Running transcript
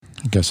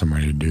I guess I'm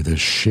ready to do this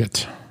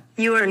shit.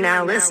 You are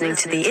now listening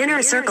to the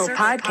Inner Circle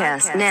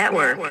Podcast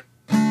Network.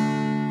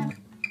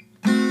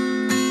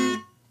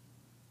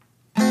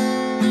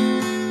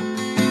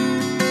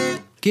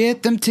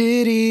 Get them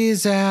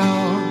titties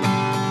out.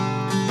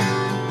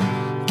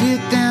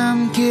 Get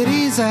them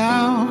kitties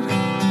out.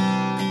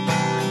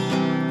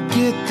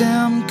 Get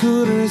them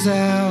cooters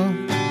out.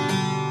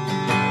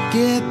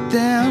 Get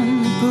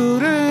them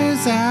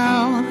pooters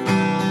out.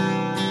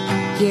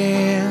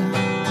 Yeah,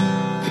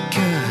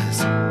 because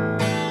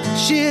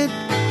shit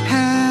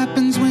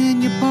happens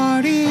when you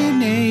party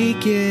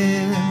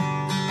naked.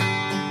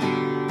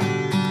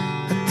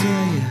 I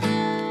tell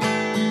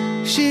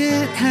you,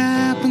 shit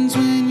happens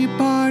when you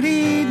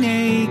party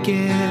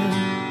naked.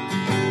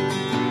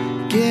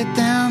 Get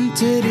them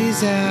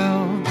titties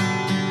out.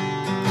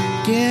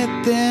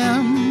 Get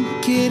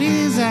them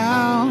kitties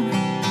out.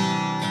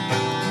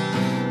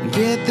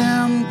 Get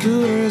them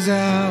cooters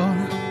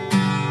out.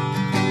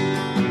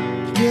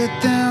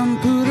 Get them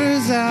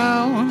pooters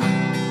out.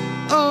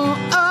 Oh,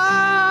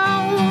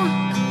 oh.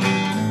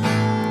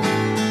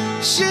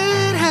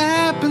 Shit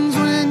happens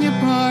when you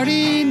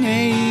party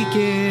naked.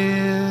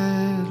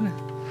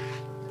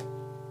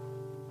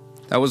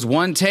 That was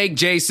one take,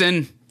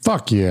 Jason.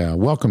 Fuck yeah.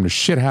 Welcome to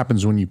Shit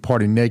Happens When You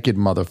Party Naked,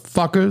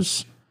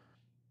 motherfuckers.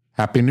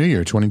 Happy New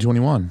Year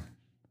 2021.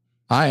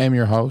 I am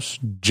your host,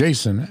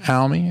 Jason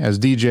Almy, as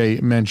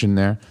DJ mentioned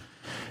there.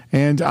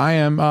 And I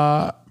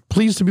am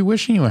pleased to be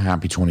wishing you a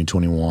happy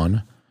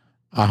 2021.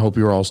 I hope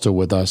you're all still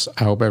with us.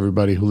 I hope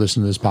everybody who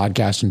listened to this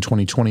podcast in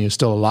 2020 is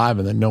still alive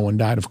and that no one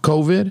died of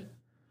COVID.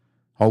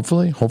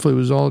 Hopefully it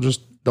was all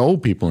just the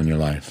old people in your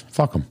life.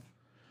 Fuck them.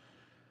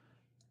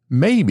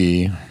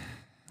 Maybe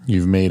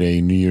you've made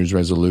a New Year's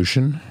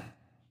resolution.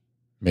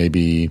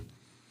 Maybe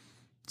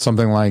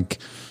something like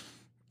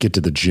get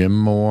to the gym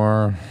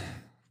more,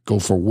 go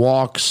for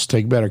walks,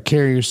 take better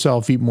care of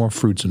yourself, eat more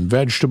fruits and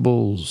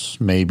vegetables,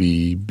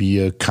 maybe be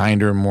a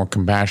kinder, more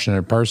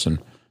compassionate person.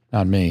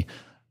 Not me.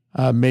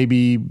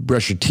 Maybe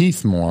brush your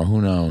teeth more.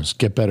 Who knows?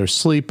 Get better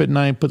sleep at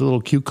night, put the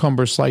little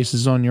cucumber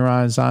slices on your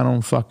eyes. I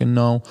don't fucking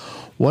know.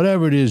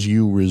 Whatever it is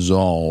you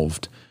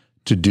resolved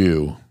to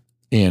do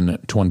in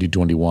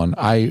 2021,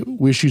 I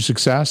wish you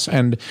success.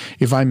 And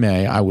if I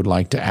may, I would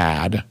like to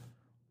add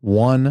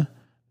one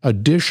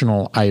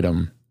additional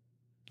item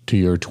to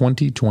your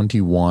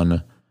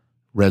 2021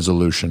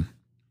 resolution.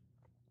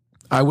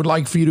 I would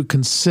like for you to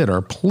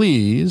consider,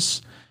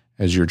 please,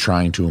 as you're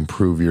trying to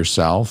improve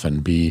yourself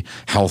and be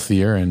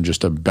healthier and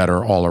just a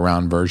better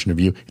all-around version of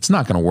you. It's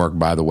not going to work,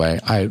 by the way.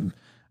 I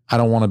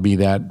don't want to be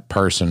that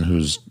person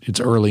it's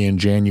early in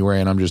January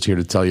and I'm just here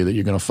to tell you that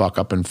you're going to fuck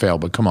up and fail.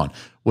 But come on,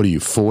 what are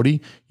you,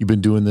 40? You've been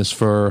doing this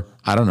for,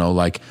 I don't know,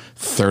 like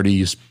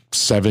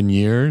 37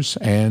 years,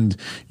 and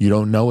you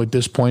don't know at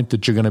this point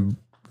that you're going to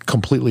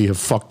completely have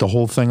fucked the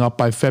whole thing up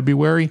by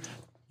February?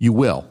 You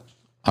will.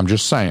 I'm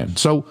just saying.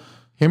 So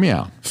hear me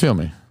out. Feel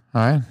me.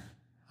 All right.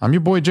 I'm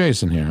your boy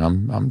Jason here.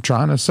 I'm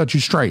trying to set you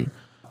straight.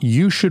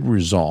 You should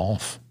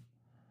resolve.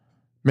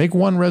 Make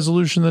one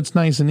resolution that's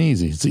nice and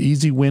easy. It's an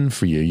easy win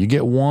for you. You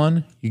get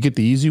one, you get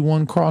the easy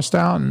one crossed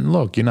out, and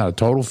look, you're not a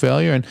total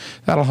failure, and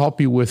that'll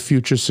help you with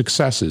future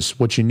successes.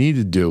 What you need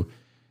to do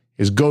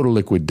is go to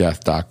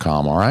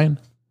liquiddeath.com, all right?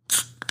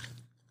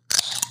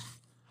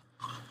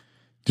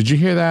 Did you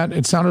hear that?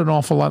 It sounded an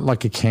awful lot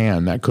like a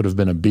can. That could have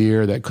been a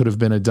beer. That could have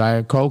been a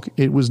Diet Coke.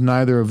 It was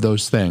neither of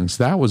those things.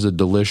 That was a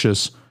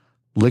delicious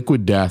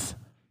Liquid Death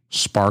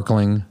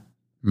sparkling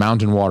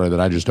mountain water that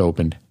I just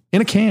opened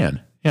in a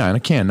can. Yeah, in a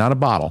can, not a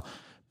bottle.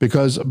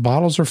 Because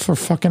bottles are for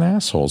fucking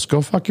assholes.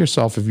 Go fuck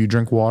yourself if you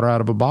drink water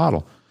out of a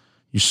bottle.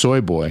 You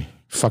soy boy. You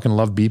fucking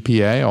love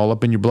BPA all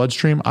up in your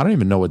bloodstream. I don't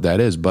even know what that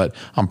is, but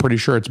I'm pretty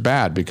sure it's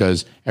bad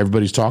because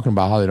everybody's talking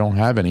about how they don't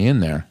have any in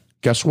there.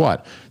 Guess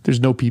what? There's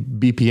no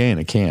BPA in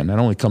a can. That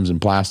only comes in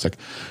plastic.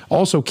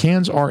 Also,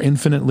 cans are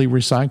infinitely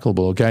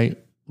recyclable, okay?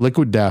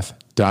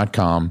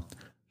 liquiddeath.com.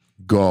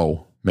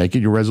 Go. Make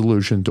it your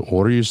resolution to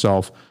order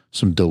yourself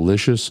some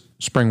delicious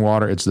spring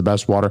water. It's the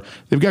best water.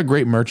 They've got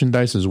great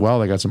merchandise as well.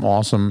 They got some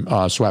awesome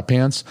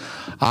sweatpants.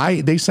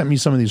 They sent me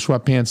some of these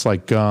sweatpants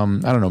like,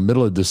 I don't know,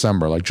 middle of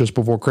December, like just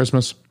before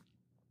Christmas.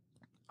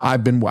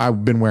 I've been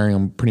wearing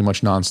them pretty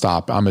much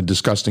nonstop. I'm a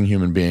disgusting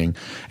human being.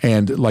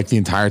 And like the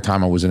entire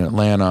time I was in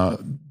Atlanta,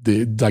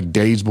 like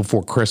days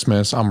before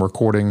Christmas, I'm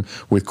recording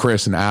with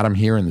Chris and Adam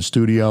here in the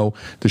studio,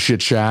 the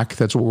Shit Shack.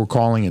 That's what we're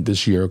calling it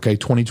this year. Okay.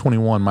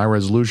 2021, my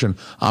resolution,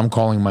 I'm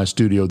calling my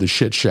studio the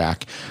Shit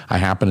Shack. I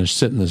happen to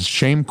sit in the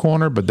shame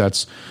corner, but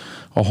that's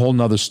a whole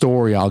nother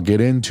story I'll get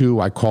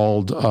into. I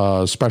called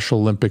Special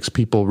Olympics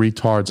people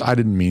retards. I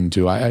didn't mean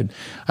to. I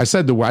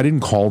said I didn't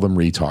call them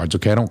retards,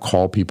 okay? I don't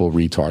call people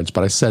retards,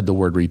 but I said the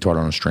word retard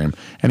on a stream.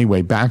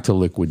 Anyway, back to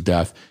Liquid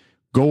Death.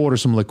 Go order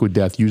some Liquid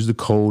Death. Use the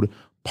code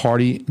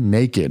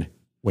PARTYNAKED.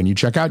 When you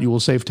check out, you will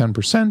save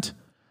 10%.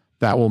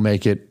 That will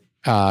make it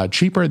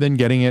cheaper than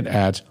getting it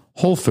at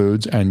Whole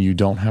Foods, and you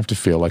don't have to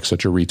feel like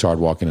such a retard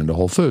walking into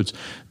Whole Foods.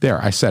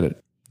 There, I said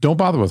it. Don't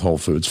bother with Whole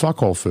Foods. Fuck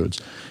Whole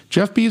Foods.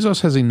 Jeff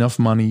Bezos has enough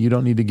money. You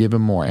don't need to give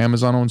him more.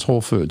 Amazon owns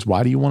Whole Foods.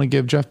 Why do you want to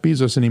give Jeff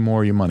Bezos any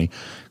more of your money?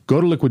 Go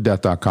to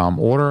liquiddeath.com.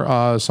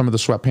 Order some of the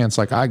sweatpants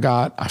like I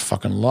got. I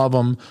fucking love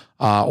them.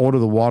 Order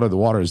the water. The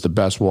water is the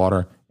best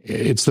water.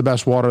 It's the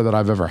best water that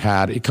I've ever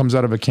had. It comes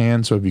out of a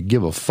can, so if you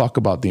give a fuck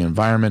about the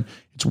environment,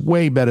 it's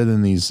way better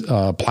than these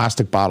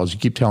plastic bottles you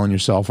keep telling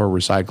yourself are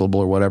recyclable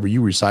or whatever.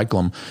 You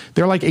recycle them.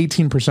 They're like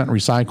 18%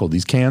 recycled.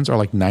 These cans are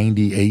like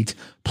 98+%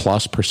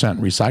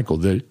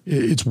 recycled.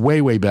 It's way,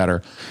 way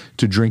better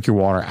to drink your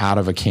water out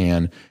of a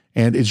can,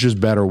 and it's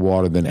just better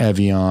water than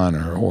Evian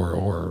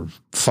or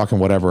fucking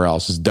whatever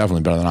else. It's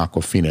definitely better than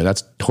Aquafina.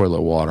 That's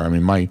toilet water. I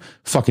mean, my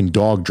fucking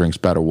dog drinks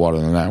better water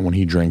than that when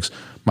he drinks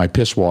my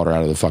piss water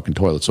out of the fucking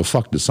toilet. So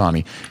fuck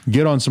Dasani.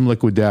 Get on some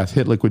Liquid Death.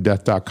 Hit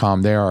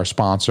liquiddeath.com. They are our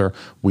sponsor.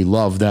 We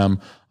love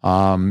them.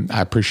 I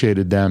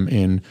appreciated them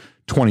in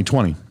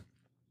 2020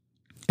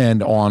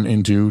 and on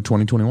into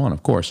 2021,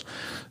 of course.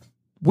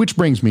 Which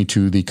brings me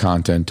to the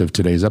content of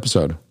today's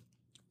episode.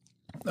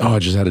 Oh, I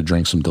just had to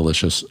drink some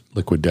delicious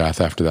Liquid Death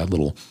after that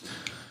little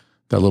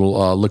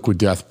Liquid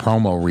Death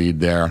promo read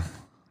there,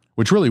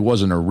 which really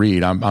wasn't a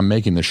read. I'm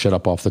making this shit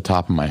up off the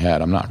top of my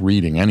head. I'm not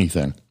reading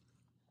anything.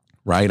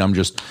 Right? I'm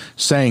just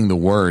saying the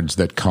words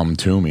that come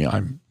to me.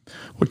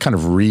 What kind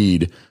of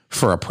read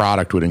for a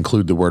product would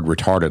include the word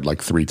retarded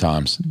like 3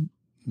 times?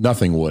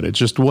 Nothing would. It's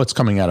just what's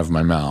coming out of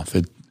my mouth.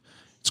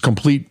 It's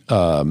complete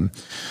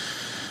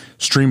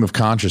stream of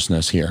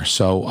consciousness here.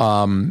 So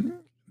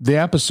the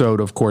episode,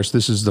 of course,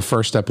 this is the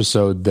first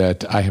episode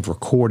that I have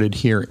recorded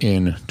here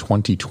in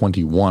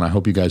 2021. I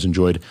hope you guys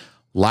enjoyed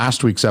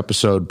last week's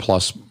episode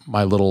plus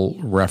my little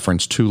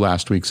reference to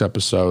last week's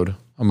episode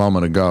a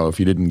moment ago. If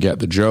you didn't get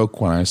the joke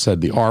when I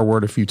said the R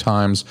word a few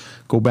times,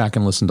 go back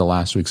and listen to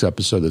last week's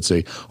episode. That's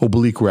a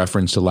oblique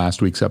reference to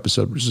last week's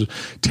episode, which is a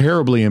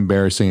terribly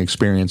embarrassing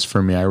experience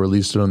for me. I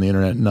released it on the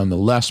internet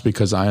nonetheless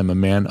because I am a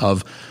man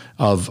of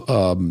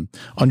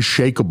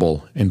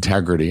unshakable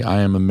integrity.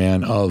 I am a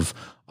man of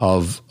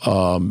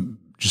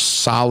just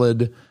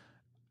solid,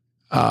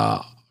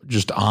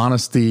 just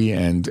honesty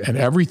and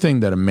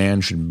everything that a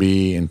man should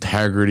be,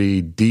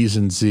 integrity,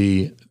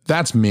 decency.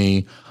 That's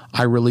me.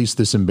 I released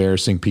this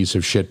embarrassing piece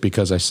of shit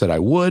because I said I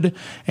would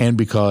and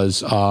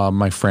because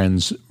my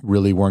friends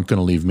really weren't going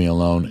to leave me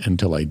alone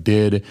until I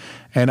did.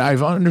 And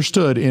I've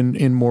understood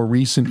in more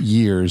recent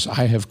years,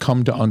 I have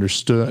come to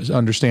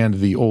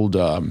understand the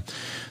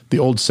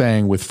old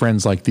saying, with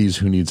friends like these,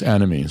 who needs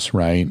enemies,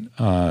 right?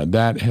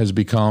 That has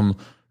become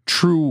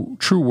true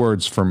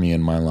words for me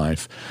in my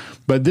life.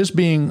 But this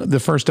being the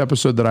first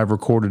episode that I've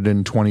recorded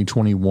in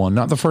 2021,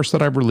 not the first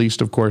that I've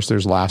released, of course,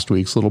 there's last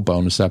week's little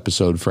bonus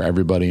episode for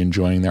everybody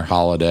enjoying their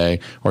holiday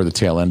or the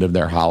tail end of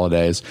their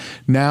holidays.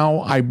 Now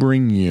I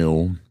bring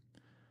you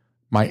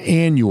my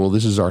annual,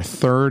 this is our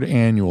 3rd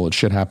annual, It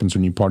Shit Happens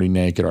When You Party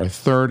Naked, our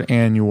 3rd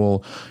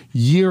annual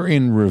year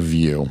in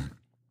review.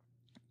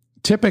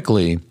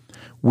 Typically,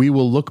 we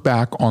will look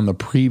back on the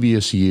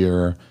previous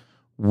year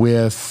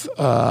with,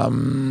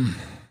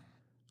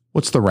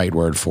 what's the right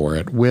word for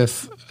it?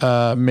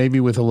 Maybe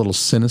with a little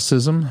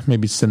cynicism.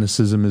 Maybe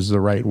cynicism is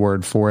the right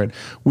word for it.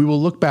 We will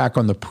look back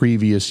on the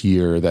previous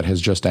year that has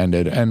just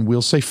ended and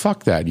we'll say,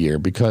 fuck that year,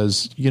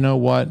 because you know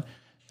what?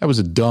 That was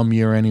a dumb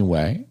year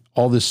anyway.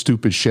 All this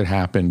stupid shit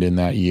happened in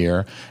that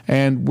year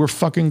and we're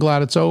fucking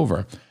glad it's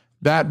over.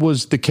 That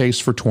was the case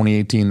for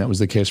 2018. That was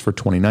the case for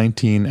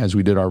 2019 as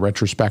we did our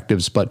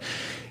retrospectives. But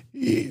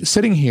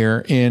sitting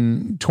here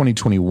in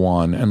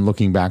 2021 and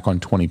looking back on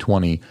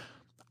 2020,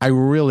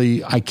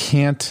 I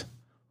can't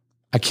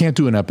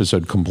do an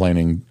episode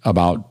complaining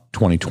about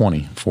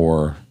 2020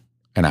 for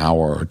an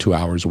hour or 2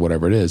 hours or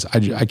whatever it is.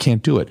 I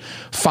can't do it.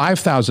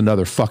 5,000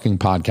 other fucking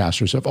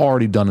podcasters have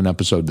already done an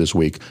episode this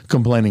week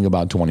complaining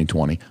about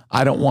 2020.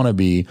 I don't want to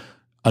be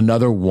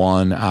another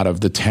one out of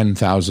the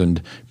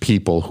 10,000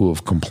 people who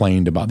have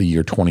complained about the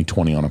year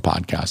 2020 on a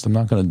podcast. I'm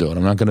not going to do it.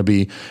 I'm not going to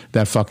be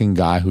that fucking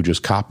guy who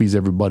just copies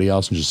everybody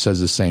else and just says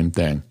the same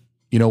thing.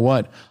 You know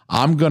what?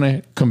 I'm going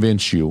to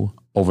convince you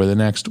over the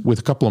next, with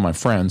a couple of my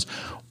friends,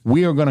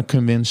 we are going to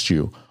convince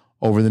you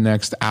over the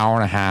next hour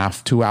and a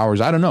half, 2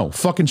 hours. I don't know.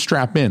 Fucking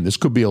strap in. This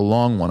could be a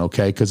long one,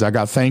 okay? Because I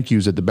got thank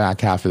yous at the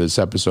back half of this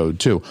episode,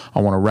 too.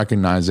 I want to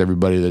recognize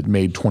everybody that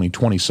made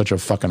 2020 such a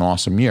fucking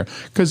awesome year,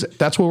 because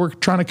that's what we're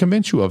trying to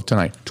convince you of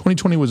tonight.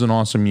 2020 was an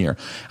awesome year.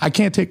 I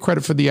can't take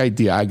credit for the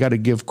idea. I got to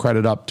give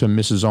credit up to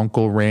Mrs.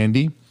 Uncle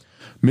Randy.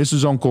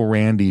 Mrs. Uncle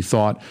Randy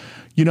thought,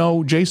 you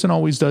know, Jason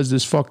always does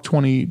this fuck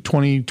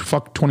 2020,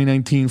 fuck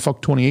 2019,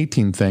 fuck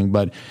 2018 thing,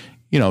 but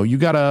you know, you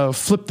got to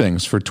flip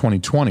things for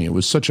 2020. It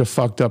was such a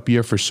fucked up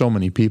year for so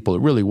many people.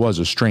 It really was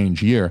a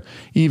strange year.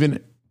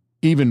 Even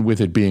with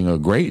it being a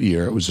great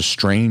year, it was a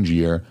strange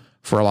year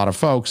for a lot of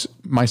folks,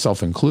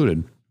 myself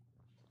included.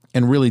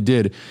 And really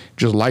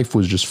life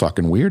was just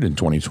fucking weird in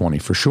 2020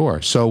 for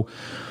sure. So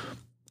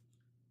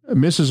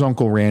Mrs.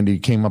 Uncle Randy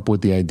came up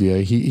with the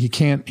idea. He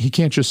can't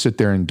just sit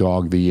there and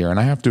dog the year. And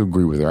I have to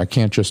agree with her. I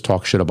can't just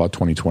talk shit about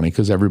 2020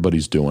 because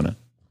everybody's doing it.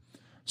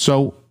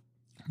 So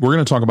we're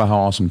going to talk about how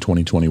awesome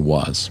 2020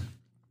 was.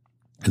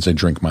 as I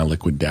drink my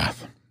liquid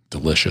death.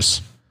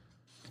 Delicious.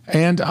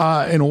 And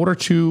in order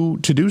to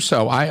do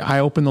so, I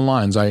opened the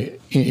lines.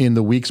 In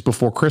the weeks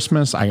before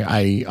Christmas,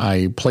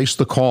 I placed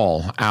the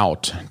call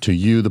out to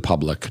you, the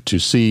public, to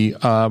see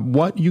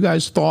what you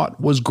guys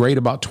thought was great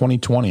about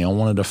 2020. I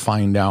wanted to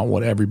find out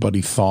what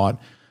everybody thought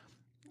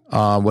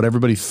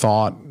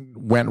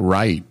went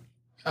right.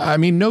 I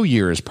mean, no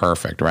year is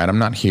perfect, right? I'm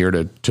not here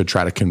to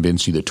try to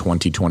convince you that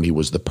 2020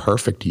 was the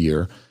perfect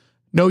year.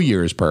 No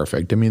year is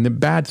perfect. I mean, the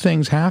bad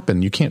things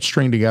happen. You can't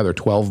string together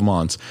 12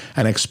 months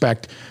and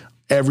expect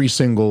every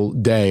single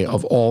day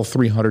of all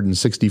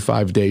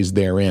 365 days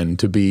therein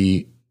to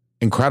be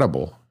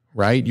incredible,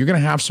 right? You're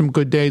going to have some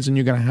good days and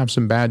you're going to have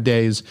some bad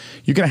days.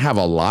 You're going to have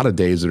a lot of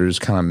days that are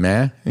just kind of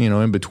meh,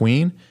 in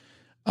between.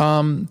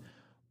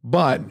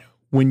 But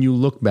when you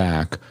look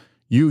back,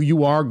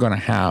 you are going to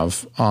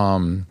have,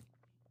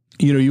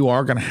 you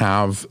are going to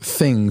have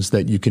things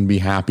that you can be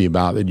happy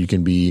about, that you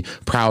can be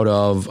proud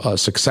of,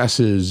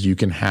 successes. You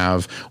can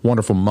have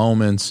wonderful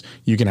moments.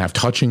 You can have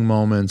touching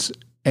moments.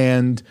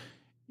 And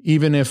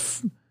even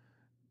if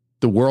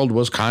the world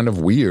was kind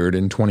of weird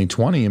in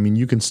 2020, I mean,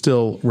 you can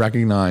still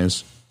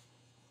recognize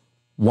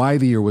why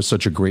the year was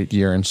such a great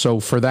year. And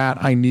so for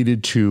that, I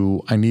needed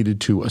to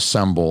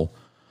assemble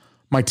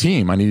my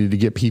team. I needed to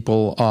get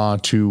people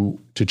to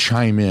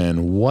chime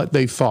in what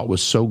they thought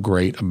was so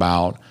great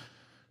about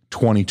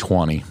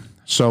 2020.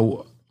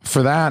 So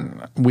for that,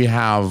 we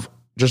have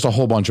just a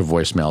whole bunch of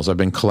voicemails. I've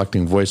been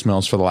collecting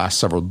voicemails for the last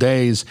several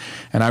days,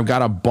 and I've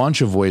got a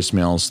bunch of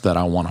voicemails that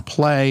I want to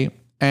play.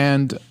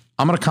 And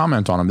I'm going to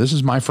comment on them. This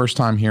is my first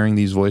time hearing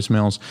these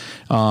voicemails.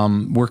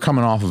 We're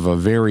coming off of a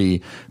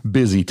very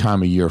busy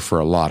time of year for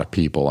a lot of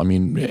people. I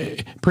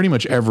mean, pretty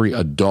much every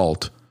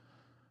adult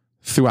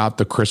throughout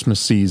the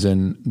Christmas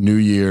season, New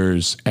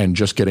Year's, and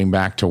just getting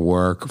back to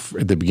work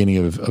at the beginning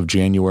of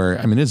January.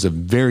 I mean, it's a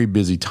very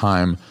busy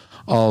time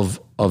of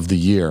the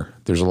year.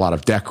 There's a lot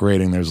of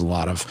decorating. There's a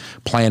lot of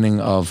planning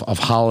of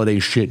holiday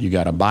shit. You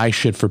got to buy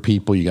shit for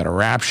people. You got to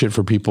wrap shit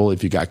for people.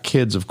 If you got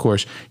kids, of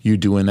course, you're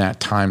doing that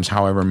times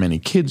however many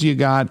kids you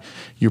got.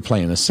 You're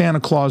playing the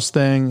Santa Claus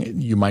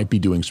thing. You might be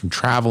doing some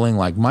traveling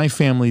like my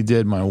family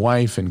did, my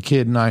wife and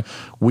kid and I.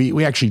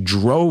 We actually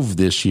drove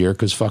this year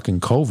because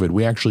fucking COVID.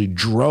 We actually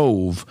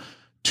drove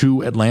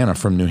to Atlanta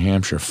from New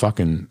Hampshire.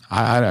 Fucking,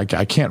 I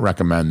can't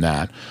recommend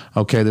that.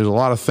 Okay, there's a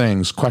lot of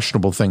things,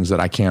 questionable things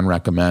that I can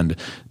recommend.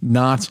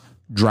 Not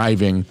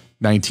driving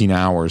 19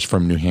 hours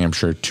from New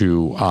Hampshire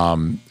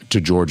to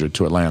Georgia,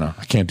 to Atlanta.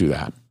 I can't do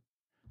that.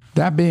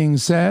 That being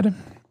said,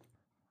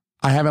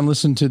 I haven't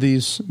listened to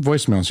these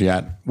voicemails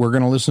yet. We're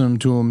going to listen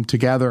to them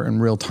together in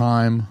real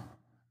time.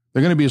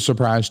 They're going to be a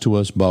surprise to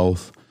us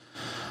both.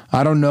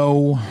 I don't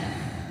know.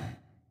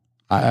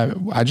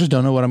 I just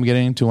don't know what I'm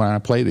getting into when I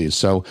play these.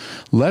 So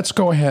let's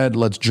go ahead.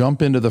 Let's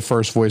jump into the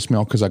first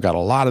voicemail because I got a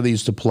lot of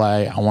these to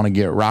play. I want to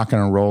get rocking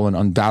and rolling.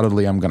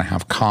 Undoubtedly, I'm going to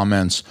have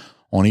comments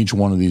on each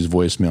one of these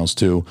voicemails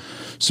too.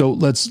 So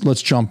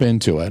let's jump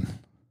into it.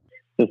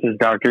 This is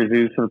Dr.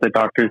 Zeus of the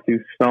Dr.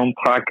 Zeus Film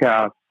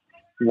Podcast.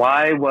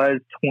 Why was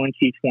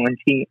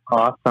 2020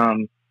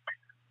 awesome?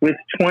 With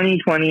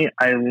 2020,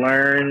 I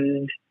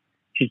learned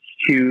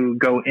to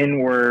go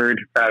inward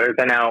rather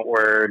than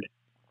outward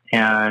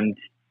and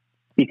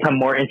become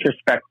more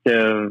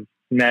introspective,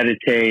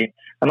 meditate,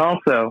 and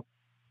also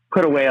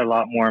put away a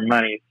lot more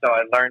money. So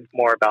I learned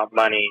more about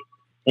money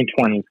in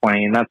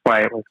 2020, and that's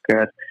why it was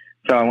good.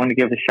 So I want to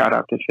give a shout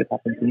out to Shit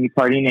Happens When You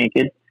Party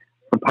Naked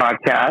for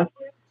podcast,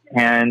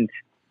 and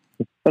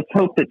let's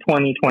hope that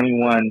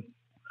 2021,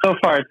 so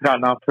far it's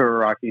gotten off to a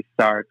rocky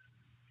start.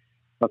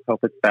 Let's hope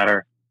it's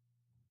better.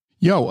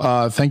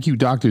 Yo, thank you,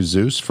 Dr.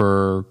 Zeus,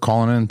 for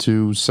calling in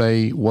to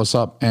say what's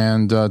up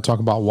and talk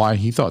about why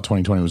he thought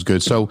 2020 was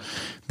good. So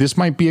this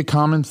might be a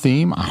common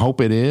theme. I hope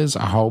it is.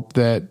 I hope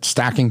that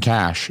stacking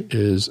cash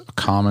is a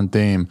common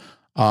theme.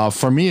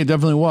 For me, it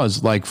definitely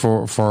was. Like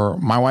for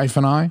my wife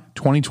and I,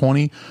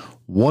 2020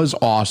 was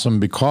awesome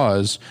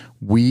because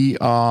we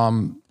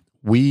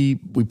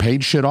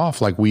paid shit off.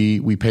 Like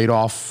we paid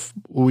off.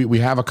 We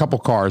have a couple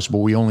cars, but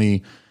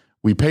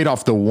we paid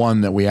off the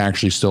one that we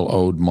actually still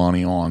owed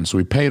money on. So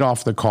we paid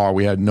off the car.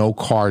 We had no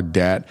car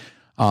debt.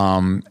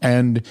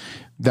 And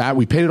that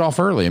we paid it off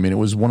early. I mean, it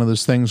was one of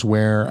those things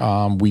where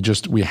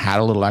we had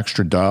a little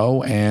extra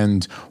dough,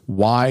 and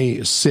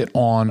why sit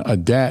on a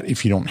debt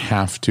if you don't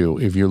have to?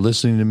 If you're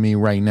listening to me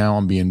right now,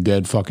 I'm being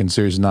dead fucking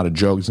serious. It's not a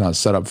joke. It's not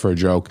set up for a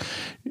joke.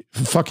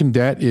 Fucking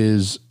debt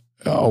is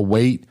a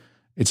weight.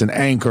 It's an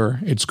anchor.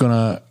 It's going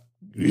to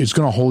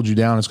hold you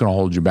down. It's going to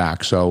hold you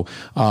back. So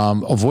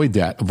avoid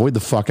debt. Avoid the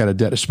fuck out of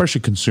debt,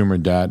 especially consumer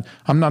debt.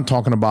 I'm not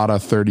talking about a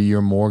 30-year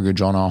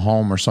mortgage on a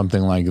home or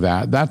something like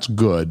that. That's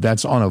good.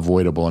 That's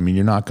unavoidable. I mean,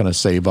 you're not going to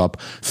save up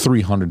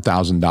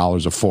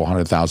 $300,000 or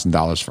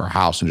 $400,000 for a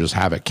house and just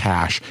have it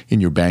cash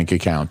in your bank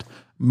account.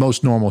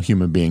 Most normal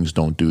human beings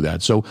don't do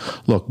that. So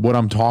look, what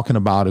I'm talking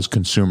about is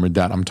consumer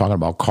debt. I'm talking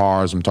about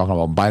cars. I'm talking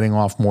about biting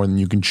off more than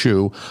you can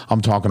chew.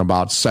 I'm talking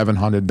about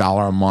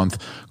 $700 a month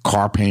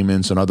car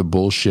payments and other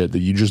bullshit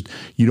that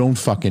you don't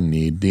fucking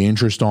need. The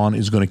interest on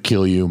is going to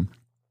kill you.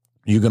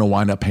 You're going to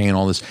wind up paying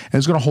all this, and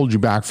it's going to hold you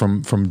back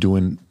from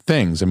doing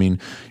things. I mean,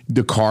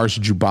 the cars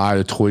that you buy,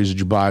 the toys that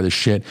you buy, the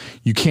shit,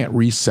 you can't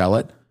resell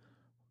it.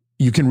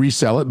 You can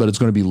resell it, but it's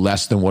going to be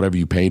less than whatever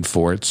you paid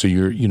for it. So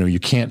you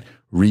can't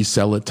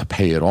resell it to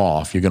pay it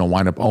off. You're going to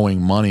wind up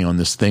owing money on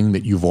this thing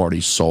that you've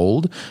already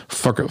sold.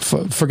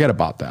 Forget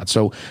about that.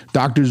 So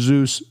Dr.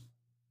 Zeus,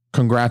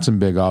 congrats and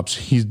big ups.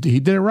 He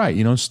did it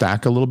right.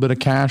 Stack a little bit of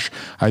cash.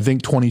 I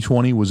think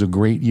 2020 was a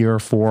great year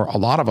for a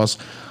lot of us.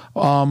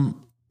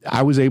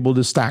 I was able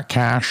to stack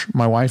cash.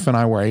 My wife and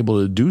I were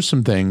able to do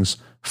some things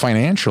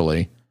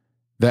financially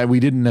that we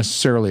didn't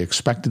necessarily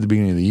expect at the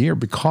beginning of the year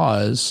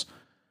because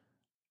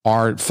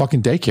our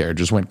fucking daycare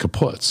just went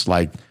kaputs.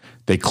 Like,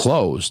 they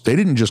closed. They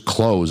didn't just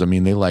close. I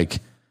mean,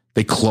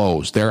 they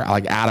closed. They're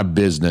like out of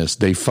business.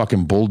 They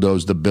fucking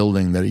bulldozed the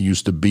building that it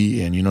used to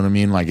be in. You know what I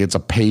mean? Like,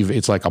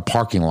 it's like a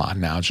parking lot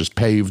now. It's just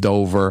paved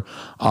over.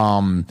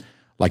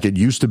 Like, it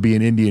used to be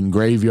an Indian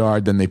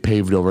graveyard. Then they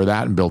paved over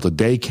that and built a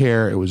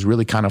daycare. It was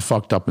really kind of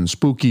fucked up and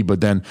spooky. But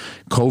then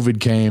COVID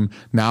came.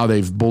 Now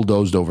they've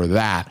bulldozed over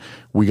that.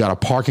 We got a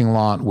parking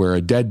lot where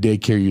a dead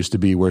daycare used to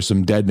be, where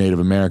some dead Native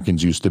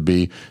Americans used to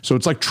be. So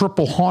it's like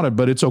triple haunted,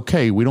 but it's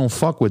okay. We don't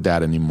fuck with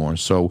that anymore.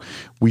 So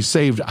we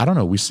saved, I don't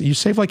know, you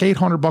save like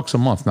 $800 a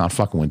month not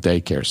fucking with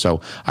daycare. So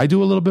I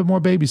do a little bit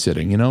more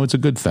babysitting. It's a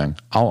good thing.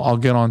 I'll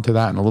get on to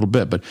that in a little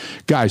bit. But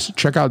guys,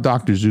 check out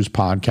Dr. Zeus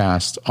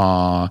podcast.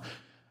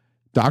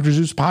 Dr.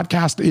 Zeus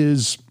podcast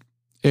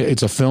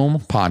it's a film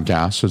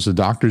podcast. So it's a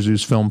Dr.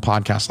 Zeus film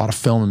podcast, a lot of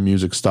film and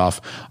music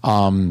stuff.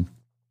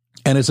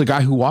 And it's a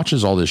guy who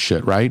watches all this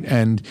shit, right?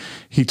 And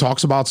he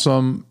talks about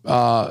some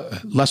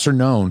lesser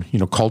known,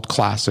 cult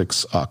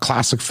classics,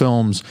 classic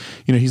films.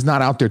 He's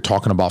not out there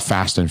talking about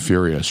Fast and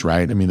Furious,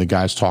 right? I mean, the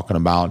guy's talking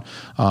about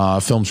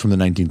films from the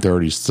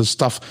 1930s, the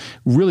stuff,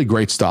 really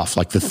great stuff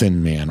like The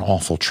Thin Man,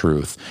 Awful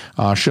Truth,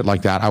 shit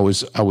like that. I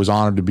was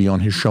honored to be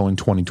on his show in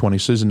 2020.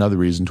 So there's another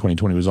reason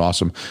 2020 was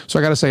awesome. So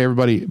I got to say,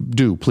 everybody,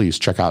 please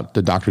check out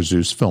the Dr.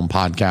 Zeus film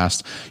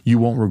podcast. You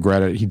won't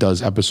regret it. He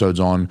does episodes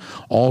on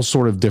all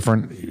sort of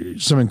different,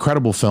 some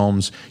incredible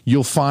films.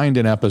 You'll find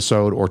an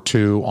episode or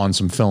two on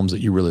some films that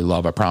you really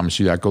love. I promise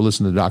you that. Go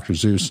listen to Dr.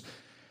 Zeus.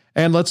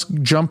 And let's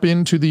jump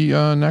into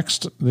the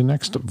next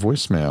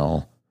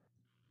voicemail.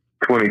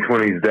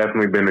 2020 has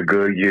definitely been a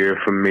good year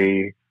for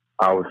me.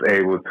 I was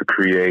able to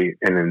create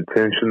an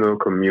intentional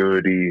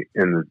community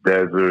in the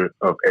desert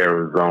of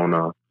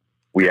Arizona.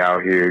 We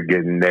out here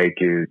getting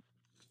naked,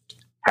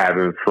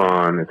 having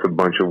fun. It's a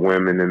bunch of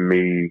women and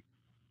me.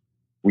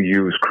 We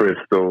use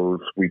crystals.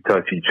 We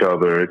touch each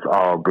other. It's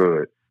all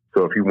good.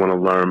 So if you want to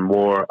learn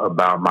more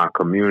about my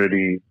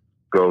community,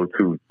 go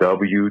to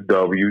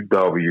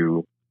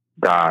www.aloha.club.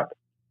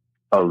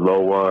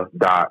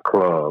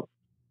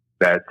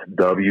 That's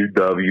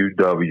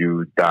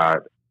www.aloha.club.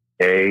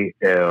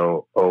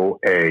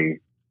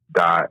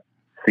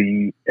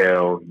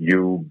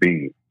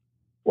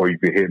 Or you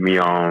can hit me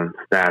on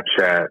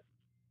Snapchat,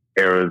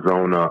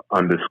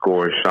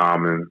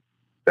 Arizona_shaman.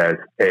 That's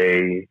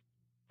ARIZONA_SHAMAN.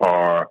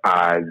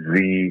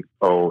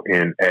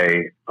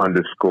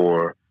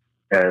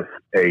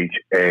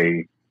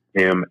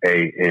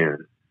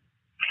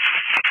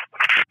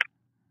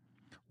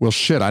 Well,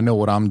 shit, I know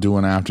what I'm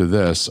doing after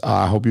this.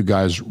 I hope you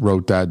guys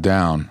wrote that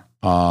down,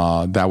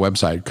 that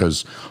website,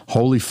 because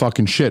holy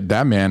fucking shit,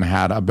 that man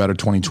had a better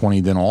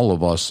 2020 than all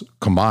of us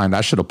combined.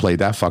 I should have played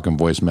that fucking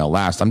voicemail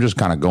last. I'm just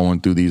kind of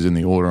going through these in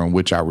the order in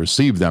which I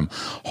received them.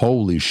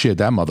 Holy shit,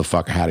 that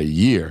motherfucker had a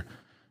year.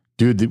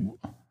 Dude,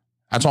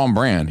 that's on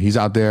brand. He's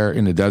out there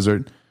in the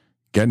desert,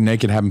 getting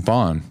naked, having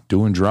fun,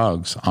 doing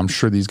drugs. I'm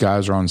sure these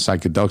guys are on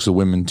psychedelics. The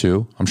women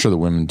too. I'm sure the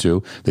women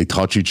too. They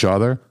touch each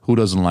other. Who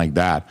doesn't like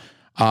that?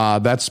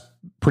 That's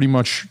pretty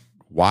much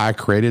why I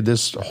created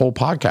this whole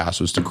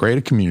podcast, was to create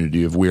a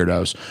community of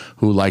weirdos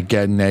who like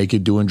getting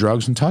naked, doing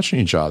drugs, and touching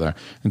each other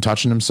and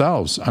touching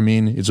themselves. I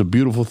mean, it's a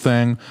beautiful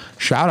thing.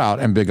 Shout out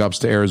and big ups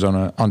to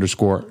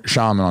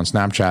Arizona_shaman on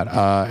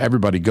Snapchat.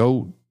 Everybody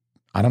go,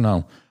 I don't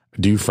know.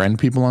 Do you friend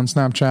people on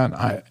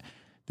Snapchat?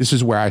 This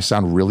is where I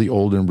sound really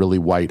old and really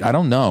white. I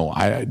don't know.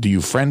 Do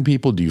you friend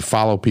people? Do you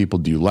follow people?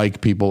 Do you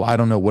like people? I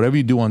don't know. Whatever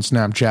you do on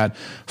Snapchat,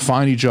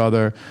 find each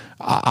other.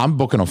 I'm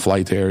booking a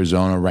flight to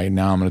Arizona right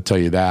now. I'm going to tell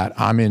you that.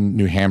 I'm in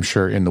New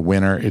Hampshire in the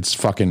winter. It's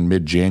fucking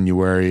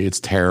mid-January. It's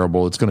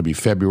terrible. It's going to be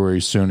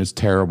February soon. It's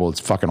terrible. It's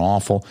fucking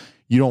awful.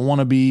 You don't want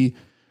to be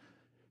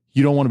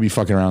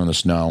fucking around in the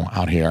snow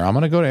out here. I'm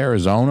going to go to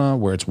Arizona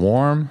where it's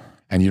warm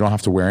and you don't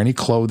have to wear any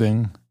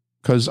clothing,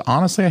 because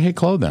honestly, I hate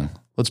clothing.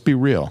 Let's be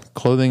real.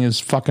 Clothing is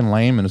fucking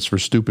lame and it's for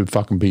stupid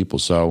fucking people.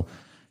 So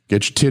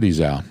get your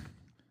titties out.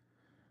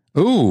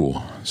 Ooh,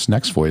 this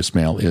next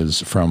voicemail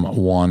is from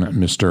one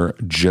Mr.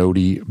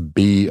 Jody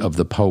B of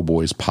the Po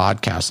Boys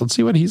podcast. Let's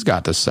see what he's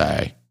got to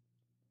say.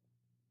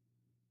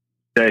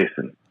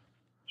 Jason,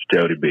 it's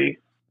Jody B.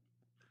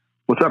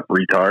 What's up,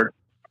 retard?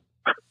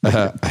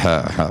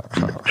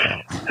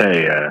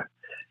 Hey,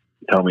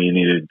 tell me you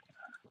needed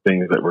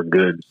things that were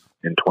good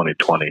in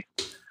 2020.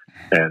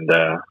 And,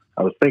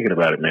 I was thinking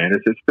about it, man.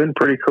 It's been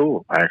pretty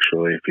cool,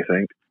 actually, if you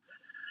think.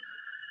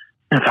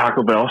 And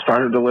Taco Bell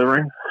started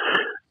delivering.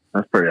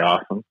 That's pretty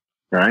awesome,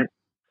 right?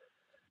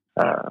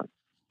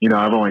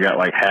 I've only got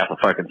like half a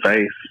fucking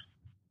face.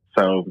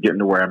 So getting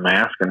to wear a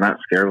mask and not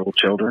scare little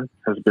children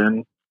has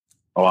been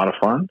a lot of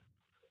fun.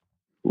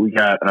 We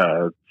got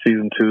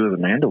season 2 of The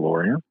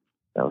Mandalorian.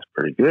 That was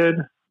pretty good.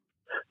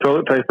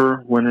 Toilet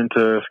paper went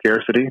into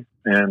scarcity,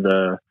 and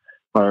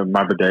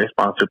my bidet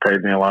sponsor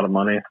paid me a lot of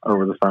money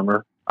over the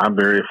summer. I'm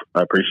very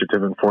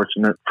appreciative and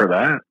fortunate for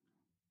that,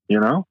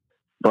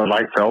 Bud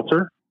Light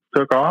Seltzer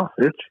took off.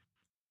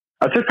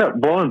 I took up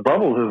blowing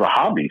bubbles as a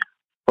hobby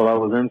while I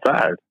was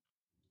inside.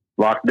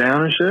 Locked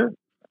down and shit.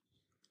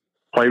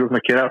 Played with my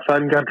kid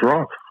outside and got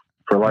drunk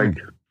for like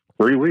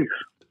 3 weeks.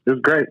 It was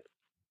great.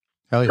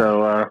 Hell yeah.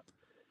 So,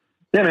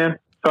 yeah, man.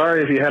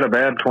 Sorry if you had a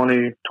bad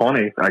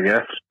 2020, I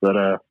guess, but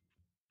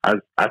I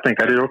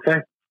think I did okay.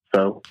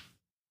 So,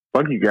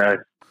 fuck you guys.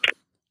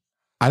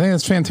 I think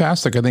that's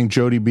fantastic. I think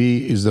Jody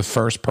B is the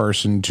first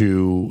person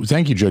to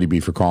thank you, Jody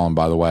B, for calling,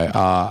 by the way.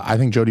 I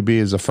think Jody B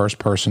is the first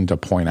person to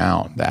point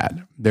out that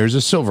there's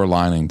a silver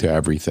lining to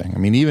everything. I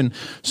mean, even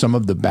some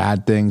of the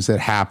bad things that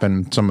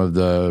happen, some of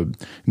the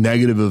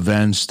negative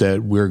events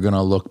that we're going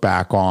to look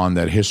back on,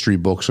 that history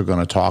books are going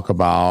to talk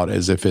about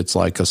as if it's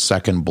like a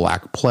second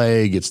Black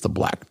Plague. It's the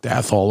Black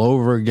Death all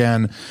over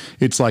again.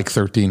 It's like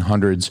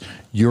 1300s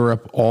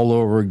Europe all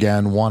over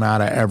again. 1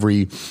 out of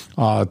every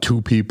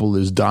 2 people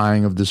is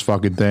dying of this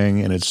fucking thing,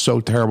 and it's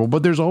so terrible.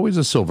 But there's always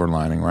a silver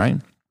lining,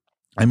 right?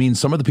 I mean,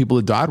 some of the people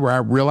that died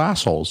were real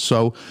assholes.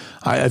 So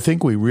I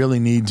think we really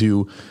need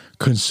to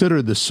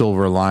consider the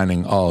silver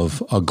lining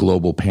of a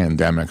global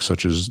pandemic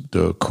such as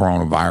the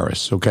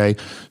coronavirus, okay?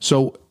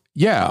 So,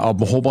 yeah,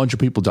 a whole bunch of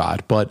people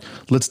died, but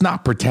let's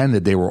not pretend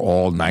that they were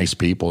all nice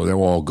people. They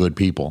were all good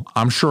people.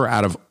 I'm sure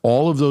out of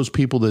all of those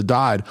people that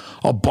died,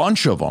 a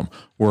bunch of them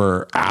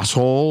were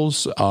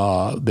assholes.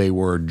 They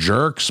were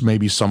jerks.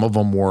 Maybe some of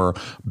them were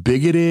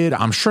bigoted.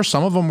 I'm sure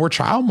some of them were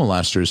child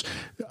molesters.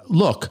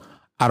 Look,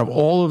 out of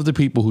all of the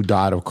people who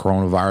died of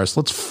coronavirus,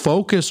 let's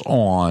focus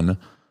on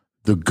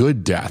the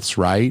good deaths,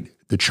 right?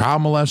 The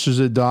child molesters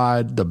that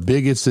died, the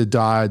bigots that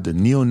died, the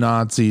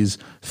neo-Nazis.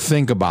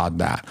 Think about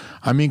that.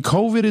 I mean,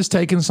 COVID has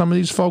taken some of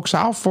these folks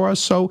out for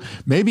us. So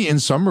maybe in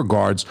some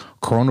regards,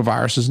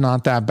 coronavirus is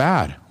not that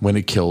bad when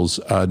it kills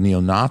a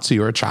neo-Nazi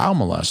or a child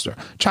molester.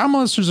 Child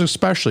molesters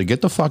especially,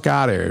 get the fuck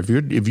out of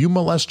here. If you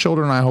molest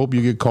children, I hope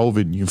you get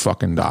COVID and you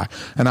fucking die.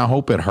 And I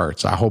hope it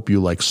hurts. I hope you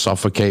like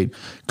suffocate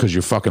because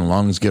your fucking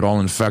lungs get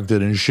all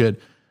infected and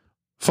shit.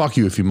 Fuck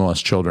you if you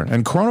molest children.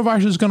 And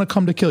coronavirus is going to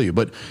come to kill you.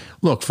 But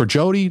look, for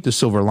Jody, the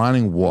silver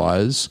lining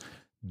was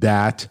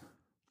that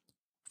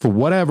for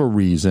whatever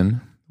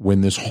reason, when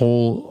this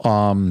whole,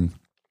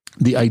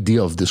 the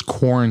idea of this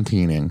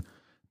quarantining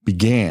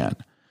began,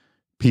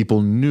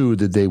 people knew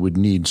that they would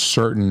need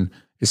certain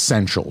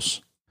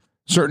essentials,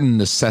 certain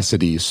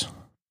necessities,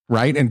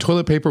 right? And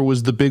toilet paper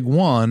was the big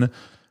one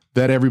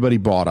that everybody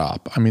bought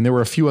up. I mean, there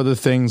were a few other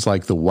things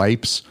like the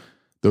wipes.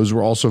 Those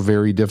were also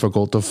very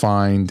difficult to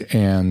find,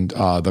 and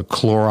the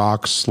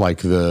Clorox, like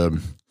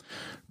the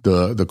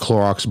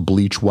Clorox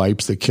bleach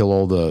wipes that kill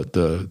all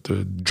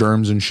the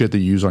germs and shit that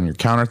you use on your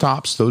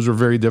countertops, those were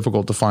very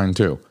difficult to find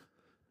too.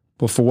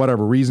 But for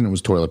whatever reason, it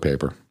was toilet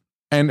paper.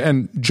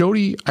 And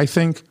Jody, I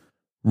think,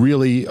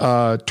 really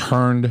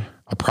turned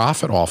a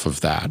profit off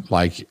of that.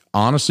 Like,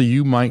 honestly,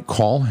 you might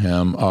call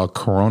him a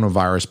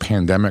coronavirus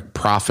pandemic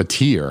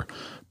profiteer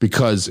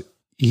because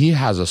he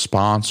has a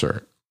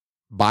sponsor,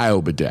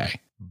 BioBidet.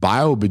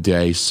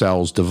 BioBidet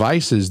sells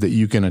devices that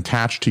you can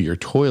attach to your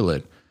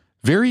toilet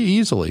very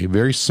easily,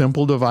 very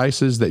simple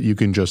devices that you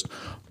can just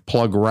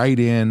plug right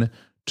in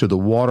to the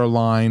water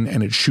line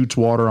and it shoots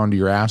water onto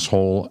your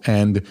asshole.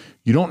 And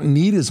you don't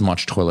need as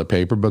much toilet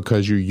paper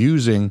because you're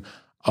using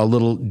a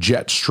little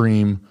jet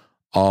stream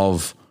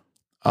of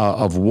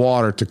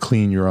water to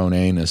clean your own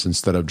anus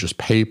instead of just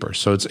paper.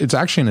 So it's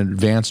actually an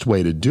advanced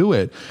way to do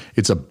it.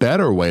 It's a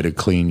better way to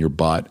clean your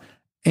butt.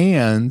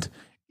 And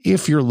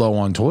if you're low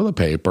on toilet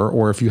paper,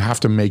 or if you have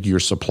to make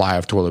your supply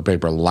of toilet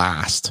paper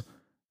last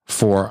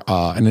for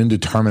an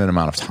indeterminate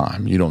amount of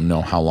time, you don't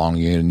know how long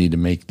you're going to need to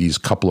make these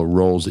couple of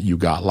rolls that you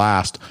got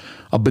last,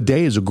 a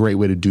bidet is a great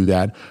way to do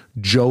that.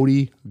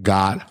 Jody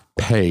got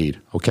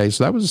paid. Okay,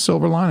 so that was a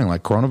silver lining.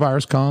 Like,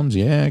 coronavirus comes,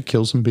 yeah,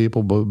 kill some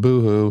people,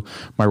 boo-hoo.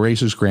 My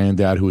racist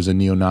granddad, who was a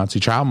neo-Nazi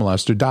child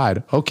molester,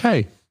 died.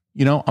 Okay,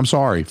 I'm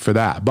sorry for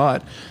that,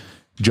 but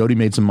Jody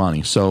made some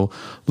money. So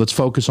let's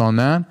focus on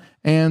that.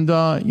 And,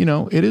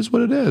 it is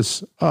what it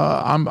is.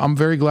 I'm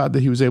very glad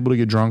that he was able to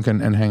get drunk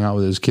and hang out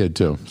with his kid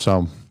too.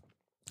 So,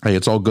 hey,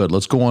 it's all good.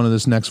 Let's go on to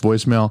this next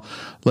voicemail.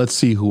 Let's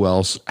see who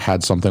else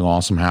had something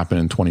awesome happen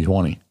in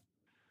 2020.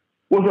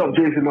 What's up,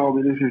 Jason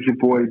Allman? This is your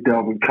boy,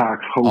 Delvin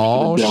Cox, host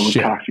of the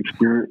Delvin Cox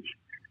Experience.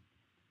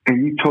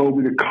 And you told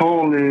me to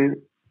call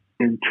in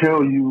and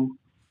tell you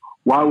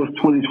why was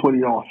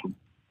 2020 awesome.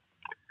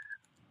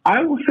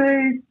 I will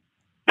say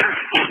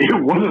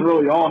it wasn't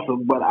really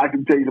awesome, but I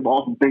can tell you some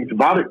awesome things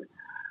about it.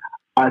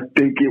 I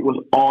think it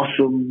was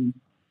awesome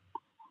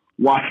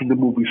watching the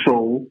movie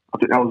Soul. I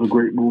think that was a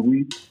great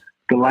movie.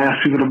 The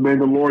last season of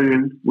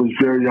Mandalorian was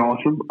very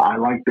awesome. I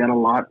like that a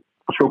lot.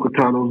 Ahsoka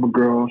Tano's my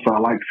girl, so I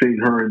like seeing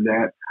her in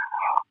that.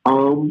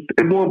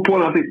 And more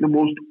important, I think the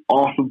most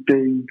awesome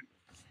thing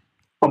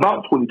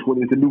about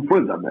 2020 is the new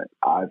friends I met.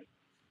 I've,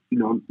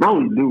 not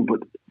only new, but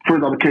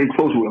friends I became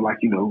close with, like,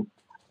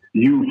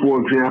 you,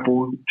 for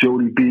example,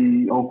 Jody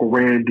B, Uncle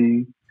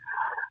Randy,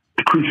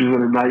 the Creatures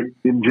of the Night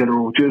in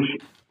general. Just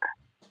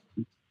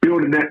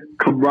building that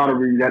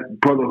camaraderie, that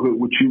brotherhood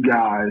with you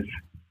guys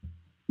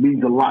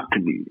means a lot to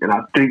me. And I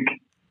think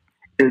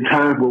in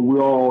times where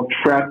we're all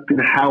trapped in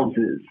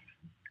houses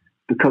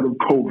because of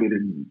COVID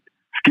and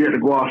scared to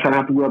go outside,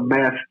 have to wear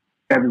masks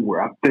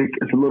everywhere, I think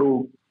it's a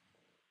little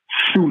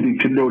soothing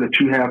to know that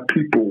you have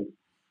people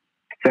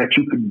that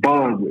you can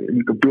bond with and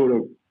you can build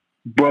a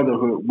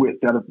brotherhood with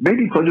that are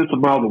maybe just a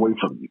mile away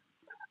from you.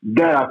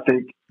 That, I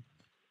think,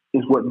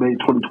 is what made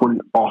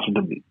 2020 awesome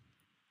to me.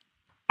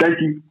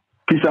 Thank you.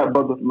 Peace out,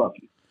 brother. Love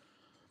you.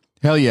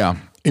 Hell yeah.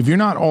 If you're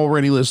not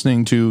already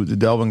listening to the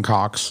Delvin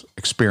Cox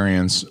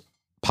Experience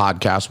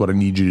podcast, what I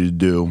need you to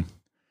do,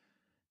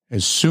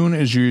 as soon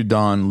as you're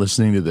done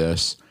listening to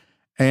this,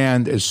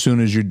 and as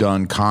soon as you're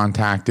done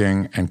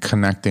contacting and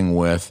connecting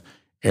with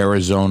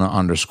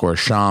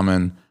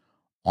Arizona_shaman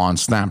on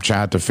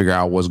Snapchat to figure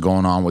out what's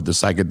going on with the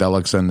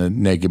psychedelics and the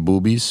naked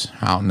boobies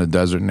out in the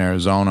desert in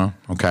Arizona,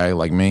 okay,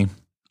 like me.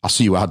 I'll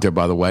see you out there,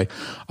 by the way.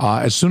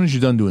 As soon as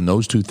you're done doing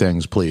those two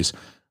things, please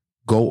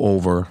go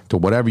over to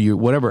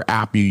whatever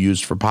app you use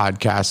for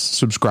podcasts,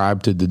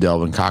 subscribe to the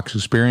Delvin Cox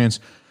Experience.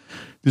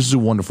 This is a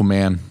wonderful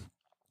man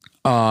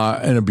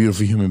and a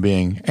beautiful human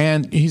being.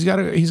 And he's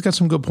got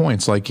some good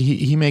points. Like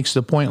he makes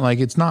the point, like,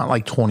 it's not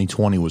like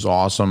 2020 was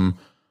awesome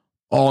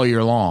all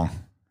year long.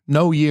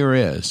 No year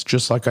is.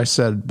 Just like I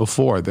said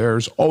before,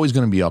 there's always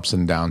going to be ups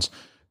and downs.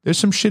 There's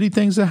some shitty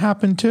things that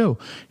happen too.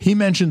 He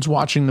mentions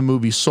watching the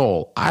movie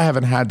Soul. I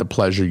haven't had the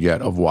pleasure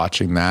yet of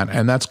watching that,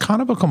 and that's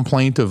kind of a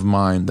complaint of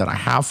mine that I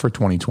have for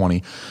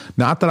 2020.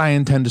 Not that I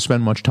intend to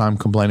spend much time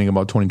complaining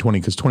about 2020,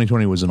 because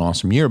 2020 was an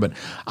awesome year, but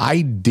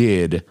I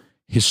did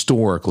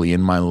historically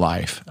in my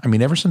life. I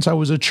mean, ever since I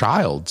was a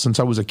child,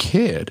 since I was a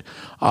kid,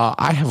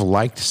 I have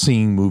liked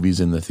seeing movies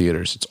in the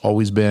theaters. It's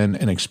always been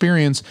an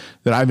experience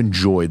that I've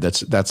enjoyed.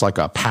 That's like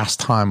a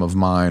pastime of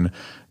mine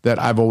that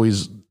I've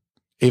always,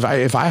 if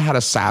I had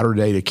a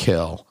Saturday to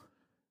kill,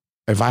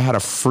 if I had a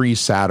free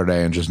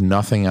Saturday and just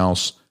nothing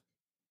else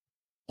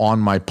on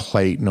my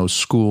plate, no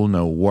school,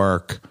 no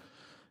work,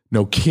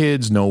 no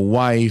kids, no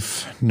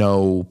wife,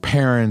 no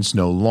parents,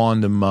 no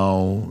lawn to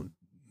mow,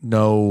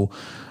 no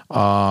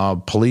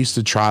police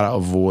to try to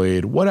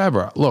avoid,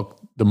 whatever. Look,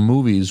 the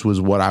movies was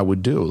what I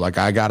would do. Like,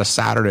 I got a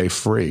Saturday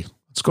free.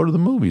 Let's go to the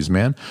movies,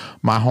 man.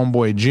 My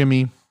homeboy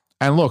Jimmy,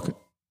 and look,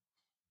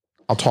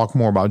 I'll talk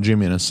more about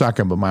Jimmy in a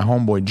second, but my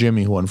homeboy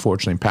Jimmy, who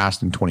unfortunately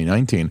passed in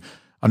 2019,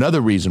 another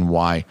reason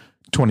why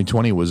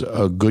 2020 was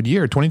a good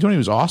year. 2020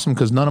 was awesome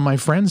because none of my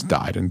friends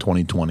died in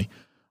 2020.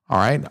 All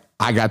right.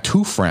 I got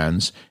two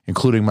friends,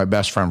 including my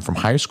best friend from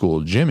high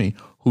school, Jimmy,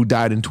 who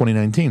died in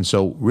 2019.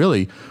 So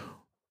really,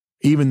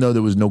 even though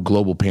there was no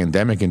global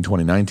pandemic in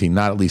 2019,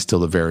 not at least till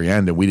the very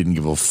end, and we didn't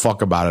give a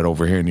fuck about it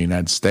over here in the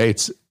United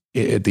States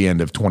at the end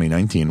of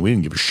 2019, we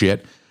didn't give a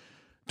shit.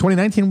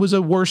 2019 was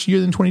a worse year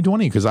than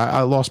 2020 because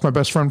I lost my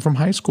best friend from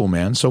high school,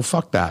 man. So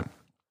fuck that.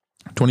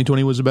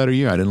 2020 was a better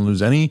year. I didn't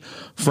lose any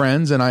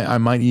friends, and I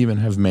might even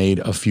have made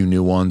a few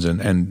new ones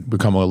and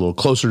become a little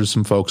closer to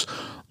some folks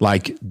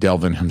like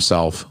Delvin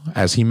himself.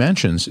 As he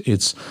mentions,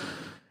 it's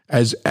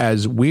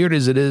as weird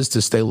as it is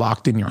to stay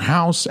locked in your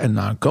house and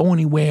not go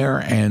anywhere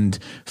and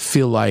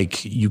feel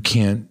like you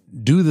can't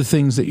do the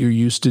things that you're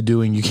used to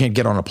doing. You can't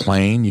get on a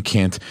plane. You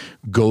can't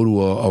go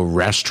to a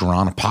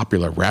restaurant, a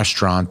popular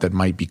restaurant that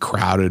might be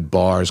crowded,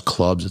 bars,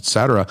 clubs,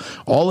 etc.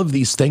 All of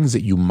these things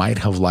that you might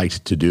have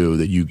liked to do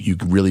that you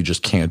really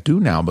just can't do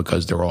now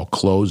because they're all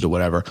closed or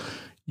whatever.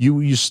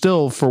 You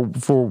still,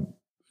 for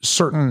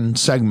certain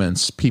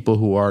segments, people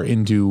who are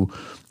into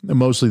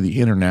mostly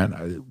the internet,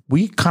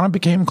 we kind of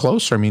became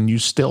closer. I mean, you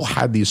still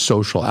had these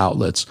social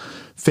outlets,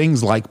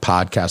 things like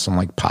podcasts and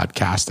like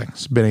podcasting.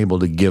 It's been able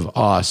to give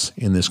us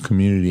in this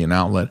community an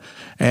outlet.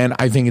 And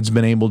I think we've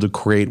been able to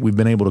create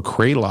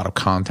a lot of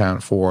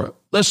content for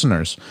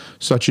listeners,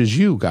 such as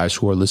you guys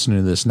who are listening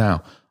to this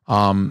now.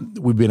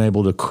 We've been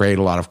able to create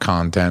a lot of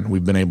content.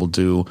 We've been able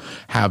to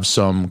have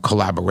some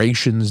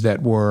collaborations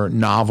that were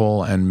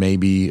novel and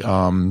maybe,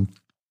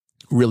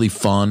 really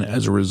fun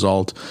as a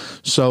result.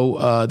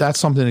 So that's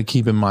something to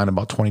keep in mind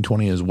about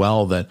 2020 as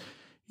well, that,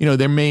 you know,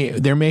 there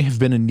may have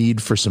been a need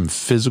for some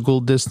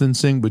physical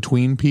distancing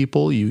between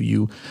people.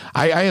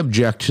 I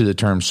object to the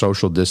term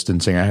social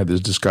distancing. I had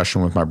this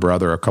discussion with my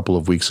brother a couple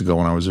of weeks ago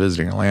when I was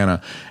visiting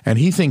Atlanta, and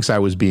he thinks I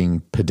was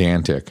being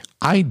pedantic.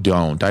 I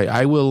don't.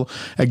 I will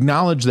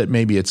acknowledge that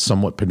maybe it's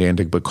somewhat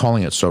pedantic, but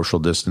calling it social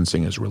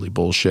distancing is really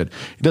bullshit.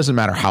 It doesn't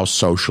matter how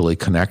socially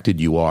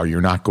connected you are. You're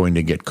not going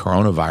to get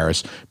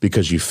coronavirus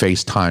because you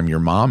FaceTime your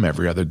mom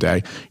every other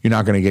day. You're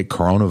not going to get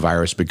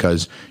coronavirus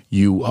because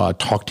you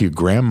talk to your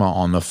grandma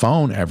on the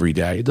phone every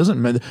day. It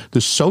doesn't matter. The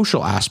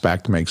social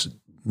aspect makes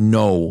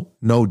no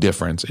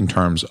difference in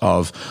terms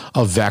of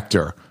a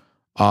vector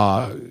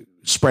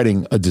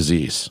spreading a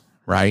disease,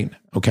 right?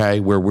 Okay,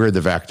 where we're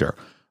the vector.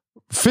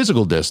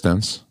 Physical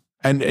distance,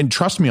 and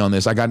trust me on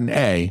this, I got an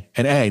A,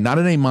 not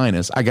an A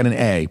minus, I got an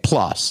A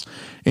plus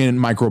in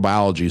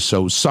microbiology.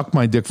 So suck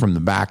my dick from the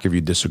back if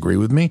you disagree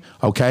with me,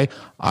 okay?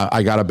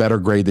 I got a better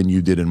grade than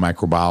you did in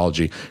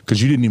microbiology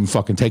because you didn't even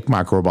fucking take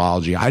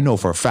microbiology. I know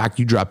for a fact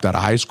you dropped out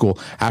of high school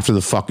after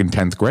the fucking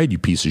 10th grade, you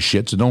piece of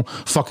shit. So don't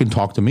fucking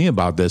talk to me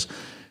about this.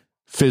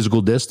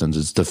 Physical distance,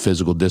 it's the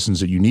physical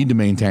distance that you need to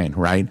maintain,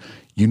 right?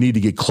 You need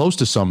to get close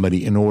to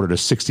somebody in order to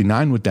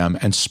 69 with them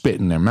and spit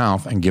in their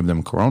mouth and give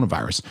them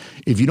coronavirus.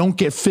 If you don't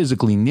get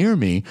physically near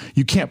me,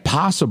 you can't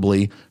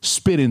possibly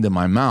spit into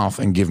my mouth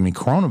and give me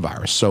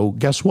coronavirus. So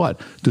guess what?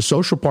 The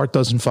social part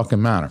doesn't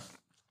fucking matter.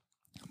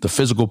 The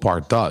physical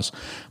part does.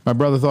 My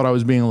brother thought I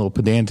was being a little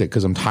pedantic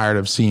because I'm tired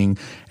of seeing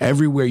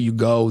everywhere you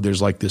go,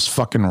 there's like this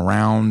fucking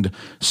round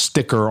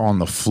sticker on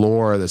the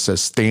floor that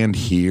says stand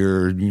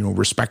here,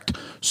 respect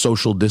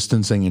social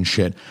distancing and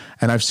shit.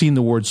 And I've seen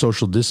the word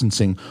social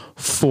distancing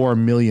 4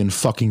 million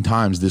fucking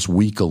times this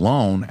week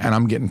alone. And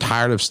I'm getting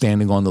tired of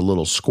standing on the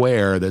little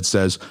square that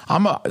says,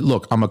 I'm a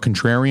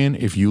contrarian.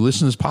 If you listen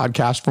to this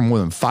podcast for more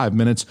than 5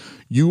 minutes,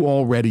 you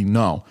already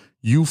know.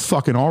 You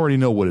fucking already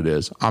know what it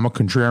is. I'm a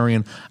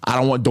contrarian.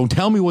 Don't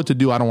tell me what to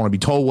do. I don't want to be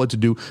told what to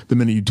do. The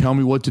minute you tell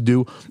me what to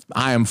do,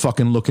 I am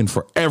fucking looking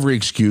for every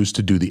excuse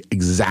to do the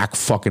exact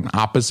fucking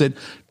opposite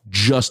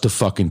just to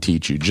fucking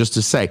teach you, just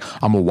to say,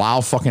 I'm a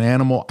wild fucking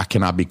animal. I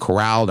cannot be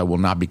corralled. I will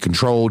not be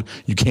controlled.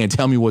 You can't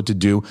tell me what to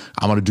do.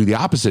 I'm going to do the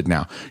opposite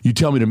now. You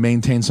tell me to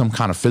maintain some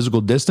kind of physical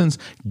distance.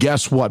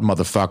 Guess what,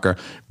 motherfucker?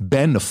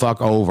 Bend the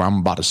fuck over. I'm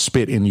about to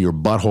spit into your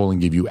butthole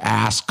and give you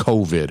ass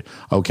COVID.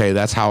 Okay,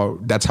 that's how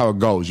it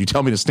goes. You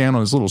tell me to stand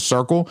on this little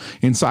circle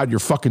inside your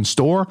fucking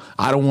store.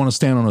 I don't want to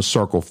stand on a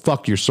circle.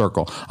 Fuck your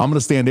circle. I'm going to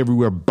stand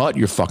everywhere but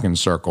your fucking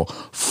circle.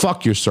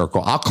 Fuck your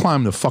circle. I'll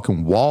climb the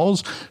fucking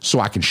walls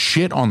so I can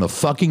shit on the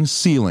fucking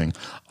ceiling.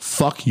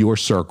 Fuck your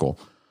circle.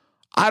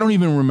 I don't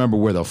even remember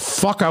where the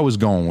fuck I was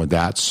going with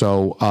that.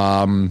 So,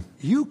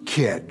 you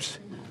kids,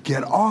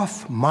 get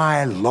off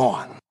my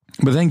lawn.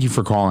 But thank you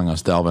for calling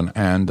us, Delvin.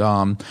 And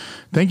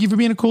thank you for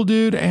being a cool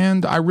dude.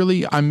 And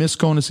I miss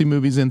going to see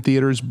movies in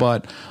theaters,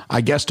 but I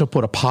guess to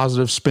put a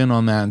positive spin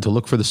on that and to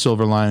look for the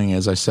silver lining,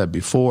 as I said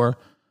before,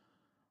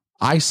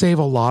 I save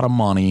a lot of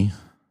money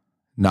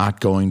not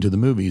going to the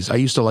movies. I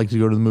used to like to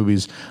go to the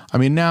movies. I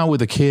mean, now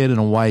with a kid and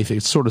a wife,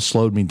 it sort of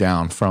slowed me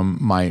down from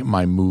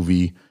my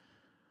movie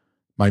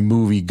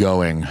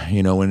going.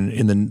 In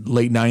the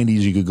late 90s,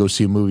 you could go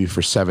see a movie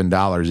for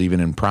 $7, even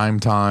in prime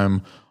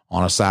time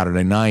on a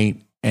Saturday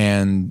night.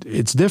 And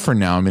it's different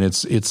now. I mean,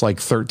 it's like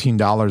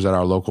 $13 at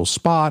our local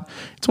spot.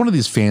 It's one of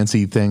these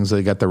fancy things.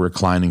 They got the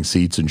reclining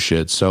seats and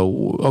shit.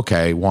 So,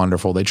 okay,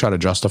 wonderful. They try to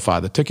justify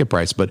the ticket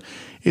price, but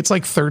it's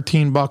like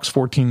 $13,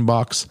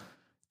 $14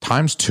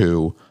 times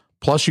 2.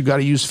 Plus, you got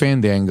to use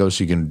Fandango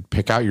so you can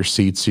pick out your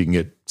seats, so you can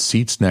get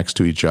seats next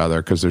to each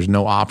other because there's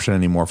no option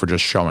anymore for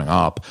just showing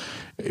up.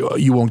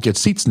 You won't get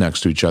seats next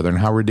to each other. And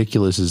how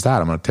ridiculous is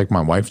that? I'm going to take my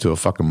wife to a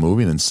fucking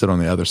movie and then sit on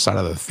the other side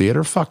of the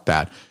theater? Fuck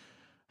that.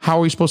 How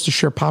are we supposed to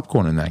share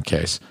popcorn in that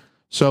case?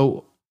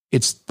 So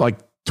it's like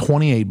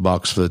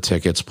 $28 for the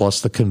tickets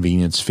plus the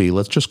convenience fee.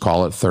 Let's just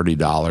call it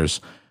 $30.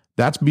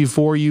 That's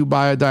before you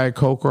buy a Diet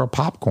Coke or a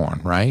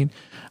popcorn, right?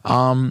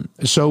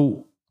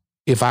 So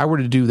if I were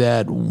to do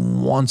that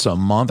once a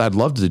month, I'd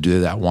love to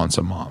do that once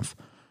a month.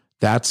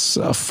 That's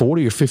a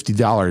 $40 or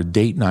 $50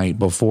 date night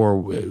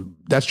before.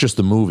 That's just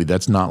the movie.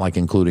 That's not like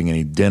including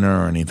any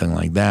dinner or anything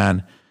like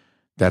that.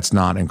 That's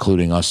not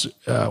including us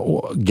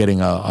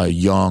getting a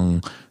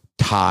young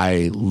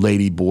Thai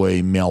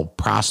ladyboy, male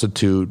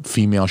prostitute,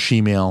 female,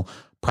 she-male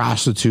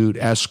prostitute,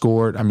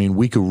 escort. I mean,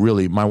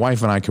 my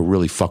wife and I could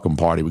really fucking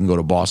party. We can go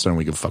to Boston and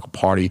we can fucking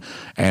party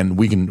and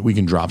we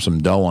can drop some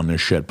dough on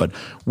this shit. But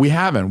we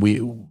haven't.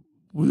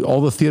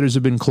 All the theaters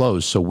have been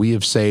closed, so we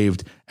have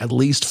saved at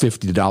least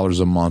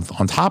 $50 a month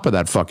on top of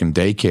that fucking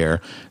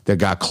daycare that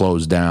got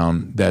closed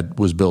down that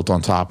was built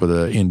on top of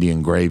the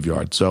Indian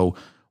graveyard. So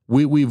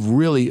we've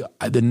really,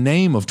 the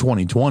name of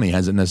 2020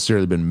 hasn't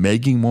necessarily been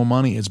making more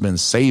money, it's been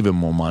saving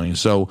more money.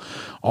 So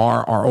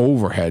our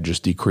overhead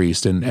just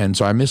decreased. And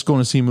so I miss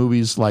going to see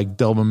movies like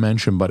Delvin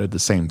mentioned, but at the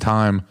same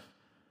time,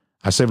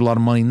 I saved a lot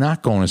of money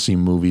not going to see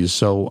movies.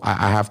 So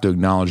I have to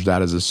acknowledge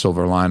that as a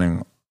silver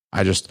lining.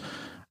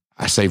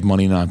 I saved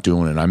money not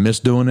doing it. I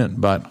miss doing it,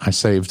 but I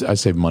saved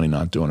money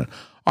not doing it.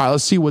 All right,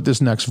 let's see what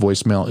this next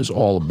voicemail is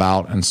all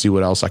about and see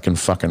what else I can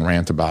fucking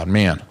rant about.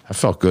 Man, I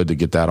felt good to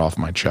get that off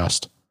my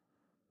chest.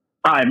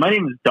 Hi, my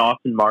name is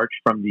Dawson March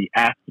from the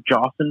Ask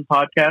Jawson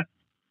podcast.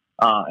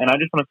 And I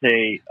just want to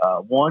say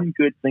one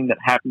good thing that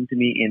happened to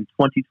me in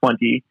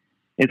 2020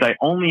 is I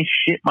only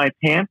shit my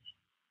pants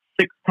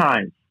 6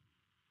 times,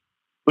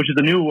 which is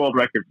a new world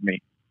record for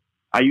me.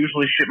 I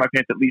usually shit my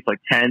pants at least like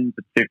 10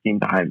 to 15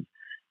 times.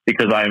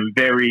 Because I'm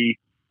very,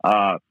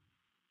 I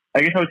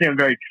guess I would say I'm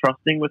very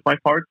trusting with my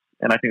farts,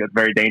 and I think that's a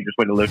very dangerous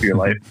way to live your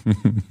life.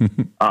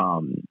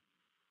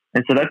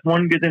 And so that's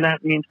one good thing that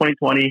happened to me in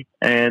 2020.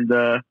 And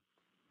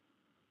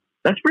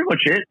that's pretty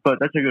much it. But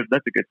that's a good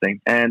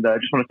thing. And I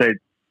just want to say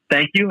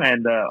thank you.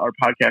 And our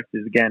podcast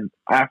is, again,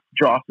 Ask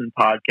Dawson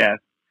Podcast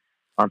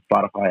on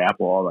Spotify,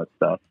 Apple, all that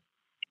stuff.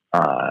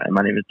 And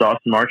my name is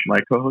Dawson March. My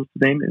co-host's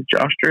name is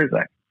Josh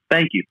Jerzak.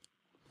 Thank you.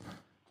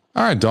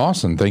 All right,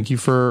 Dawson, thank you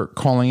for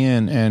calling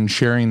in and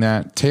sharing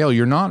that tale.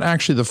 You're not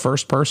actually the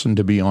first person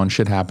to be on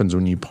Shit Happens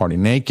When You Party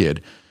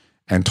Naked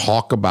and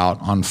talk about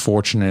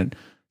unfortunate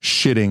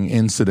shitting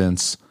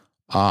incidents.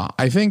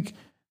 I think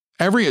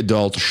every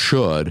adult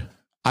should.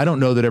 I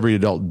don't know that every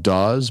adult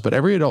does, but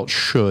every adult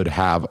should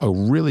have a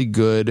really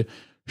good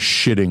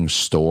shitting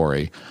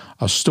story.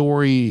 A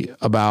story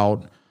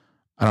about,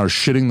 I don't know,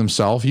 shitting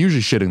themselves,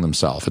 usually shitting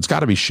themselves. It's got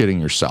to be shitting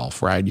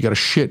yourself, right? You got to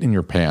shit in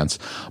your pants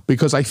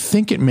because I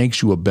think it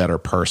makes you a better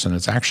person.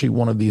 It's actually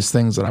one of these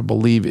things that I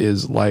believe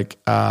is like,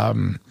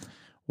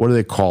 what do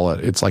they call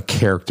it? It's like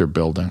character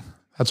building.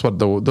 That's what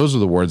those are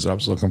the words that I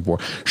was looking for.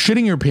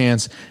 Shitting your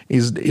pants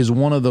is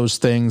one of those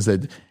things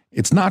that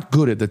it's not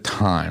good at the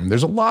time.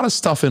 There's a lot of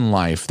stuff in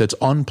life that's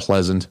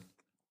unpleasant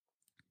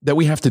that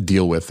we have to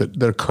deal with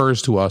that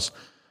occurs to us,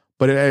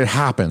 but it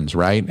happens,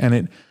 right?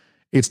 And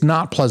it's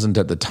not pleasant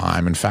at the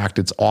time. In fact,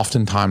 it's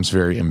oftentimes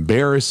very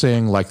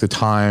embarrassing, like the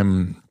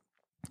time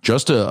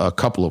just a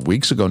couple of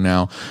weeks ago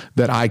now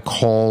that I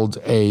called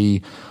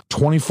a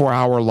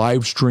 24-hour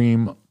live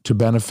stream to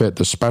benefit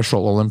the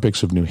Special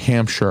Olympics of New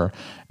Hampshire,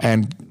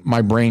 and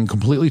my brain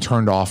completely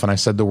turned off, and I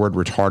said the word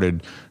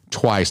retarded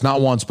twice,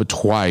 not once, but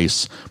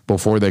twice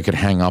before they could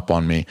hang up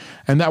on me.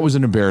 And that was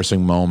an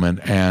embarrassing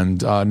moment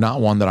and not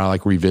one that I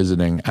like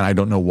revisiting. And I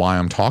don't know why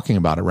I'm talking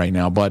about it right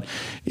now, but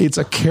it's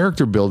a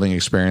character building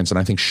experience. And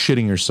I think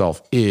shitting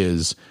yourself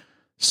is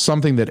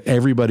something that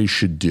everybody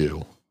should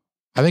do.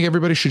 I think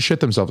everybody should shit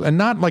themselves, and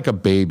not like a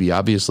baby.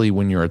 Obviously,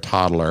 when you're a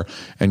toddler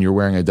and you're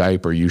wearing a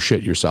diaper, you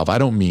shit yourself. I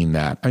don't mean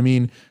that. I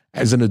mean,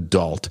 as an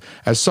adult,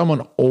 as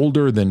someone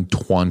older than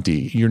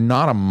 20, you're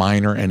not a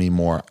minor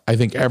anymore. I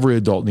think every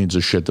adult needs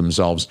to shit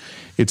themselves.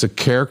 It's a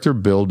character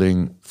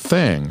building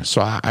thing.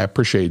 So I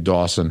appreciate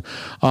Dawson.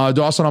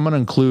 Dawson, I'm going to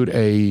include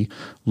a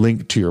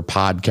link to your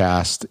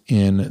podcast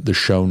in the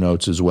show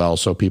notes as well,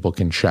 so people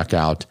can check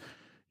out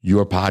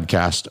your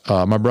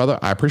podcast. My brother,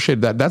 I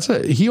appreciate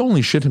that. He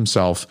only shit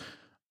himself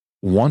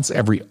once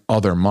every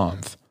other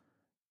month.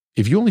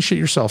 If you only shit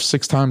yourself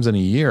 6 times in a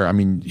year, I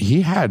mean,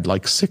 he had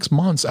like 6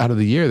 months out of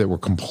the year that were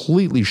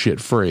completely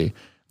shit free.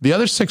 The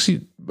other 6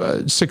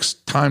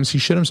 times he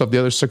shit himself, the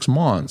other 6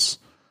 months,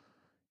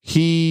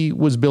 he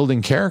was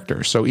building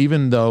character. So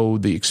even though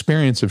the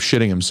experience of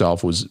shitting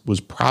himself was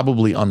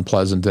probably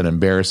unpleasant and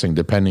embarrassing,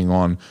 depending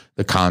on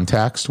the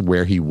context,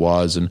 where he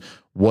was and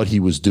what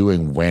he was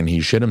doing when he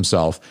shit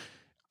himself,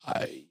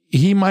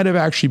 he might have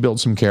actually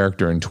built some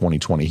character in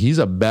 2020. He's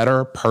a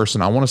better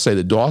person. I want to say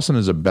that Dawson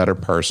is a better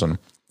person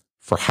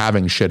for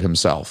having shit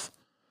himself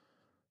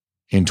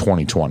in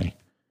 2020.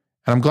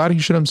 And I'm glad he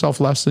shit himself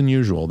less than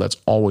usual. That's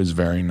always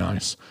very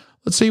nice.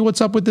 Let's see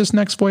what's up with this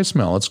next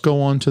voicemail. Let's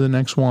go on to the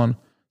next one,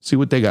 see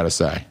what they got to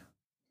say.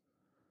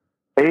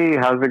 Hey,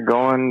 how's it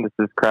going? This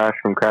is Crash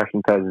from Crash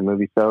and Ted's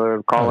Movie Seller.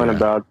 I'm calling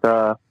about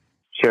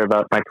share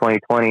about my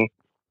 2020.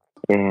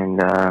 And,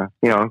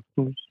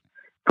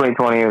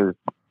 2020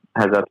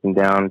 has ups and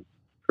downs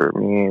for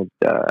me.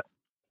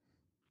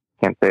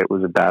 Can't say it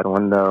was a bad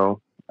one, though.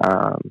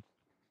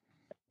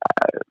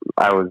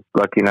 I was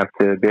lucky enough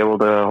to be able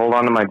to hold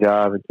on to my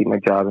job and keep my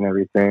job and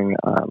everything,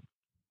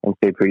 and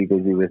stay pretty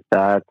busy with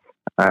that.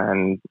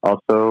 And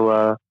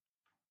also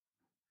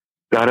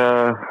got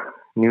a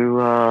new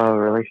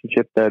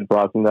relationship that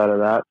blossomed out of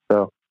that.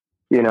 So,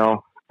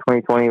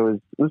 2020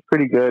 was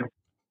pretty good.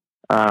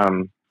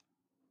 And,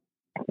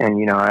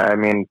 I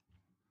mean,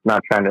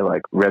 not trying to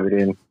like rev it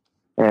in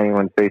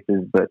anyone's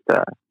faces, but,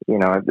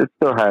 it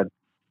still had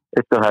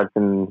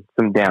some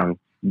downs,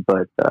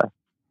 but,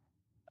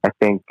 I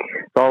think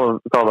it's all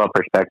about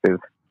perspective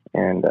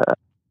and,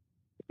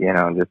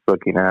 just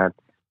looking at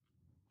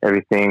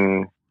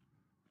everything,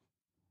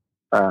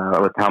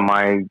 with how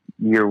my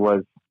year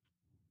was.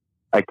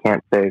 I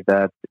can't say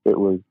that it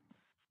was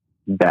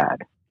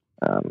bad,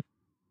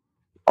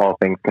 all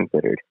things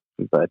considered,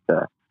 but,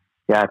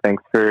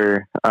 thanks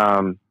for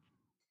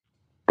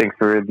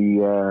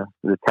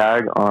the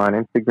tag on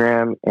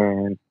Instagram,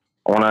 and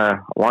I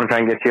want to try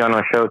and get you on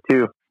my show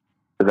too,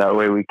 so that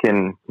way we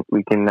can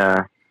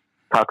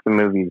talk some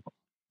movies.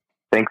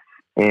 Thanks,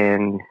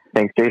 Jason,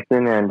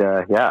 and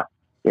you have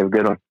a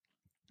good one.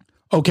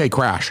 Okay,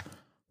 Crash.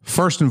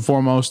 First and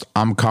foremost,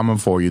 I'm coming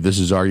for you. This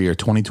is our year.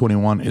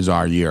 2021 is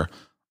our year.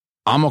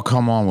 I'm going to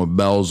come on with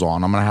bells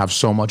on. I'm going to have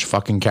so much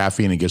fucking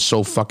caffeine and get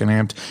so fucking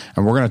amped.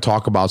 And we're going to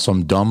talk about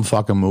some dumb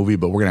fucking movie,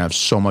 but we're going to have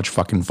so much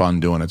fucking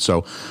fun doing it.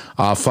 So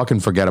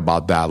fucking forget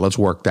about that. Let's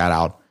work that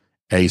out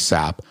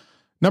ASAP.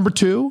 Number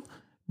 2,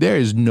 there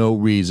is no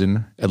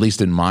reason, at least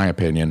in my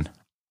opinion,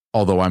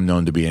 although I'm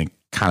known to be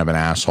kind of an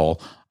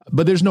asshole,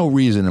 but there's no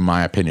reason, in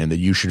my opinion, that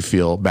you should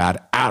feel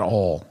bad at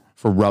all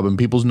for rubbing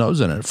people's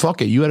nose in it.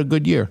 Fuck it. You had a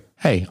good year.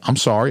 Hey, I'm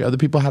sorry. Other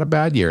people had a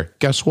bad year.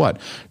 Guess what?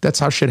 That's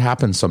how shit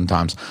happens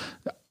sometimes.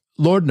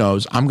 Lord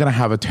knows I'm going to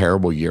have a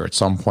terrible year at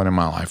some point in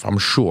my life, I'm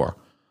sure.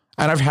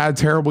 And I've had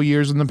terrible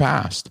years in the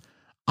past.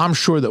 I'm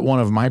sure that one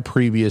of my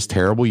previous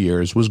terrible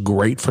years was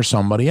great for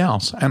somebody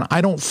else, and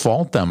I don't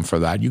fault them for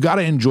that. You got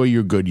to enjoy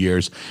your good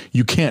years.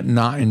 You can't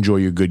not enjoy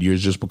your good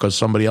years just because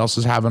somebody else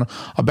is having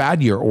a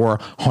bad year, or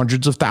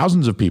hundreds of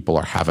thousands of people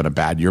are having a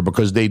bad year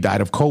because they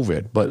died of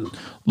COVID. But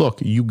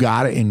look, you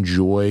got to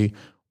enjoy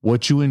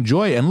what you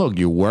enjoy. And look,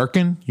 you're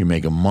working, you're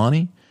making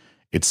money.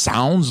 It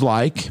sounds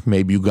like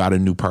maybe you got a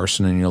new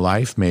person in your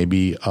life,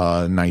 maybe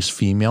a nice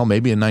female,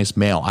 maybe a nice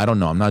male. I don't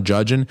know. I'm not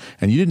judging.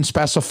 And you didn't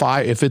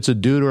specify if it's a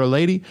dude or a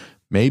lady.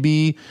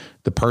 Maybe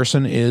the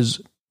person is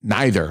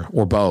neither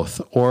or both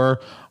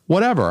or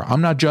whatever.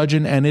 I'm not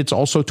judging. And it's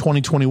also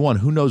 2021.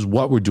 Who knows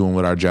what we're doing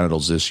with our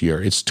genitals this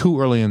year? It's too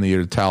early in the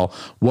year to tell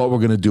what we're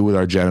going to do with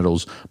our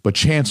genitals, but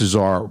chances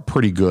are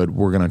pretty good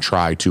we're going to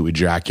try to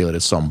ejaculate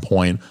at some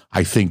point.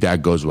 I think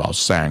that goes without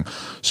saying.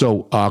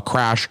 So,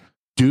 Crash,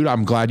 dude,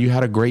 I'm glad you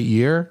had a great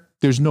year.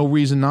 There's no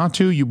reason not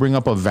to. You bring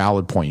up a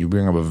valid point. You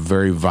bring up a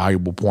very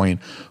valuable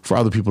point for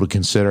other people to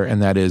consider.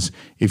 And that is,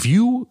 if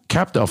you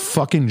kept a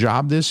fucking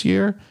job this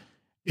year,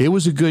 it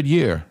was a good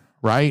year,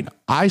 right?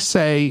 I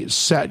say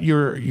set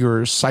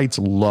your sights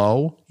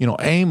low,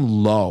 aim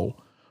low,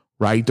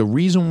 right? The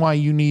reason why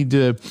you need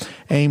to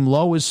aim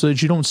low is so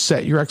that you don't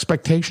set your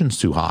expectations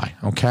too high,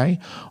 okay?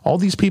 All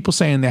these people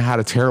saying they had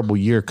a terrible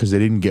year because they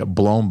didn't get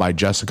blown by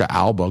Jessica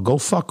Alba, go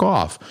fuck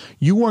off.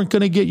 You weren't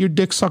going to get your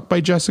dick sucked by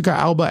Jessica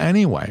Alba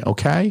anyway,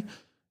 okay?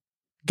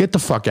 Get the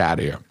fuck out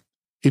of here.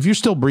 If you're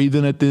still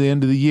breathing at the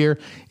end of the year,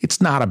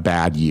 it's not a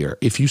bad year.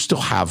 If you still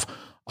have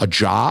a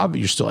job,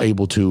 you're still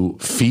able to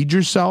feed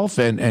yourself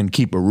and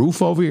keep a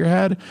roof over your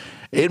head,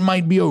 it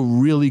might be a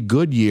really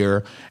good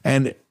year.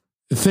 And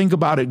think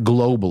about it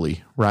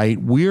globally, right?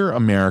 We're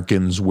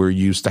Americans. We're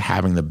used to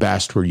having the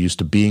best. We're used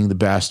to being the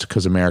best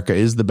because America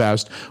is the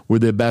best. We're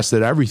the best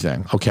at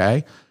everything,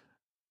 okay?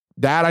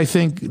 That I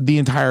think the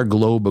entire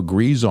globe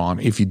agrees on.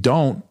 If you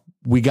don't,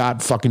 we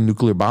got fucking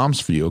nuclear bombs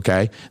for you,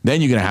 okay?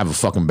 Then you're going to have a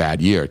fucking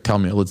bad year.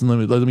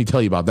 Let me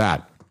tell you about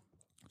that.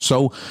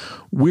 So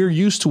we're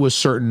used to a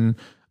certain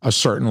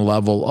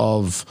level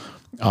of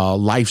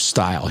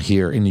lifestyle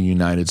here in the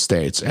United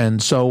States.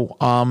 And so,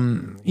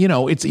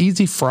 it's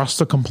easy for us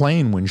to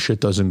complain when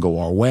shit doesn't go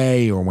our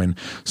way or when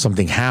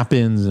something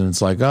happens and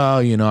it's like,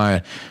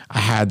 I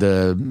had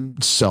to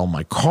sell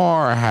my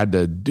car. I had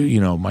to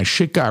do, my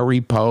shit got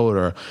repoed,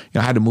 or,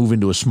 I had to move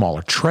into a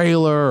smaller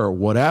trailer or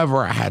whatever.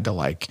 I had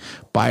to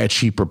buy a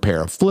cheaper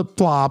pair of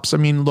flip-flops. I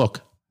mean,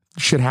 look,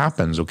 shit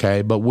happens.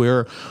 Okay. But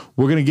we're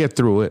going to get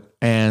through it.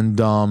 And,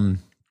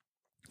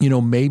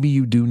 maybe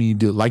you do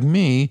need to, like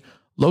me,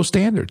 low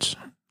standards.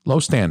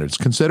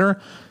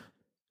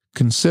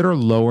 Consider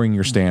lowering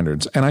your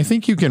standards. And I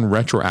think you can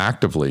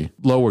retroactively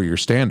lower your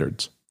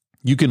standards.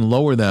 You can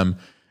lower them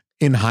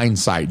in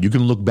hindsight. You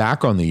can look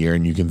back on the year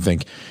and you can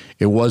think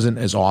it wasn't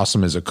as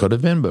awesome as it could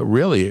have been, but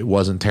really it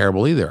wasn't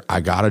terrible either.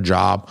 I got a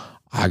job.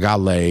 I got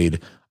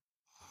laid.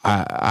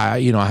 I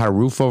had a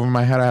roof over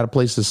my head. I had a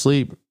place to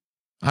sleep.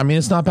 I mean,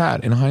 it's not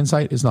bad. In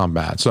hindsight, it's not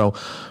bad. So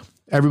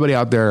everybody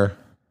out there,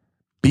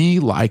 be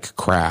like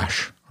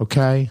Crash,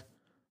 okay?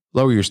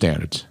 Lower your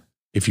standards.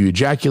 If you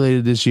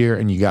ejaculated this year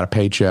and you got a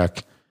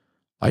paycheck,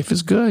 life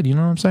is good. You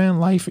know what I'm saying?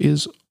 Life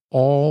is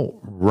all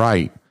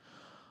right.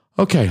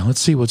 Okay, let's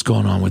see what's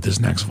going on with this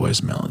next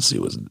voicemail. Let's see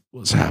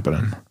what's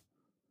happening.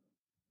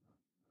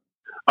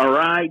 All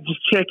right,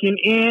 just checking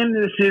in.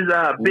 This is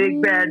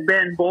Big Bad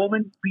Ben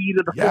Bowman, B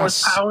to the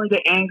fourth power,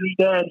 the angry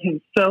dad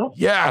himself.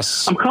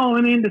 Yes. I'm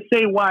calling in to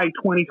say why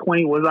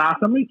 2020 was awesome.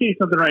 Let me tell you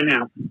something right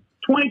now.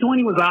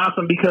 2020 was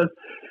awesome because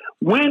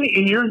when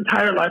in your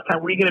entire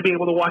lifetime were you going to be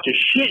able to watch a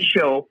shit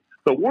show,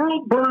 the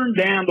world burned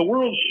down, the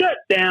world shut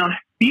down,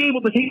 be able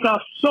to take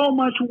off so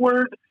much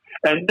work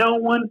and no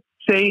one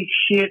say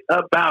shit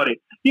about it?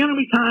 You know how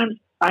many times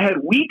I had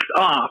weeks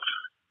off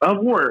of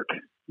work?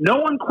 No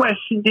one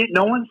questioned it.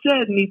 No one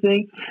said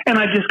anything. And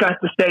I just got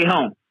to stay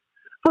home.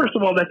 First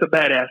of all, that's a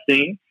badass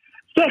thing.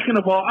 Second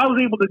of all, I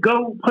was able to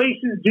go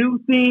places,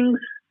 do things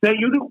that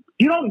you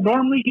don't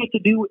normally get to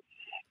do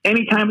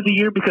any time of the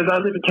year because I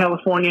live in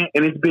California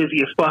and it's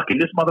busy as fuck.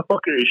 And this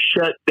motherfucker is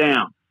shut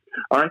down.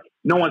 All right.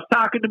 No one's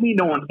talking to me.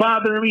 No one's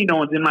bothering me. No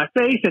one's in my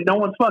face. And no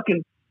one's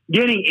fucking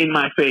getting in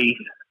my face,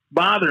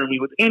 bothering me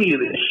with any of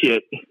this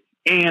shit.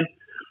 And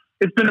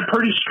it's been a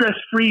pretty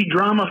stress-free,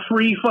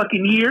 drama-free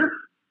fucking year.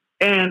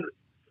 And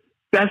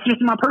that's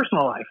just my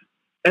personal life.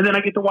 And then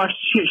I get to watch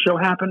the shit show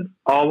happen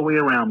all the way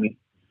around me.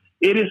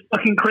 It is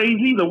fucking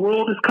crazy. The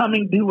world is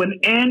coming to an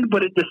end,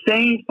 but at the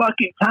same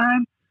fucking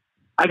time,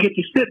 I get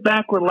to sit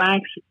back,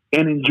 relax,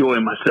 and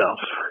enjoy myself.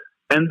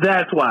 And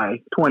that's why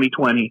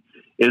 2020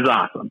 is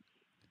awesome.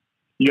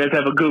 You guys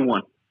have a good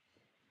one.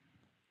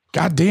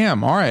 God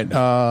damn. All right.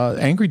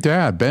 Angry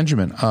Dad,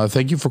 Benjamin,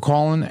 thank you for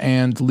calling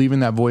and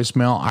leaving that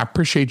voicemail. I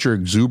appreciate your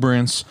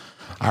exuberance.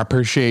 I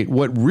appreciate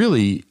what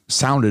really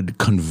sounded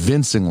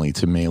convincingly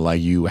to me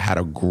like you had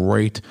a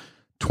great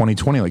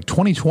 2020. Like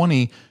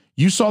 2020,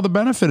 you saw the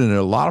benefit in it.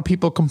 A lot of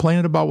people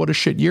complaining about what a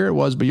shit year it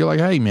was, but you're like,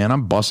 hey, man,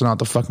 I'm busting out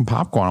the fucking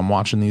popcorn. I'm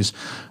watching these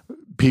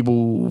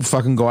people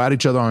fucking go at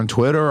each other on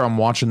Twitter. I'm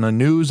watching the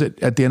news at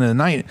the end of the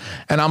night,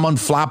 and I'm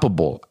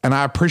unflappable. And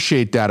I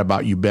appreciate that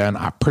about you, Ben.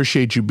 I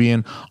appreciate you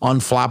being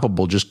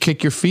unflappable. Just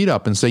kick your feet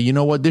up and say, you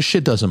know what? This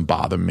shit doesn't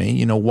bother me.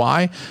 You know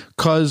why?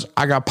 Because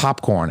I got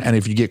popcorn. And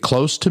if you get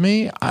close to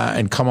me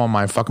and come on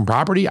my fucking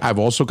property, I've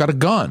also got a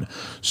gun.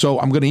 So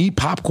I'm going to eat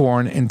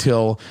popcorn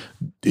until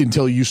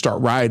you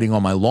start rioting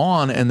on my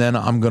lawn, and then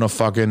I'm going to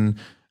fucking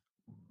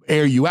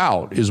air you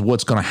out is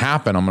what's going to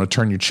happen. I'm going to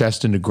turn your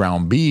chest into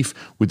ground beef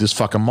with this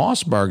fucking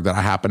Mossberg that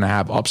I happen to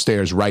have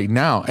upstairs right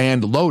now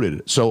and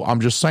loaded. So I'm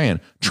just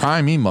saying,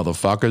 try me,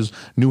 motherfuckers.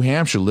 New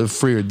Hampshire, live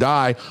free or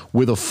die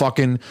with a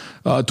fucking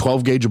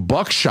 12 gauge of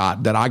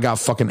buckshot that I got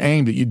fucking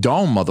aimed at you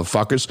dome,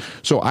 motherfuckers.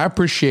 So I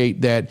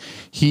appreciate that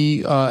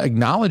he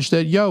acknowledged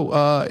that,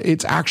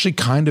 it's actually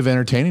kind of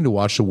entertaining to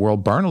watch the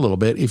world burn a little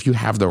bit if you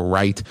have the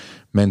right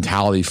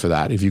mentality for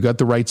that. If you got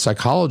the right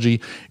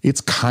psychology, it's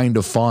kind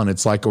of fun.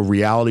 It's like a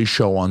reality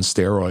show on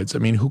steroids. I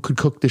mean, who could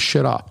cook this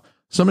shit up?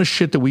 Some of the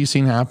shit that we've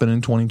seen happen in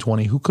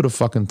 2020, who could have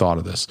fucking thought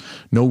of this?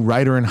 No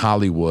writer in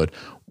Hollywood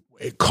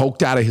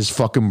coked out of his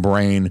fucking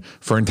brain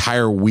for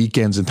entire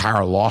weekends,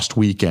 entire lost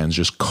weekends,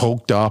 just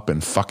coked up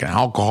and fucking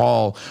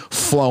alcohol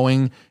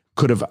flowing,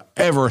 could have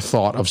ever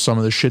thought of some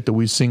of the shit that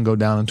we've seen go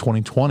down in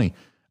 2020.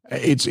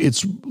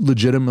 It's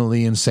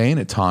legitimately insane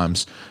at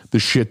times, the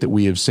shit that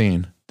we have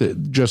seen.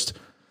 Just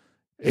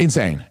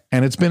insane.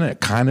 And it's been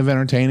kind of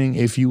entertaining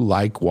if you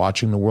like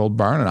watching the world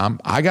burn. And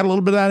I got a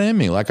little bit of that in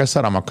me. Like I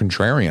said, I'm a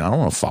contrarian. I don't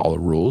want to follow the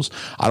rules.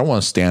 I don't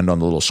want to stand on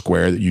the little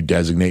square that you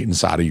designate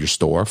inside of your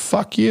store.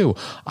 Fuck you.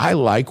 I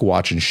like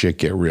watching shit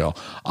get real.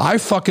 I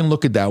fucking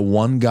look at that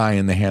one guy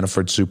in the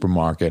Hannaford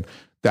supermarket,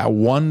 that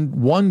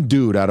one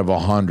dude out of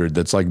 100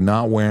 that's like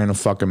not wearing a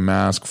fucking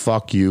mask.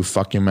 Fuck you.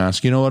 Fuck your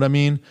mask. You know what I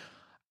mean?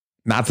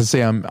 Not to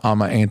say I'm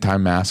an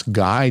anti-mask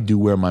guy. I do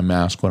wear my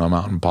mask when I'm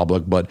out in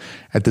public, but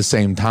at the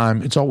same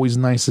time, it's always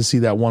nice to see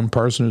that one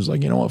person who's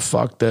like, you know what,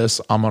 fuck this.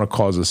 I'm going to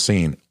cause a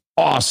scene.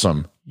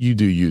 Awesome. You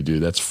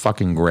do. That's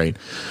fucking great.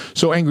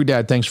 So Angry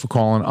Dad, thanks for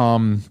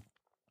calling.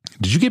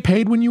 Did you get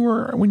paid when you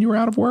were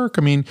out of work?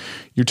 I mean,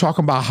 you're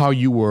talking about how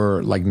you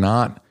were like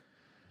not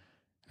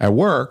at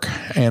work,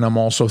 and I'm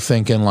also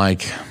thinking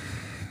like,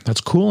 that's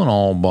cool and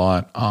all,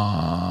 but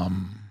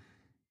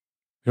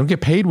you don't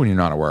get paid when you're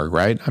not at work,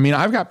 right? I mean,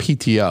 I've got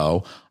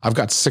PTO, I've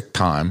got sick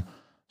time,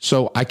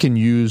 so I can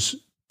use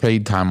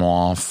paid time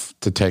off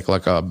to take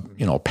like a,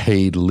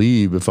 paid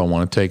leave if I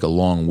want to take a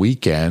long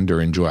weekend or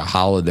enjoy a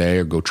holiday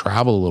or go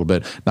travel a little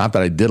bit. Not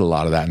that I did a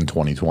lot of that in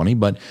 2020,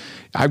 but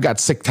I've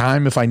got sick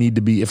time if I need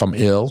to be, if I'm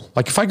ill.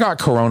 Like if I got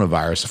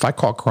coronavirus, if I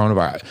caught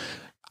coronavirus,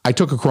 I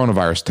took a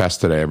coronavirus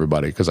test today,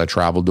 everybody, because I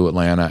traveled to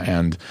Atlanta,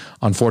 and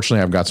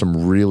unfortunately I've got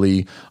some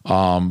really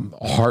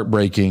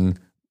heartbreaking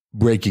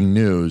breaking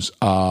news.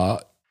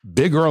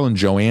 Big Earl and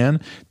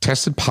Joanne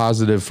tested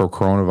positive for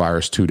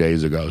coronavirus 2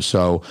 days ago.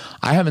 So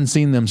I haven't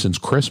seen them since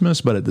Christmas,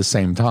 but at the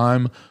same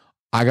time,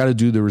 I got to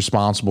do the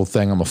responsible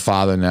thing. I'm a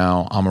father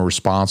now. I'm a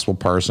responsible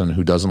person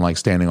who doesn't like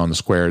standing on the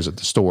squares at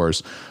the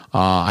stores.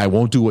 I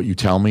won't do what you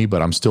tell me,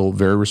 but I'm still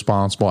very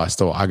responsible.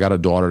 I got a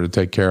daughter to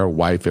take care of,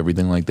 wife,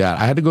 everything like that.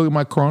 I had to go get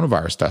my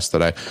coronavirus test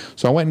today.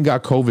 So I went and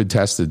got COVID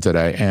tested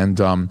today, and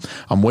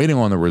I'm waiting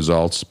on the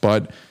results,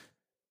 but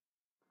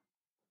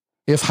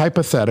if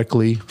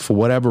hypothetically, for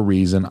whatever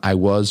reason, I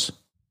was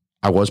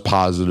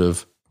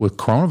positive with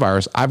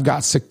coronavirus, I've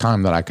got sick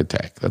time that I could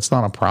take. That's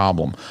not a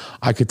problem.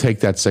 I could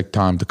take that sick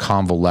time to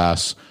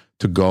convalesce,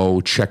 to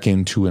go check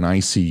into an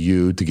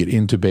ICU, to get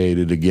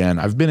intubated again.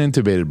 I've been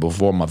intubated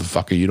before,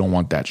 motherfucker. You don't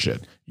want that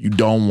shit. You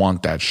don't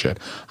want that shit.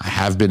 I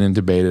have been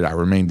intubated. I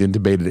remained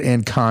intubated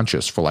and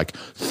conscious for like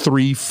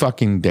 3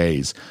 fucking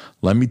days.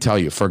 Let me tell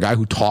you, for a guy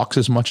who talks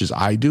as much as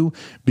I do,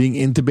 being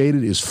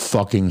intubated is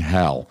fucking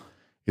hell.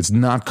 It's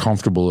not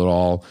comfortable at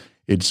all.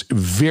 It's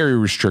very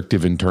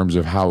restrictive in terms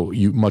of how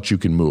much you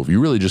can move. You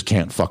really just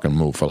can't fucking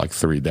move for like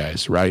 3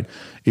 days, right?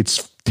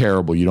 It's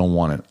terrible. You don't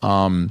want it.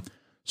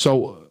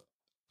 So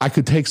I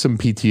could take some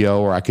PTO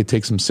or I could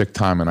take some sick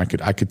time, and I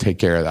could take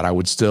care of that. I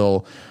would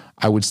still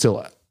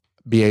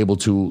be able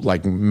to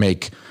like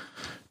make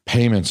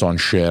payments on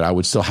shit. I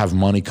would still have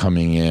money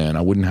coming in.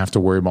 I wouldn't have to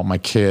worry about my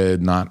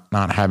kid not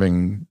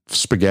having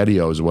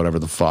SpaghettiOs or whatever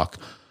the fuck.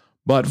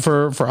 But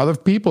for other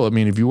people, I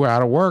mean, if you were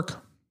out of work,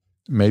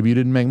 maybe you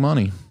didn't make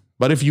money.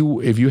 But if you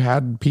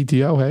had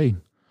PTO, hey,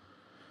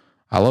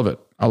 I love it.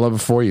 I love it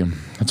for you.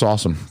 That's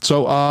awesome.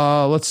 So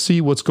let's see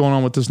what's going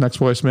on with this next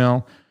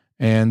voicemail.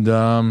 And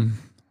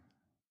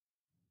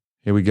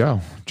here we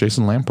go.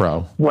 Jason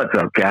Lampro. What's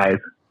up, guys?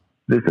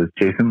 This is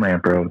Jason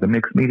Lampro, the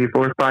Mixed Media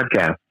Force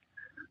podcast.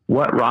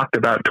 What rocked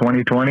about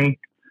 2020?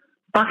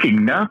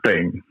 Fucking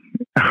nothing.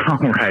 All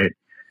right.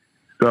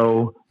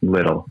 So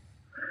little.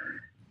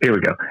 Here we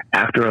go.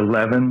 After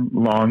 11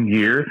 long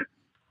years,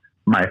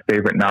 my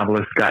favorite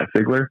novelist, Scott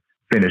Sigler,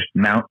 finished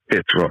Mount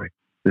Fitzroy,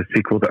 the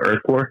sequel to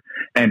Earth War,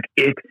 and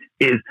it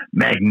is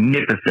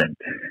magnificent.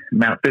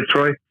 Mount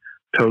Fitzroy,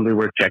 totally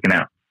worth checking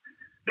out.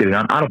 Get it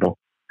on Audible.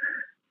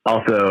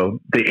 Also,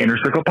 the Inner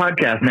Circle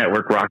Podcast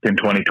Network rocked in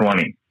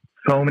 2020.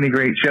 So many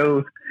great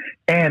shows.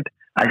 And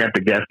I got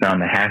to guest on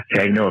the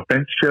Hashtag No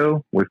Offense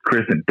show with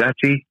Chris and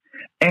Dutchie,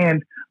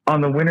 and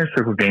on the Winner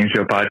Circle Game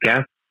Show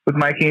podcast with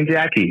Mikey and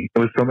Jackie. It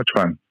was so much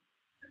fun.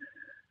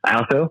 I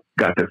also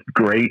got this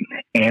great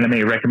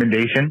anime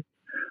recommendation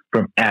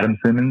from Adam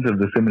Simmons of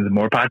the Simmons and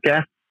More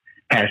podcast.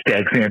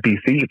 Hashtag SamPC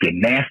if you're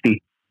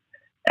nasty.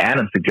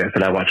 Adam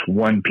suggested I watch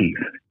One Piece,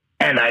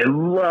 and I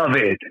love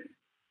it.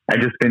 I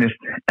just finished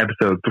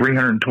episode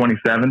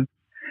 327,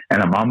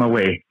 and I'm on my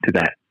way to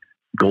that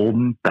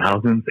golden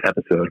 1000th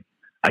episode.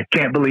 I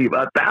can't believe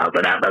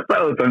 1,000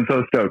 episodes. I'm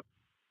so stoked.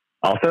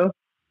 Also,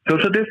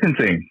 social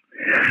distancing.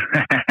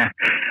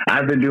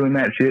 I've been doing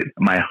that shit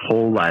my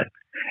whole life.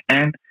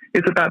 And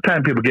it's about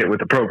time people get with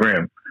the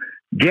program.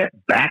 Get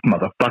back,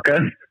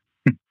 motherfucker.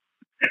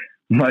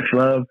 Much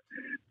love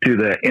to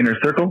the Inner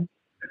Circle.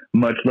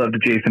 Much love to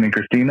Jason and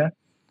Christina.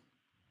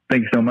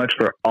 Thank you so much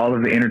for all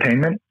of the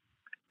entertainment.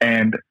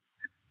 And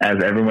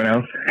as everyone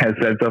else has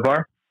said so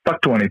far, fuck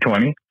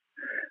 2020.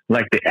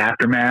 Like the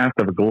aftermath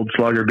of a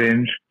Goldschlager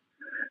binge.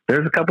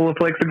 There's a couple of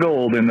flakes of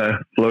gold in the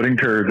floating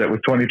turd that was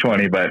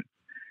 2020, but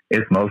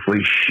it's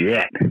mostly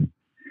shit.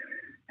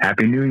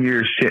 Happy New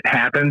Year's. Shit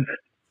happens.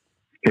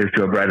 Here's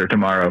to a brighter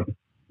tomorrow.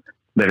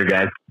 Later,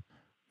 guys.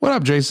 What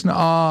up, Jason?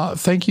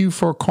 Thank you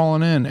for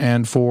calling in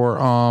and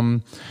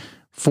for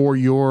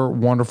your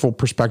wonderful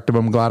perspective.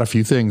 I'm glad a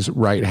few things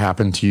right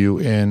happened to you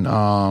in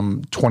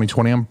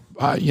 2020.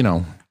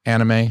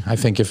 Anime. I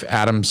think if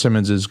Adam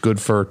Simmons is good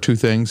for two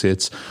things,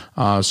 it's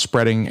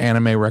spreading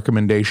anime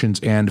recommendations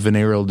and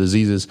venereal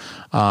diseases.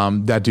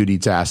 That dude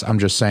eats ass. I'm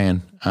just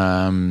saying.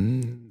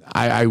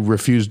 I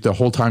refused the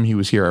whole time he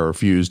was here. I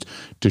refused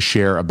to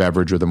share a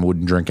beverage with him.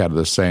 Wouldn't drink out of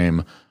the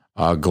same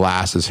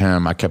glass as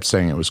him. I kept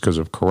saying it was because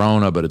of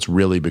Corona, but it's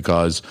really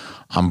because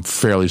I'm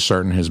fairly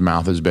certain his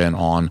mouth has been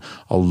on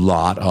a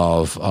lot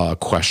of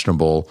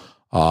questionable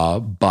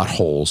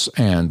buttholes,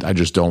 and I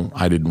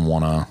didn't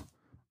want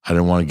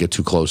to get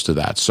too close to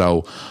that.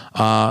 So,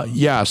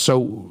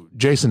 So,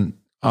 Jason,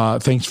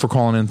 thanks for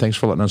calling in. Thanks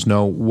for letting us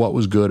know what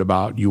was good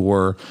about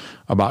your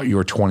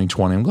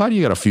 2020. I'm glad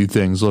you got a few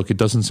things. Look, it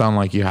doesn't sound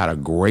like you had a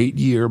great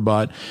year,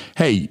 but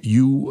hey,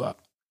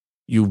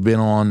 you've been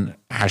on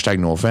hashtag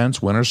No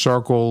Offense, Winner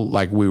Circle.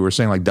 Like we were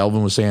saying, like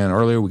Delvin was saying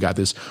earlier, we got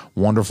this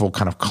wonderful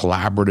kind of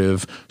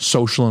collaborative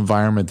social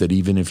environment that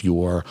even if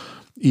you're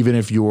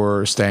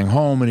staying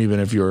home and even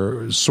if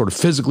you're sort of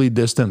physically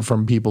distant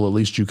from people, at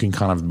least you can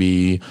kind of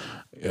be,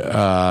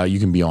 you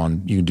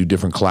can do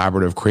different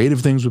collaborative,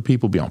 creative things with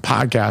people, be on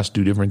podcasts,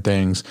 do different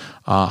things.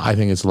 I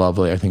think it's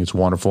lovely. I think it's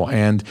wonderful.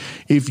 And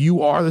if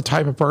you are the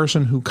type of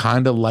person who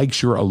kind of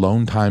likes your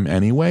alone time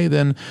anyway,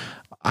 then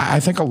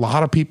I think a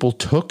lot of people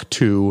took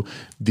to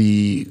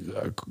the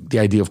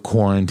idea of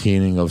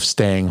quarantining, of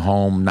staying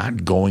home,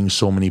 not going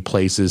so many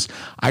places.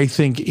 I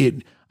think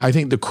the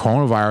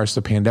coronavirus,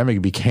 the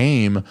pandemic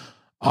became,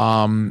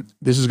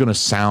 this is going to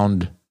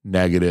sound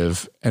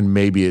negative, and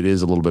maybe it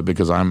is a little bit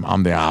because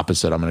I'm the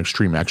opposite. I'm an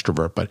extreme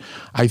extrovert, but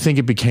I think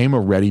it became a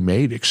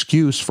ready-made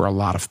excuse for a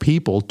lot of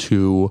people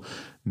to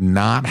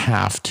not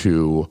have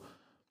to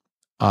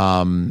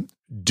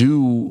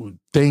do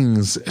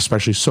things,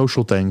 especially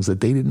social things, that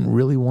they didn't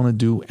really want to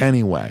do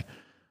anyway.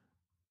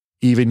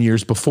 Even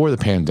years before the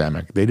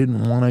pandemic, they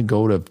didn't want to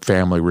go to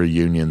family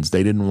reunions.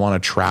 They didn't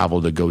want to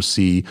travel to go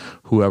see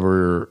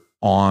whoever,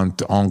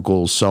 aunt,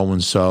 uncle,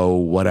 so-and-so,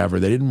 whatever.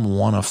 They didn't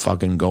want to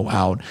fucking go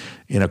out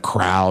in a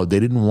crowd. They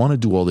didn't want to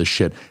do all this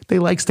shit. They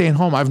like staying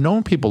home. I've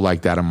known people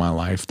like that in my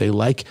life. They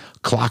like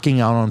clocking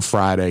out on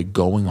Friday,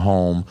 going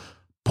home,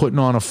 putting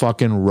on a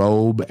fucking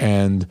robe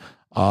and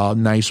a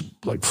nice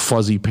like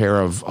fuzzy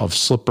pair of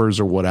slippers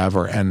or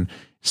whatever, and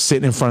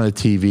sitting in front of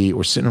the TV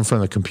or sitting in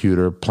front of the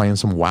computer, playing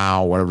some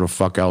WoW, whatever the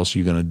fuck else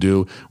you're going to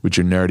do with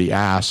your nerdy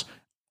ass,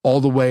 all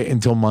the way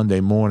until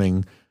Monday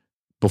morning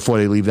before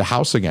they leave the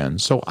house again.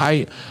 So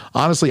I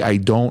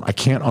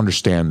can't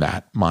understand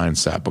that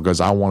mindset,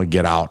 because I want to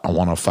get out. I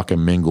want to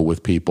fucking mingle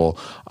with people.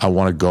 I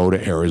want to go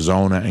to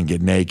Arizona and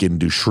get naked and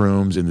do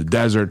shrooms in the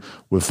desert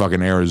with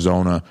fucking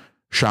Arizona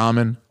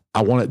shaman.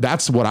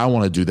 That's what I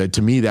want to do. That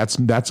to me, that's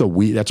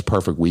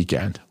perfect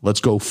weekend. Let's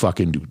go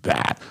fucking do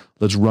that.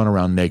 Let's run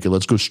around naked.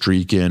 Let's go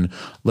streaking.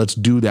 Let's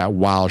do that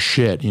wild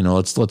shit.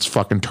 Let's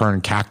fucking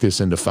turn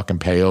cactus into fucking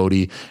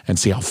peyote and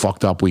see how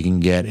fucked up we can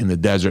get in the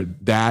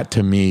desert. That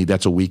to me,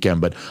 that's a weekend.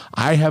 But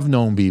I have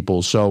known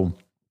people. So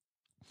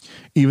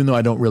even though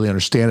I don't really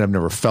understand it, I've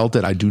never felt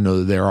it. I do know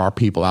that there are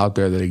people out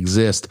there that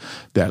exist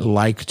that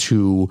like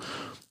to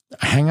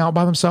hang out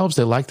by themselves.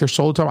 They like their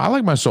solo time. I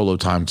like my solo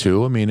time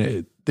too. I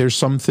mean, there's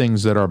some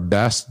things that are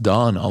best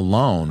done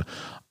alone.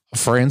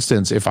 For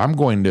instance, if I'm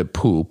going to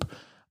poop,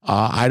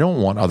 I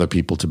don't want other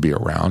people to be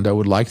around. I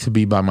would like to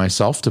be by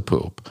myself to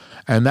poop.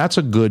 And that's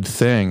a good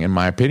thing. In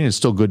my opinion, it's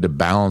still good to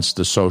balance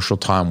the social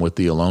time with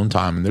the alone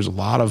time. And there's a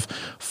lot of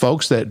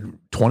folks that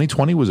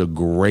 2020 was a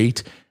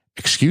great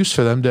excuse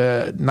for them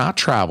to not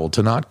travel,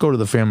 to not go to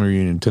the family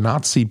reunion, to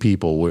not see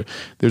people.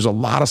 There's a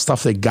lot of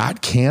stuff that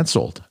got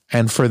canceled.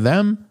 And for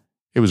them,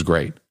 it was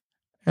great.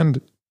 And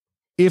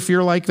if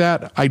you're like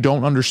that, I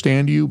don't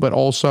understand you, but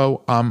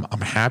also I'm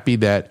happy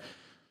that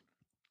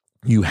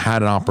you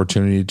had an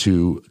opportunity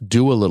to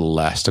do a little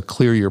less, to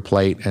clear your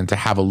plate and to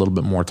have a little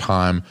bit more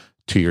time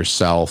to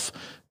yourself,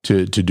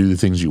 to do the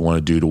things you want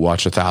to do, to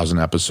watch 1,000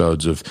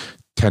 episodes of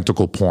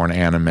tentacle porn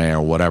anime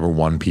or whatever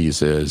One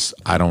Piece is.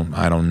 I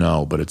don't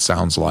know, but it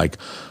sounds like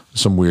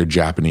some weird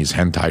Japanese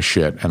hentai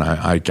shit, and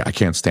I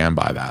can't stand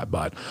by that.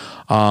 But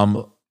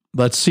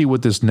let's see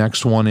what this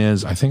next one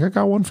is. I think I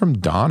got one from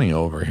Donnie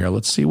over here.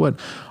 Let's see what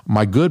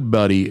my good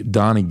buddy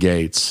Donnie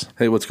Gates.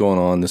 Hey, what's going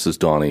on? This is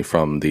Donnie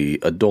from the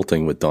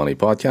Adulting with Donnie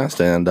podcast,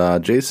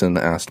 and Jason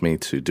asked me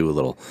to do a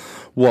little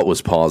what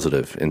was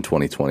positive in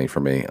 2020 for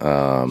me.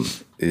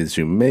 As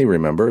you may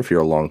remember, if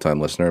you're a longtime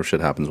listener of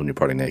Shit Happens When You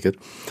Party Naked,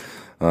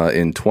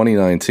 in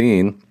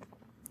 2019,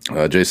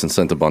 Jason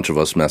sent a bunch of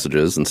us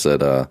messages and said,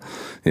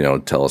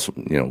 tell us,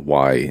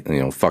 why,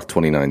 fuck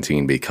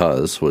 2019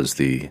 because was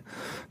the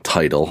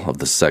title of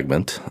the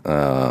segment.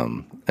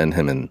 And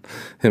him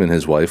and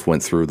his wife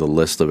went through the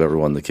list of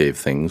everyone that gave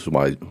things,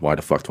 why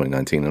to fuck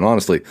 2019. And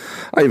honestly,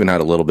 I even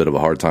had a little bit of a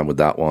hard time with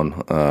that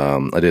one.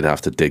 I did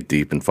have to dig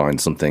deep and find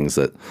some things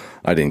that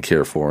I didn't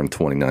care for in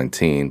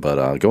 2019.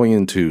 But going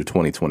into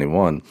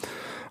 2021,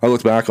 I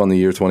looked back on the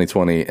year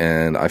 2020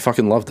 and I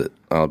fucking loved it.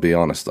 I'll be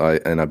honest.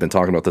 I've been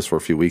talking about this for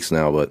a few weeks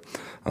now, but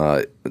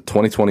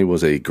 2020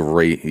 was a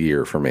great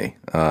year for me.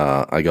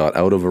 I got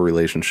out of a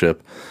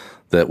relationship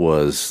that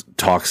was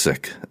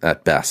toxic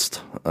at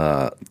best.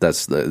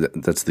 That's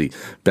the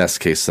best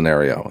case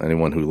scenario.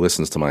 Anyone who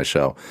listens to my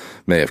show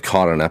may have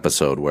caught an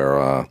episode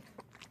where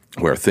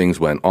things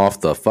went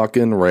off the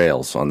fucking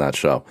rails on that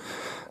show.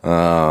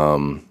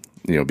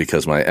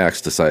 Because my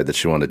ex decided that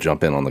she wanted to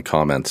jump in on the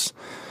comments.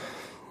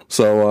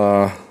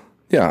 So,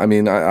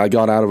 I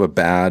got out of a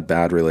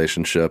bad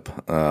relationship,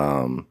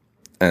 and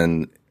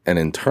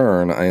in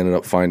turn, I ended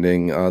up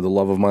finding the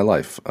love of my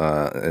life.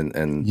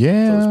 And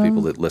those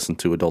people that listen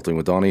to Adulting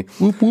with Donnie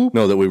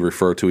know that we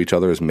refer to each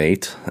other as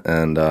mate,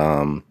 and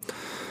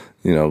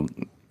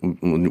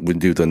we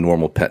do the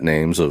normal pet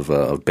names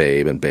of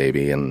babe and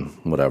baby and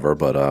whatever,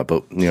 but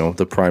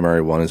the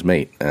primary one is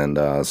mate, and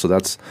so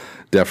that's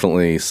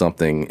definitely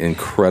something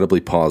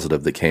incredibly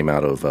positive that came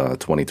out of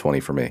 2020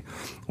 for me,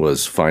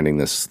 was finding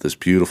this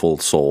beautiful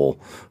soul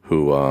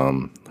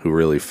who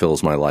really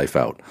fills my life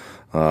out.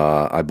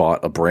 I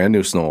bought a brand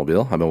new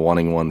snowmobile. I've been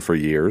wanting one for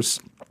years,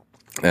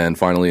 and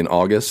finally in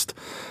August,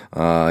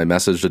 I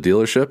messaged a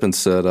dealership and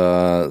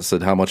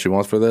said how much you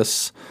want for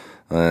this.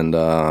 And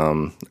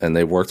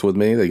they worked with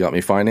me. They got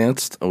me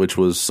financed, which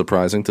was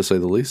surprising to say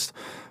the least.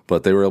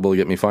 But they were able to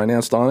get me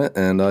financed on it,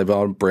 and I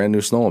bought a brand new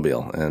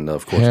snowmobile. And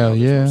of course, hell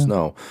yeah,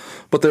 snow.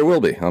 But there will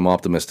be. I'm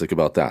optimistic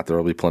about that. There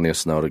will be plenty of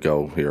snow to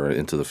go here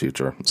into the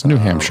future. It's New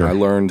Hampshire. I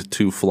learned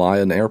to fly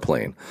an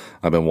airplane.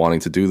 I've been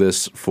wanting to do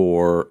this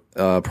for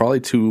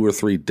probably 2 or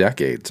 3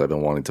 decades. I've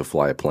been wanting to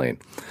fly a plane.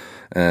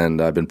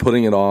 And I've been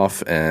putting it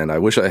off, and I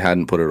wish I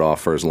hadn't put it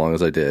off for as long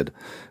as I did.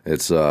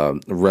 It's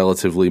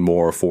relatively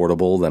more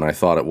affordable than I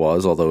thought it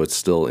was, although it's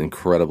still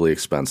incredibly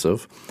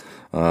expensive.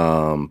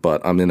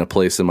 But I'm in a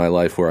place in my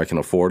life where I can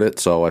afford it,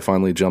 so I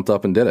finally jumped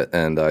up and did it,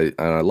 and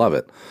I love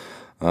it.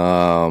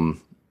 And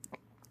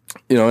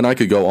I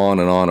could go on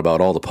and on about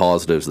all the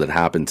positives that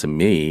happened to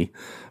me,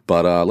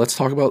 but let's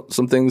talk about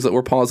some things that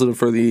were positive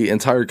for the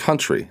entire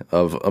country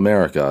of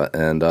America,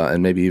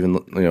 and maybe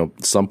even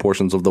some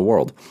portions of the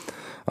world.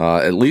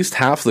 At least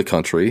half the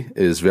country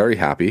is very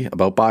happy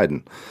about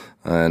Biden.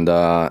 And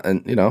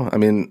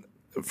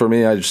for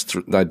me,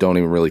 I don't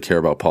even really care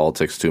about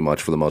politics too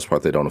much. For the most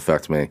part, they don't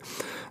affect me.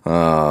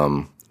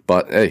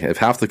 But hey, if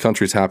half the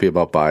country's happy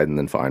about Biden,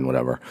 then fine,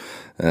 whatever.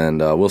 And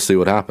we'll see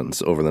what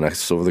happens over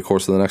the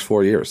course of the next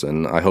 4 years.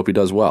 And I hope he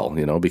does well,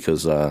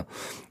 because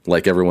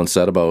like everyone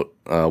said about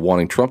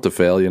wanting Trump to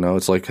fail,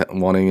 it's like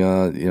wanting,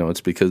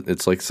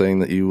 it's like saying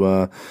that you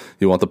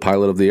want the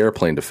pilot of the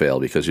airplane to fail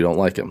because you don't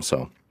like him.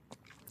 So.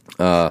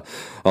 A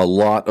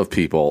lot of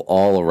people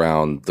all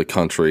around the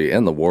country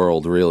and the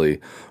world really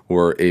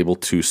were able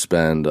to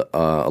spend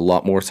a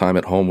lot more time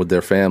at home with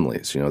their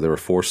families. They were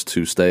forced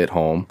to stay at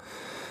home.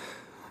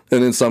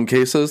 And in some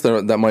cases,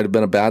 that might have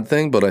been a bad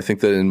thing, but I think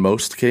that in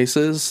most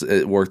cases,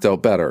 it worked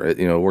out better. It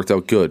worked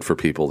out good for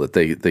people that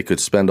they could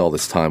spend all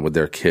this time with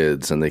their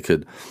kids, and they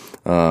could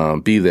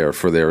be there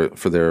for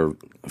their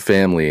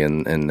family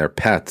and their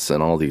pets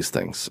and all these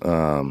things.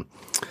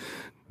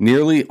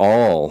 Nearly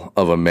all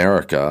of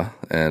America,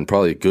 and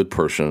probably a good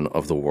portion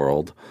of the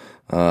world,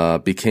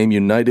 became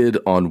united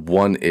on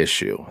one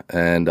issue,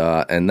 and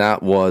that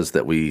was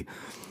that we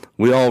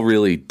all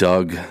really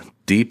dug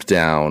deep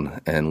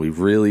down, and we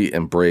really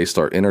embraced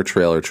our inner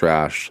trailer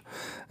trash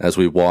as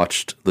we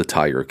watched The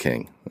Tiger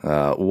King.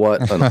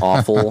 What an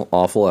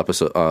awful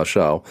episode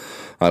show!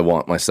 I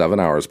want my 7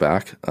 hours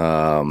back.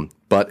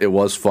 But it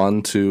was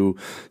fun to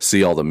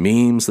see all the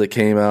memes that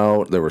came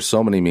out. There were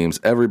so many memes.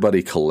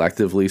 Everybody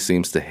collectively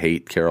seems to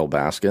hate Carol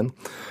Baskin.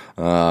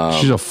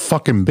 She's a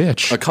fucking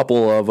bitch. A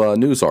couple of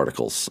news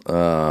articles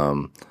that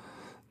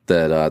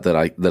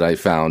I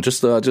found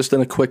just in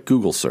a quick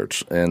Google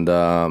search, and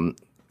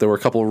there were a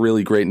couple of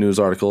really great news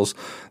articles.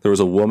 There was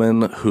a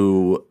woman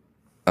who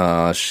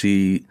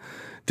she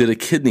did a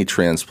kidney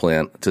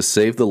transplant to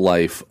save the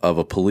life of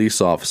a police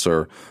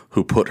officer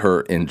who put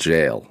her in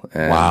jail.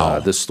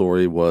 And this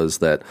story was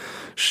that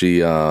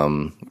she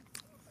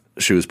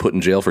was put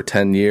in jail for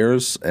 10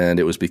 years, and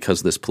it was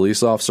because this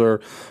police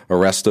officer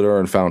arrested her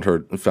and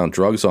found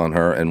drugs on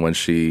her. And when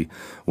she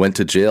went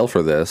to jail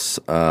for this,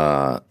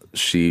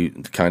 she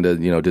kind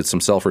of, did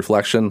some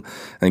self-reflection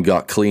and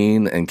got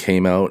clean and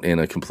came out in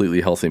a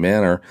completely healthy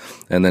manner.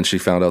 And then she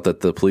found out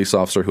that the police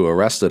officer who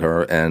arrested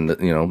her and,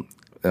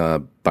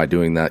 by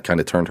doing that kind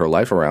of turned her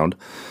life around,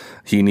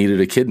 he needed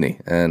a kidney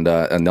and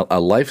a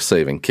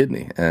life-saving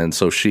kidney. And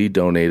so she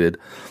donated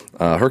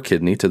her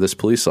kidney to this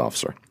police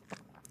officer.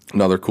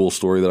 Another cool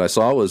story that I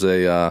saw was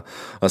a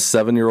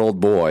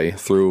 7-year-old boy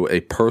threw a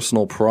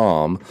personal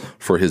prom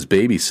for his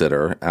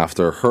babysitter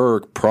after her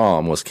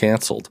prom was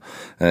canceled.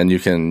 And you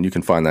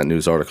can find that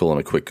news article in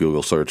a quick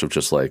Google search of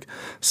just like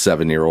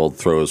 7-year-old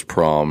throws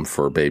prom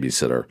for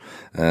babysitter.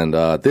 And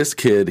this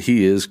kid,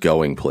 he is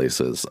going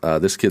places.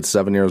 This kid's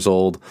 7 years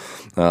old,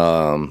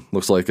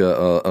 looks like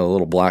a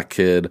little black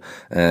kid,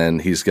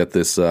 and he's got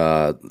this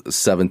 18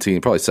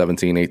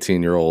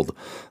 18-year-old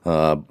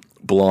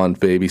blonde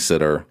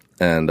babysitter.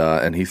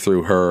 And he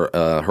threw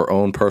her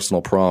own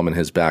personal prom in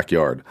his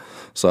backyard.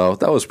 So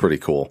that was pretty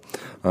cool.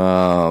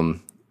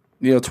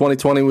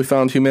 2020, we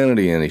found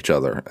humanity in each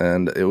other,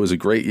 and it was a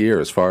great year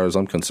as far as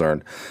I'm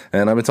concerned.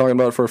 And I've been talking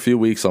about it for a few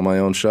weeks on my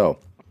own show.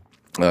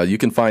 You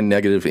can find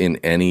negative in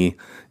any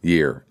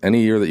year.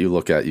 Any year that you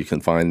look at, you can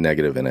find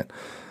negative in it.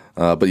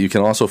 But you can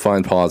also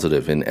find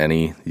positive in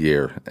any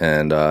year.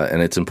 And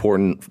it's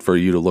important for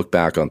you to look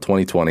back on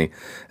 2020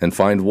 and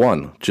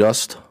find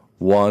just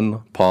one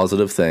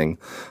positive thing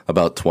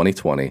about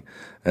 2020,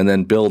 and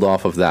then build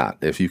off of that.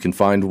 If you can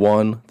find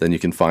one, then you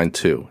can find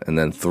two, and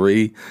then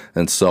three,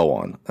 and so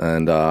on.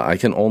 And I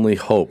can only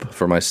hope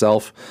for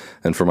myself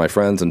and for my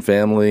friends and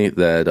family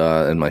that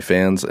and my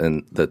fans,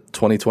 and that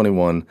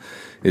 2021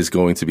 is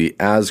going to be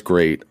as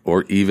great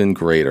or even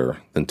greater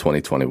than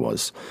 2020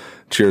 was.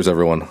 Cheers,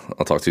 everyone.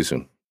 I'll talk to you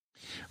soon.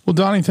 Well,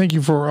 Donnie, thank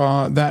you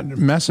for that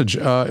message.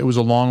 It was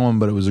a long one,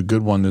 but it was a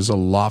good one. There's a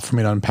lot for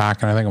me to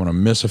unpack, and I think I'm going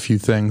to miss a few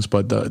things.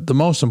 But the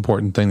most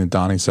important thing that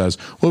Donnie says,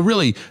 well,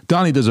 really,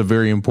 Donnie does a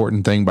very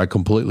important thing by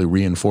completely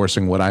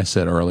reinforcing what I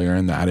said earlier,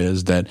 and that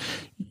is that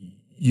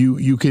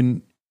you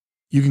can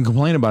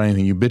complain about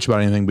anything, you bitch about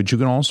anything, but you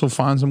can also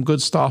find some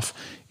good stuff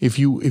if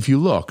you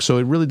look. So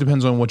it really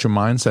depends on what your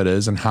mindset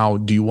is and how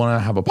do you want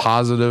to have a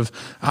positive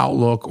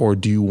outlook, or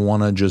do you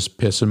want to just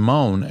piss and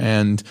moan?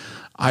 And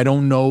I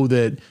don't know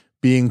that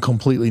being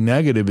completely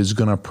negative is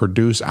going to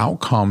produce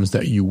outcomes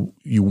that you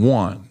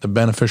want, the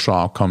beneficial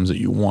outcomes that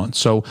you want.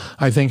 So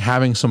I think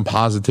having some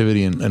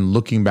positivity and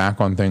looking back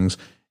on things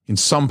in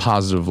some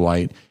positive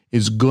light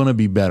is going to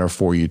be better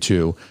for you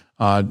too.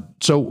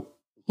 So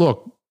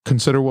look,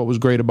 consider what was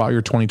great about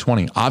your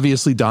 2020.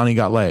 Obviously, Donnie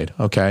got laid,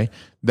 okay?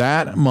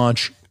 That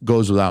much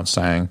goes without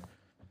saying.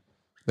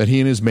 That he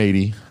and his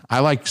matey, I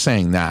like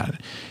saying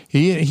that.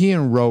 He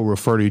and Ro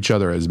refer to each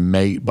other as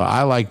mate, but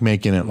I like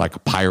making it like a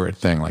pirate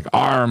thing, like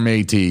our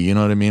matey, you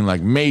know what I mean?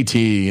 Like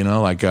matey,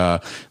 like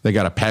they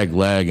got a peg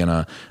leg and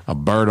a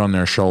bird on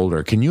their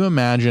shoulder. Can you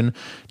imagine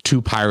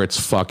two pirates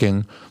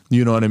fucking?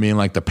 You know what I mean?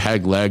 Like the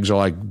peg legs are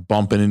like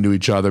bumping into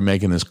each other,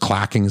 making this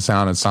clacking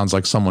sound. It sounds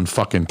like someone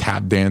fucking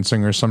tap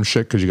dancing or some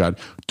shit, because you got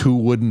two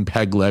wooden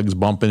peg legs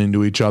bumping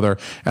into each other,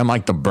 and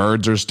like the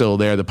birds are still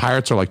there. The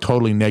pirates are like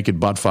totally naked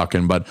butt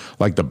fucking, but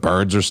like the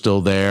birds are still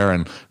there,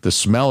 and the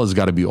smell has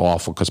got to be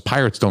awful, because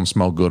pirates don't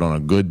smell good on a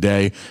good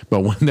day.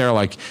 But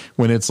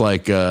when it's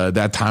like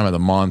that time of the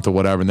month or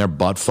whatever, and they're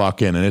butt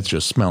fucking and it's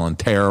just smelling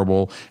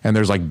terrible, and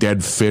there's like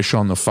dead fish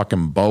on the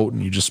fucking boat,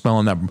 and you're just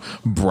smelling that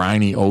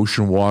briny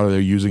ocean water they're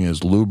using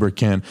as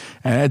lubricant,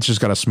 and it's just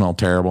got to smell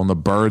terrible. And the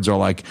birds are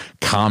like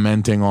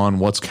commenting on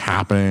what's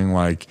happening,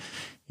 like,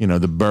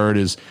 the bird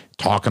is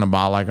talking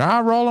about like,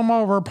 roll him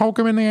over, poke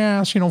him in the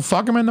ass,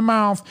 fuck him in the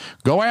mouth,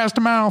 go ass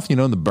to mouth,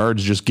 the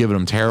bird's just giving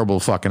him terrible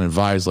fucking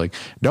advice, like,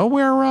 don't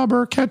wear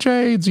rubber, catch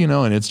AIDS,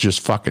 and it's just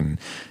fucking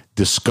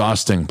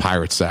disgusting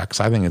pirate sex.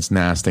 I think it's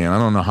nasty, and I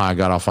don't know how I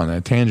got off on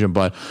that tangent,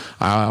 but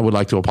I would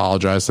like to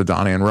apologize to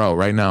Donnie and Ro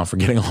right now for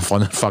getting off on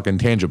that fucking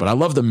tangent. But I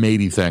love the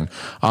matey thing.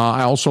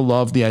 I also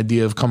love the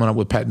idea of coming up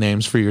with pet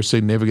names for your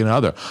significant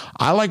other.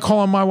 I like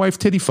calling my wife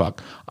Titty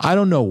Fuck. I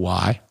don't know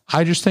why.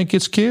 I just think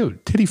it's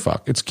cute. Titty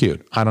Fuck. It's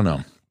cute. I don't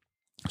know.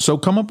 So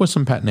come up with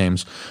some pet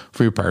names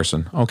for your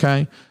person,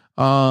 okay?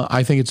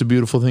 I think it's a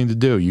beautiful thing to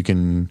do. You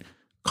can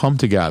come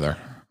together.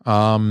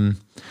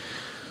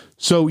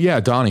 So yeah,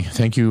 Donnie,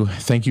 thank you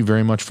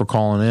very much for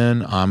calling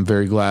in. I'm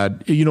very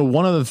glad.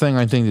 One other thing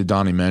I think that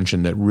Donnie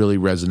mentioned that really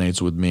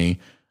resonates with me,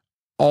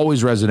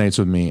 always resonates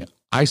with me.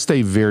 I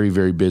stay very,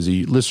 very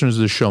busy. Listeners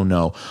of the show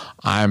know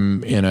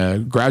I'm in a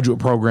graduate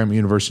program at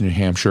University of New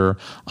Hampshire.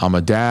 I'm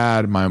a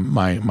dad.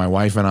 My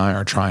wife and I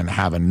are trying to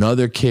have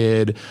another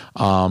kid.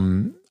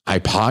 I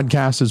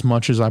podcast as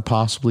much as I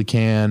possibly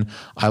can.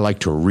 I like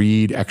to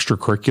read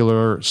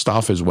extracurricular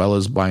stuff as well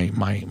as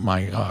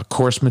my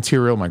course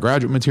material, my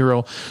graduate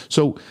material.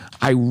 So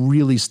I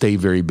really stay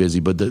very busy.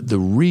 But the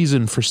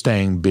reason for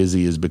staying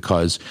busy is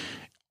because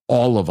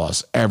all of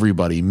us,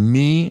 everybody,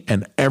 me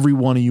and every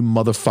one of you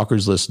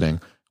motherfuckers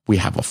listening, we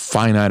have a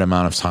finite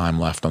amount of time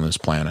left on this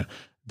planet.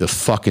 The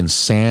fucking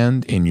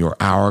sand in your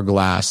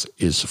hourglass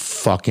is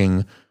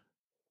fucking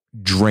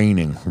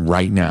draining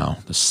right now.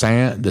 The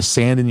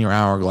sand in your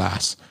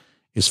hourglass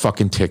is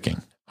fucking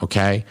ticking,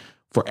 okay?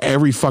 For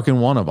every fucking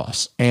one of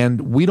us.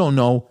 And we don't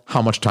know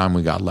how much time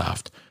we got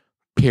left.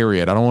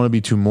 Period. I don't want to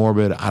be too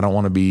morbid. I don't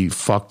want to be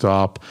fucked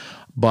up.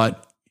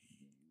 But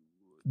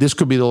this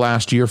could be the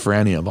last year for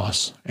any of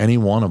us, any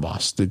one of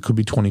us. It could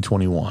be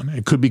 2021.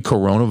 It could be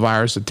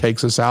coronavirus that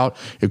takes us out.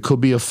 It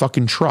could be a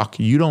fucking truck.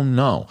 You don't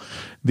know.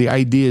 The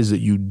idea is that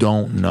you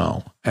don't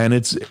know. And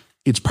it's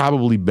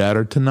probably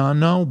better to not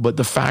know. But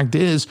the fact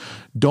is,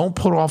 don't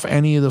put off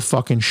any of the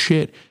fucking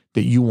shit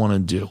that you want to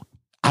do.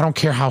 I don't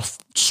care how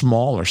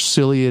small or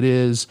silly it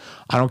is.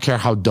 I don't care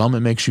how dumb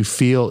it makes you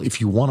feel. If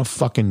you want to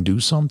fucking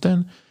do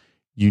something,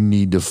 you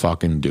need to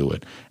fucking do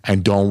it.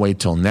 And don't wait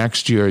till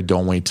next year.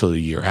 Don't wait till the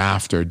year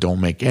after. Don't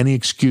make any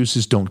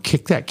excuses. Don't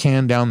kick that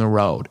can down the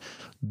road.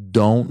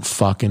 Don't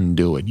fucking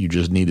do it. You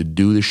just need to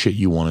do the shit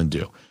you want to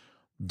do.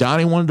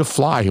 Donnie wanted to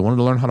fly. He wanted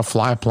to learn how to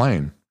fly a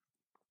plane.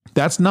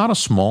 That's not a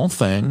small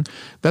thing.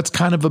 That's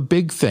kind of a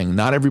big thing.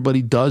 Not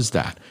everybody does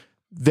that.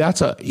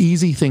 That's an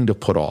easy thing to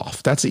put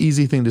off. That's an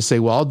easy thing to say,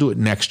 well, I'll do it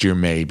next year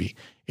maybe,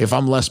 if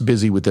I'm less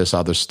busy with this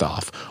other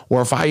stuff.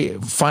 Or if I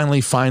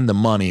finally find the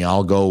money,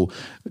 I'll go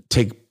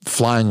take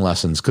flying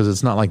lessons, because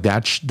it's not like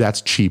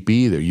that's cheap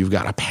either. You've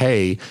got to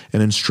pay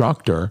an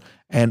instructor,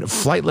 and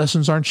flight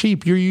lessons aren't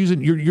cheap.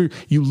 You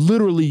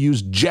literally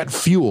use jet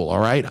fuel, all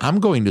right? I'm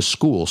going to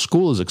school.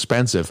 School is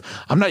expensive.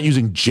 I'm not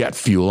using jet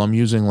fuel. I'm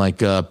using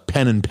like a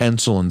pen and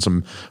pencil and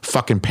some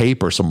fucking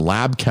paper, some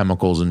lab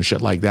chemicals and shit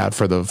like that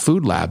for the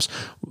food labs.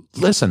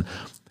 Listen,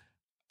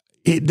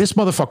 this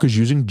motherfucker's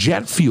using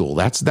jet fuel.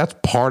 That's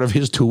part of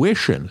his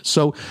tuition.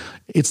 So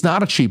it's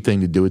not a cheap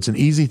thing to do. It's an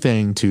easy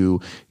thing to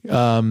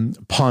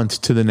punt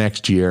to the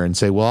next year and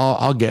say, well,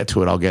 I'll get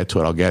to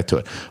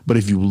it. But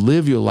if you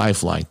live your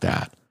life like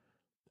that,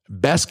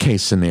 best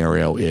case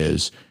scenario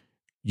is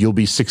you'll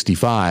be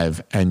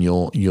 65 and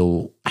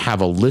you'll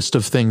have a list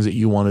of things that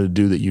you wanted to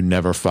do that you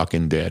never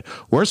fucking did.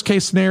 Worst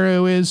case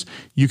scenario is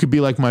you could be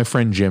like my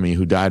friend Jimmy,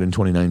 who died in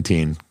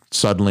 2019,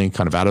 suddenly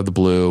kind of out of the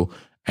blue,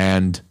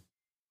 and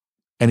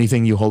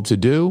anything you hope to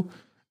do,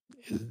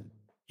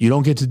 you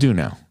don't get to do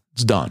now.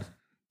 It's done.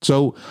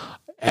 So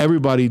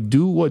everybody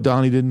do what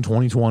Donnie did in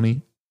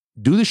 2020.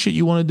 Do the shit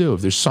you want to do. If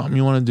there's something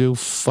you want to do,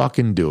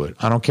 fucking do it.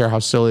 I don't care how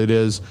silly it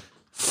is.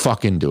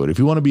 Fucking do it. If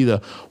you want to be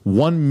the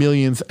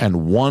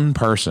 1,000,001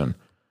 person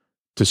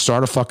to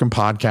start a fucking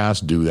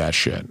podcast, do that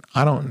shit.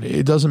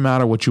 It doesn't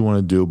matter what you want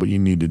to do, but you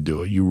need to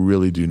do it. You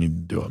really do need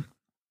to do it.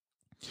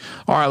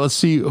 All right, let's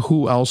see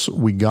who else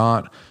we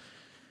got.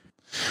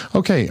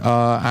 Okay,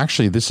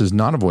 actually, this is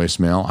not a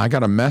voicemail. I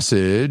got a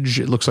message.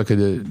 It looks like a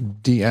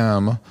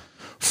DM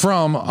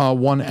from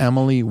one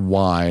Emily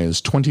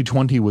Wise.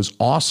 2020 was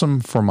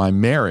awesome for my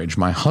marriage.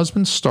 My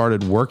husband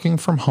started working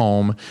from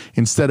home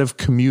instead of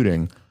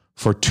commuting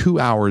for 2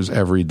 hours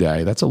every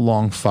day. That's a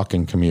long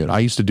fucking commute. I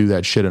used to do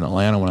that shit in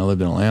Atlanta when I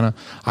lived in Atlanta.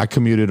 I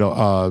commuted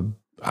hour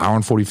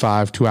and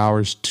 45, 2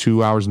 hours,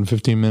 2 hours and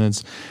 15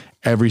 minutes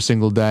every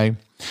single day.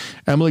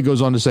 Emily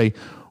goes on to say,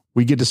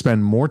 we get to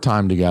spend more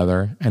time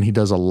together, and he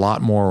does a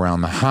lot more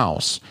around the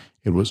house.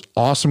 It was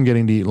awesome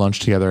getting to eat lunch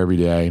together every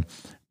day,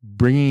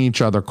 bringing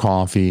each other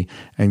coffee,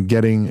 and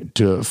getting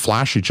to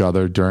flash each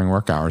other during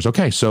work hours.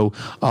 Okay, so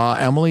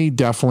Emily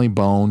definitely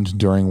boned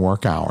during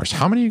work hours.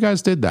 How many of you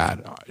guys did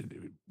that?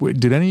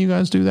 Did any of you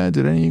guys do that?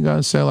 Did any of you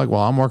guys say like,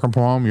 well, I'm working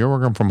from home, you're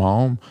working from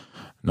home,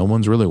 no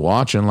one's really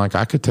watching? Like,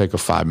 I could take a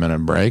 5-minute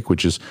break,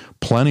 which is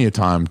plenty of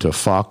time to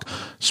fuck,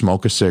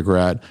 smoke a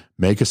cigarette,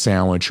 make a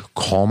sandwich,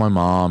 call my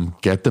mom,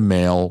 get the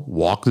mail,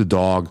 walk the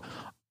dog.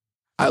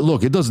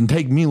 Look, it doesn't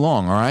take me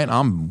long, all right?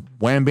 I'm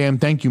wham, bam,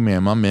 thank you,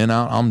 ma'am. I'm in,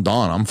 out, I'm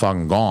done. I'm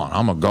fucking gone.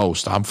 I'm a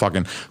ghost. I'm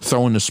fucking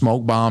throwing the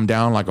smoke bomb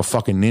down like a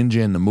fucking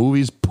ninja in the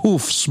movies.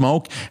 Poof,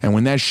 smoke. And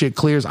when that shit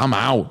clears, I'm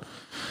out.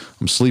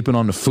 I'm sleeping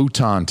on the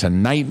futon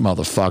tonight,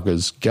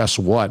 motherfuckers. Guess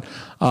what?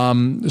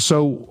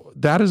 So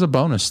that is a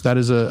bonus. That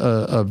is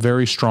a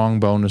very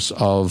strong bonus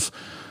of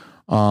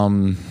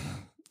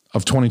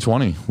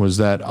 2020, was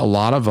that a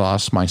lot of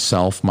us,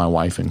 myself, my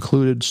wife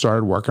included,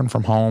 started working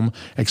from home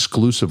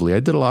exclusively. I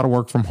did a lot of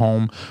work from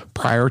home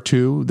prior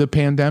to the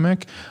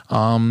pandemic.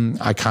 I'm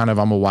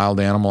a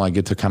wild animal. I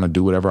get to kind of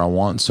do whatever I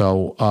want.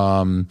 So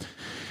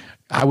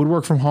I would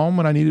work from home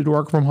when I needed to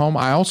work from home.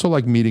 I also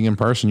like meeting in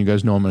person. You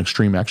guys know I'm an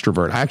extreme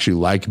extrovert. I actually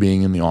like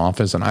being in the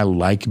office, and I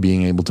like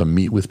being able to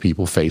meet with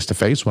people face to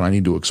face when I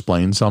need to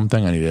explain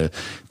something. I need to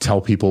tell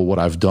people what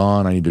I've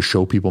done. I need to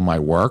show people my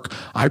work.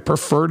 I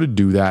prefer to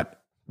do that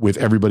with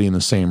everybody in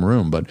the same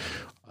room, but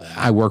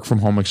I work from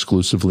home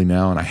exclusively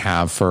now, and I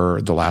have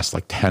for the last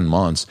like 10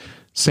 months.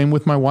 Same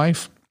with my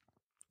wife.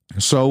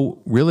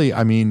 So really,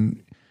 I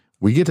mean,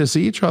 we get to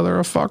see each other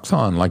a fuck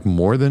ton, like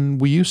more than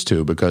we used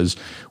to, because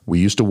we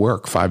used to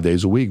work 5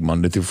 days a week,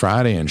 Monday through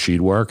Friday, and she'd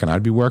work and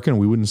I'd be working.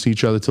 We wouldn't see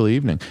each other till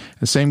evening.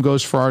 The same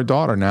goes for our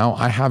daughter. Now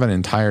I have an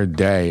entire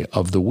day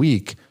of the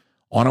week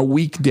on a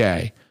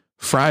weekday,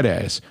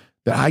 Fridays,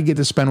 that I get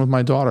to spend with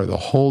my daughter the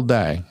whole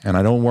day. And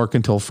I don't work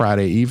until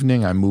Friday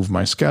evening. I move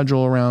my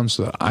schedule around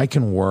so that I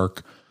can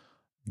work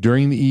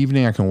during the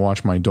evening. I can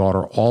watch my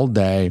daughter all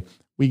day.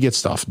 We get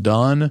stuff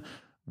done.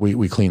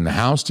 We clean the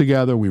house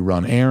together. We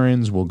run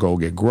errands. We'll go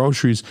get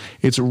groceries.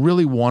 It's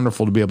really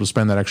wonderful to be able to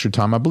spend that extra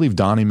time. I believe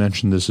Donnie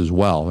mentioned this as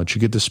well, that you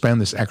get to spend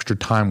this extra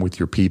time with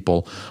your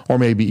people, or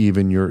maybe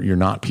even your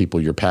not people,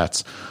 your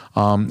pets.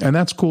 And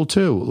that's cool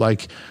too.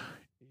 Like,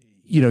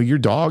 you know, your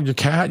dog, your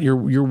cat,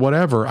 your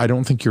whatever. I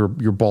don't think your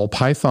ball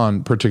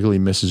python particularly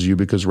misses you,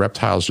 because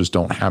reptiles just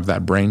don't have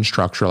that brain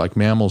structure like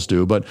mammals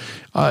do. But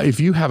if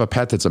you have a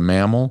pet that's a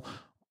mammal,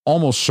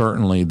 almost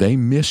certainly they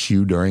miss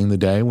you during the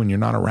day when you're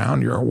not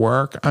around, you're at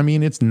work. I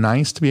mean, it's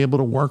nice to be able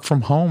to work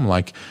from home.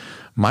 Like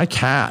my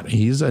cat,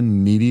 he's a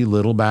needy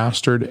little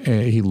bastard.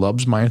 He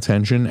loves my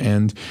attention,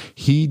 and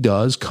he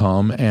does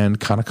come and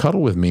kind of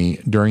cuddle with me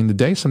during the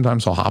day.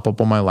 Sometimes he'll hop up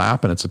on my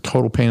lap, and it's a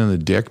total pain in the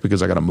dick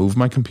because I got to move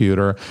my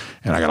computer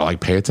and I got to like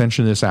pay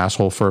attention to this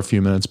asshole for a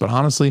few minutes. But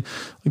honestly,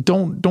 like,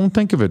 don't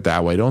think of it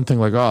that way. Don't think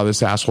like, oh,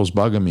 this asshole's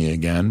bugging me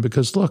again,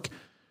 because look,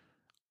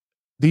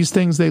 these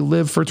things, they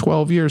live for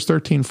 12 years,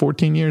 13,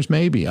 14 years,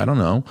 maybe. I don't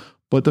know.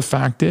 But the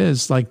fact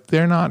is, like,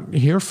 they're not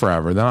here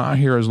forever. They're not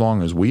here as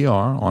long as we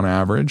are on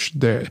average.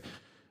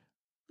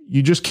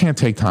 You just can't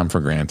take time for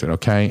granted,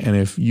 okay? And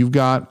if you've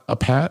got a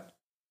pet,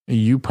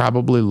 you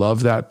probably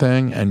love that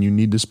thing and you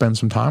need to spend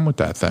some time with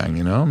that thing,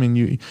 you know? I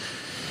mean,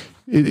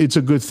 it's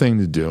a good thing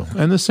to do.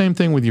 And the same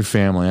thing with your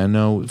family. I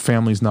know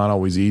family's not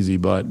always easy,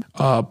 but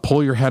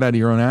pull your head out of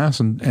your own ass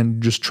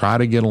and just try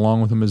to get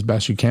along with them as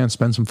best you can.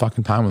 Spend some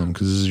fucking time with them,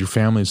 because this is your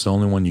family. It's the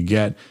only one you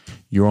get.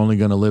 You're only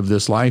going to live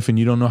this life, and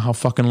you don't know how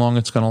fucking long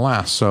it's going to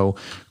last. So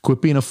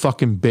quit being a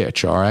fucking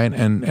bitch, all right?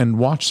 And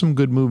watch some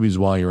good movies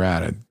while you're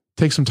at it.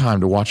 Take some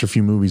time to watch a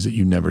few movies that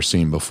you've never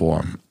seen before.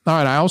 All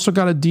right, I also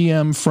got a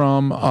DM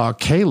from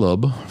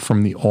Caleb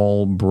from the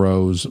All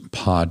Bros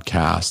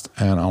podcast,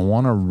 and I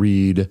want to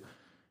read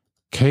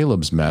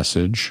Caleb's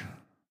message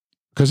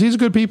because he's a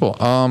good people.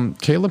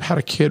 Caleb had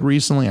a kid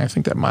recently. I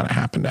think that might have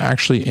happened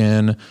actually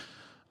in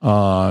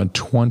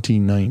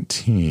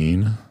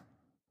 2019.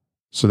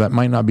 So that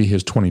might not be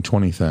his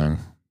 2020 thing,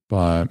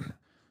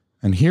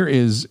 and here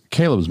is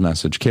Caleb's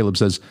message. Caleb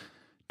says,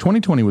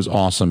 2020 was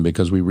awesome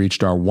because we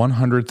reached our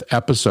 100th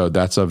episode.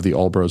 That's of the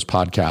All Bros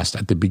podcast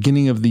at the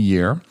beginning of the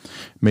year.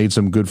 Made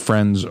some good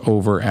friends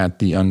over at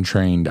the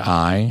Untrained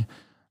Eye.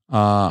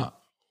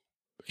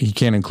 He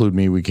can't include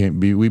me.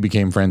 We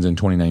became friends in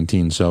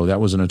 2019. So that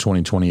wasn't a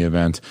 2020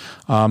 event.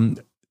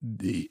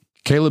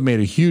 Caleb made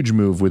a huge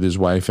move with his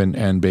wife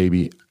and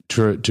baby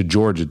to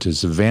Georgia, to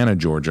Savannah,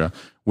 Georgia,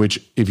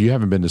 which if you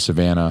haven't been to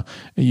Savannah,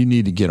 you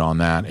need to get on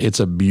that. It's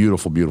a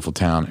beautiful, beautiful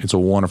town. It's a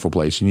wonderful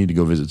place. You need to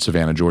go visit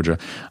Savannah, Georgia.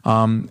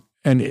 And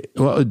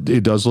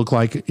it does look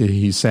like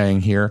he's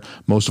saying here,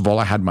 most of all,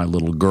 I had my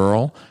little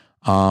girl.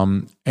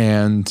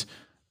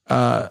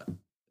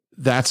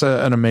 That's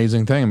an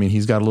amazing thing. I mean,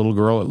 he's got a little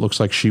girl. It looks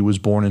like she was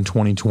born in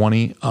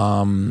 2020.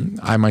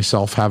 I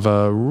myself have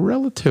a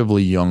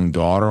relatively young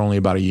daughter, only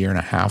about 1.5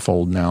 years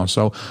old now.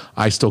 So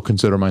I still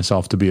consider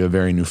myself to be a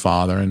very new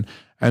father.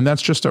 And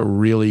that's just a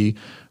really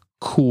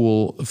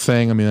cool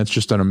thing. I mean, that's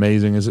just an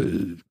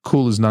amazing,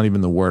 cool is not even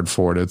the word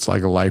for it. It's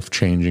like a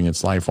life-changing,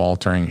 it's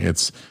life-altering.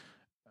 It's,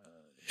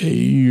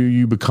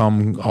 you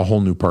become a whole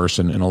new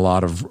person in a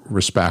lot of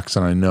respects.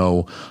 And I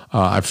know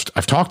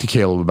I've talked to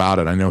Caleb about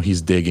it. I know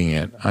he's digging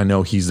it. I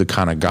know he's the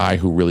kind of guy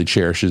who really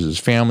cherishes his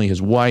family,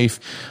 his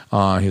wife,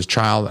 his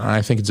child. And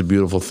I think it's a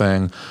beautiful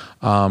thing.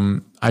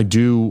 I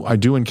do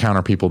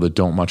encounter people that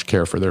don't much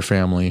care for their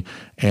family.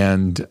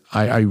 And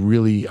I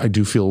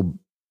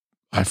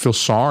feel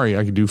sorry.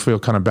 I do feel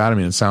kind of bad. I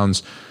mean, it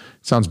sounds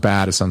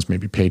bad. It sounds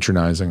maybe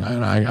patronizing.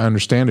 And I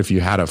understand if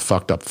you had a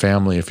fucked up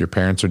family, if your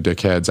parents are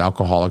dickheads,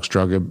 alcoholics,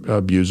 drug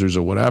abusers,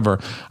 or whatever.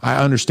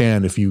 I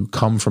understand if you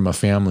come from a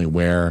family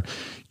where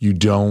you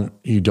don't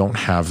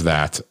have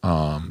that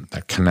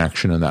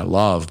connection and that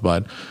love.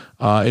 But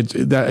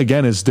that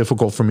again is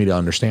difficult for me to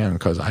understand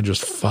because I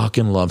just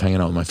fucking love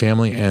hanging out with my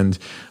family. And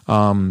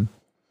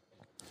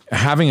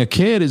having a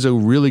kid is a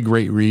really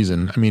great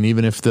reason. I mean,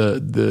 even if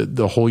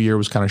the whole year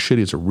was kind of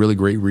shitty, it's a really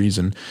great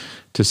reason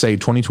to say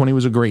 2020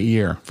 was a great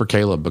year for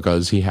Caleb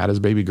because he had his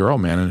baby girl,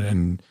 man.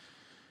 And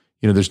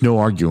you know, there's no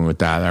arguing with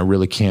that. I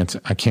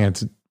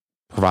can't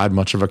provide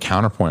much of a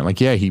counterpoint. Like,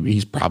 yeah,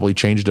 he's probably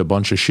changed a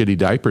bunch of shitty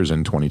diapers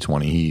in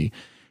 2020. He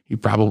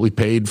probably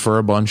paid for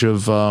a bunch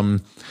of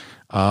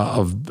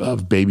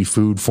baby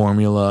food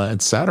formula,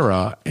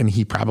 etc. And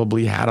he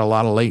probably had a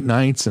lot of late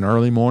nights and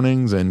early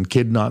mornings and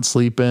kid not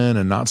sleeping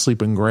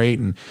great.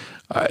 And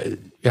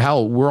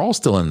hell, we're all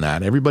still in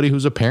that. Everybody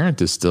who's a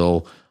parent is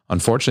still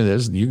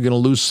unfortunately, you're going to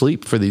lose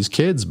sleep for these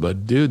kids,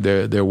 but dude,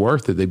 they're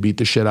worth it. They beat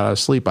the shit out of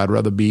sleep. I'd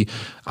rather be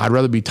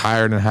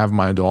tired and have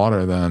my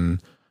daughter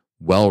than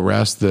well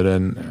rested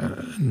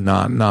and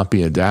not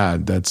be a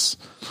dad. It's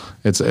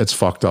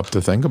fucked up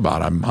to think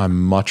about.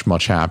 I'm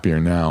much happier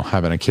now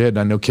having a kid.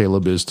 I know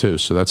Caleb is too,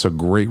 so that's a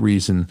great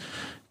reason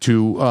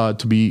to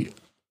be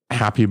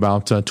happy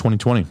about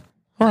 2020.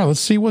 All right,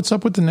 let's see what's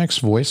up with the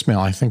next voicemail.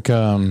 I think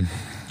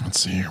let's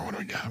see here. What do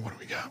we got?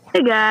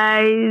 Hey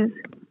guys.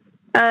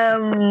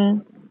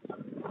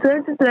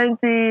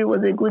 2020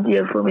 was a good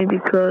year for me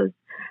because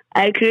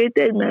I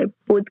created my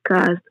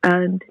podcast,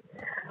 and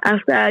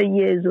after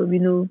years of,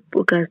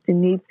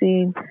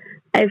 procrastinating,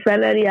 I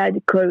finally had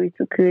the courage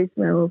to create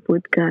my own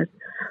podcast.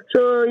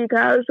 So you can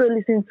also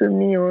listen to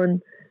me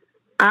on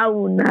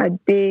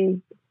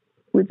Awunade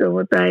with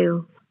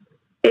Omotayo.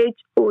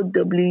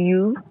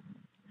 HOW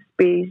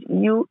space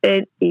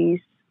UNA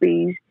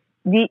space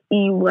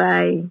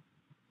DEY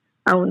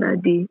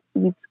Awunade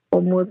with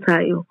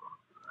Omotayo.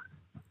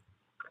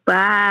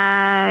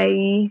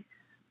 Bye.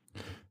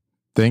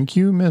 Thank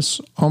you, Miss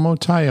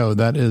Omotayo.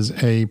 That is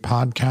a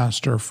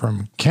podcaster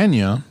from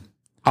Kenya.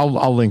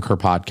 I'll link her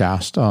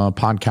podcast.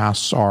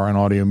 Podcasts are an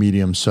audio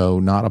medium, so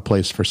not a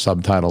place for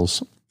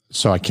subtitles.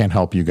 So I can't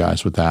help you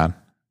guys with that.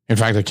 In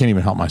fact, I can't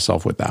even help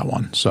myself with that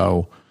one.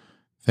 So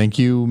thank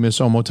you, Miss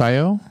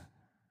Omotayo.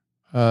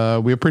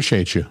 We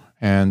appreciate you,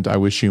 and I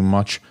wish you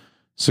much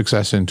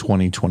success in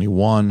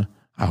 2021.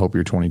 I hope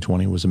your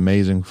 2020 was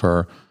amazing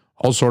for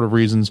all sort of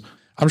reasons.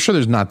 I'm sure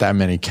there's not that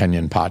many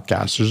Kenyan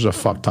podcasts. There's a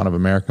fuck ton of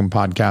American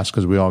podcasts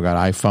because we all got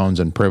iPhones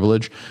and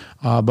privilege.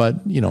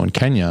 But, in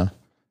Kenya,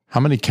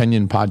 how many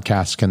Kenyan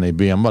podcasts can they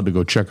be? I'm about to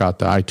go check out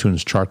the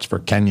iTunes charts for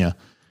Kenya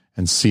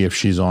and see if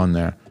she's on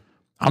there.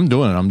 I'm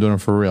doing it. I'm doing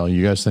it for real.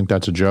 You guys think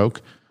that's a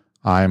joke?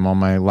 I'm on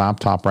my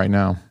laptop right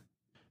now.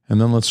 And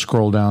then let's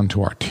scroll down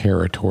to our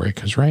territory,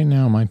 because right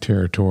now my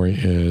territory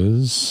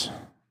is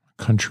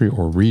country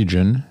or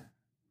region,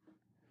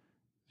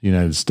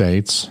 United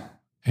States.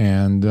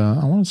 And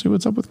I want to see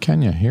what's up with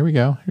Kenya. Here we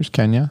go. Here's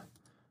Kenya.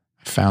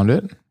 I found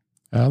it.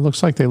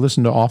 Looks like they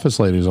listen to Office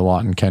Ladies a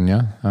lot in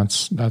Kenya.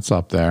 That's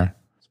up there.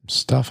 Some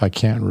stuff I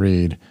can't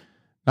read.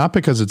 Not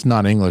because it's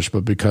not English,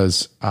 but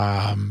because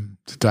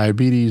the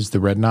diabetes, the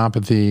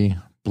retinopathy,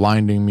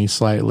 blinding me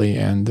slightly,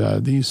 and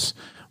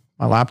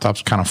my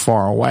laptop's kind of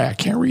far away. I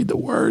can't read the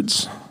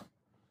words.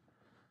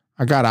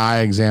 I got an eye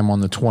exam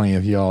on the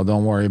 20th, y'all.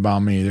 Don't worry about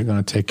me. They're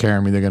going to take care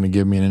of me. They're going to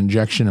give me an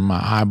injection in my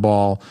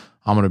eyeball.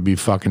 I'm going to be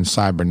fucking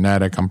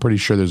cybernetic. I'm pretty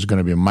sure there's going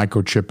to be a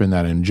microchip in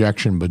that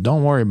injection, but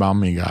don't worry about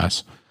me,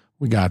 guys.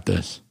 We got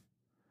this.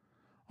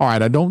 All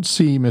right. I don't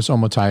see Miss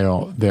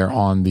Omotayo there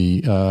on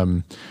the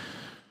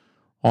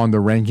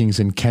rankings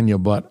in Kenya,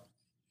 but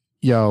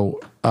yo,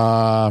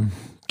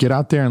 get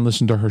out there and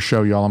listen to her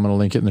show, y'all. I'm going to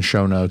link it in the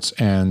show notes,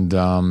 and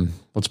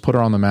let's put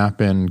her on the map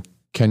in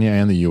Kenya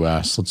and the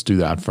U.S. Let's do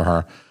that for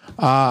her.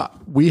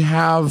 We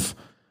have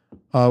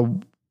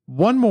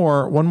one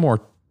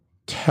more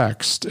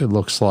text. It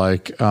looks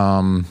like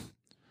some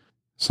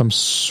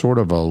sort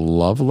of a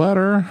love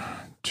letter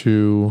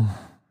to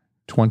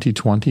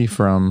 2020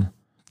 from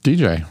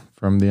DJ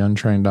from the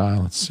Untrained Eye.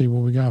 Let's see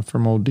what we got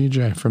from old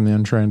DJ from the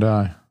Untrained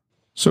Eye.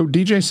 So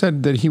DJ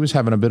said that he was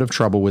having a bit of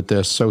trouble with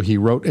this, so he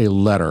wrote a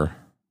letter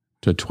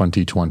to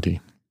 2020.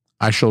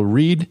 I shall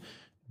read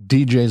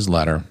DJ's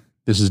letter.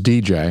 This is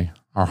DJ,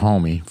 our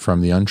homie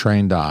from the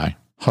Untrained Eye,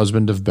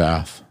 husband of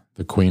Beth,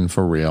 the queen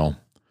for real.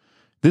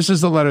 This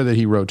is the letter that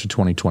he wrote to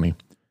 2020.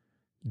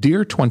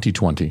 Dear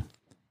 2020,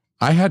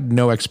 I had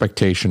no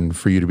expectation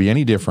for you to be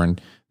any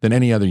different than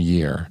any other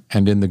year,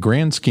 and in the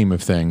grand scheme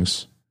of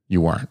things,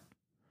 you weren't.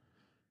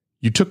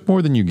 You took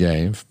more than you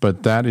gave,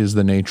 but that is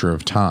the nature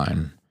of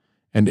time.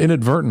 And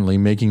inadvertently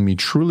making me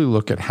truly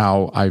look at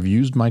how I've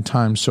used my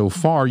time so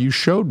far, you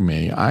showed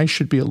me I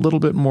should be a little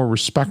bit more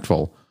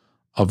respectful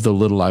of the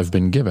little I've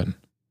been given.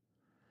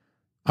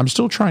 I'm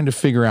still trying to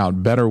figure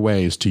out better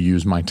ways to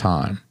use my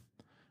time.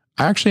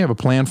 I actually have a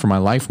plan for my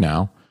life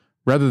now.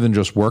 Rather than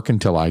just work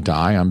until I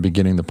die, I'm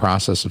beginning the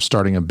process of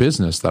starting a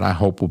business that I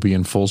hope will be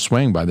in full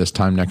swing by this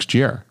time next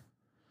year.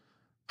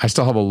 I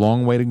still have a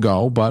long way to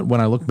go, but when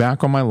I look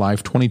back on my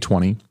life,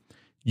 2020,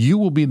 you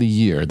will be the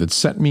year that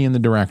set me in the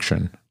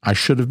direction I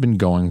should have been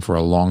going for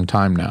a long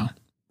time now.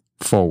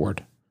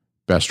 Forward.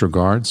 Best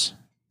regards,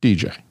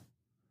 DJ.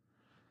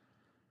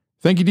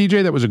 Thank you,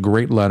 DJ. That was a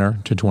great letter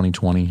to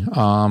 2020.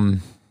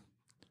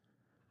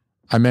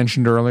 I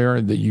mentioned earlier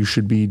that you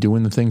should be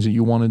doing the things that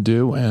you want to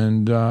do,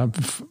 and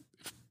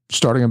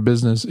starting a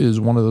business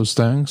is one of those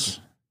things.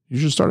 You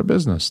should start a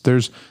business.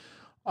 There's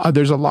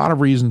a lot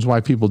of reasons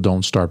why people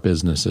don't start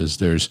businesses.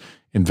 There's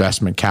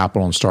investment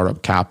capital and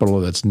startup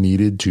capital that's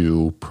needed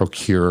to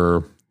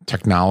procure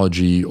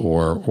technology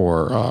or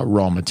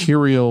raw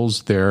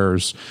materials.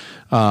 There's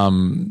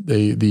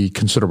the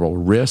considerable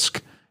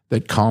risk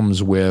that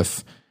comes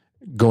with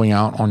going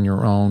out on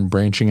your own,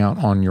 branching out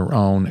on your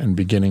own, and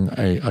beginning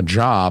a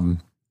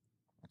job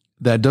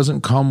that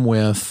doesn't come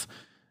with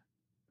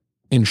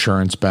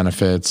insurance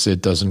benefits.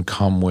 It doesn't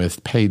come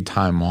with paid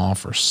time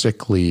off or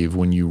sick leave.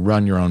 When you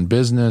run your own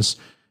business,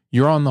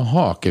 you're on the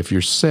hook. If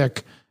you're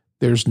sick,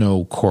 there's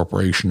no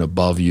corporation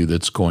above you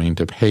that's going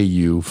to pay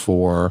you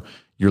for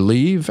your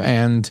leave,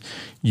 and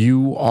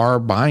you are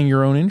buying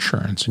your own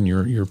insurance, and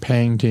you're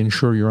paying to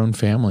insure your own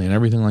family and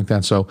everything like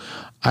that. So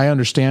I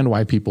understand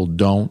why people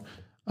don't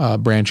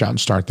branch out and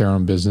start their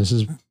own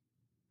businesses.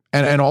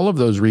 And all of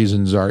those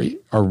reasons are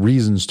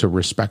reasons to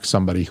respect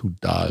somebody who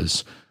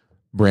does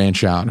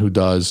branch out, who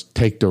does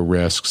take the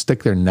risk,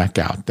 stick their neck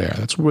out there.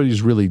 That's what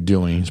he's really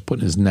doing. He's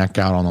putting his neck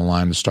out on the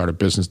line to start a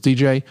business.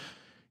 DJ,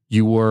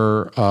 you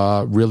were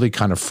really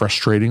kind of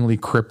frustratingly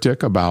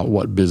cryptic about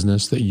what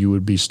business that you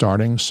would be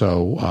starting.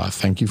 So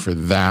thank you for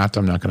that.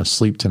 I'm not going to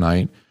sleep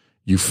tonight,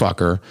 you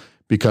fucker,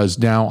 because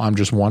now I'm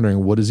just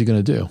wondering, what is he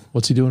going to do?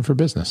 What's he doing for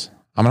business?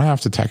 I'm going to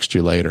have to text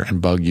you later and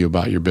bug you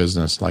about your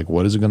business. Like,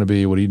 what is it going to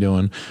be? What are you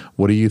doing?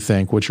 What do you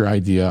think? What's your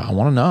idea? I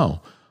want to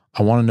know.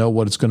 I want to know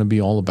what it's going to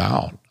be all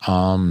about.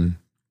 I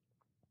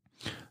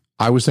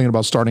was thinking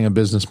about starting a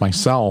business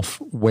myself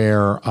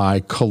where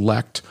I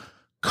collect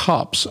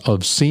cups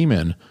of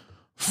semen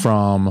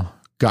from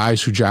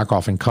guys who jack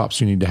off in cups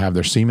who need to have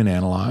their semen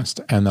analyzed.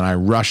 And then I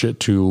rush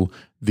it to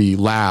the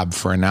lab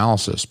for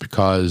analysis,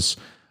 because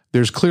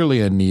there's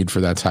clearly a need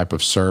for that type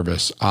of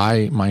service.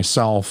 I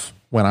myself,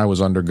 when I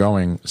was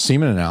undergoing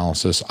semen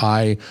analysis,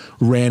 I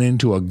ran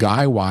into a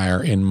guy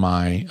wire in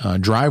my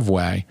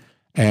driveway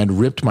and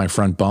ripped my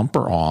front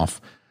bumper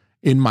off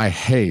in my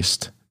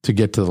haste to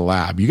get to the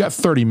lab. You got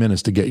 30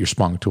 minutes to get your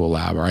spunk to a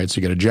lab, all right? So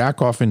you got to jack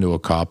off into a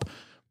cup.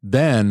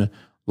 Then,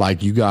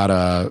 like, you got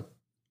to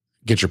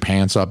get your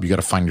pants up. You got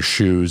to find your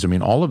shoes. I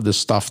mean, all of this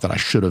stuff that I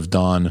should have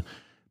done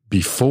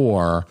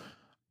before,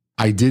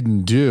 I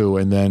didn't do.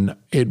 And then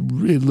it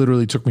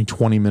literally took me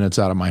 20 minutes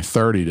out of my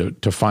 30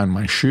 to find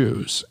my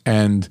shoes.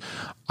 And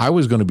I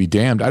was going to be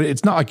damned.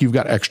 It's not like you've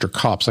got extra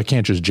cups. I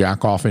can't just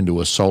jack off into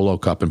a solo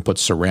cup and put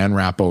saran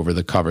wrap over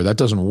the cover. That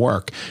doesn't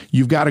work.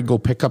 You've got to go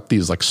pick up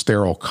these like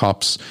sterile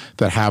cups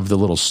that have the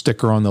little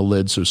sticker on the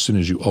lid. So as soon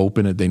as you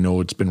open it, they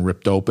know it's been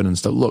ripped open and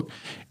stuff. Look,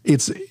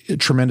 it's a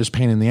tremendous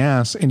pain in the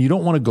ass, and you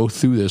don't want to go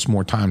through this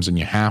more times than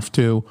you have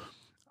to.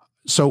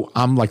 So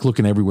I'm like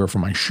looking everywhere for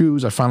my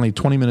shoes. I finally,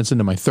 20 minutes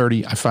into my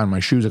 30, I find my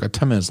shoes. I got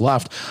 10 minutes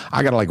left.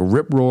 I got to like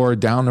rip roar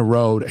down the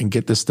road and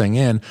get this thing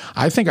in.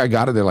 I think I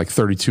got it there like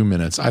 32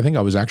 minutes. I think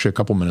I was actually a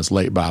couple minutes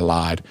late, but I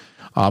lied.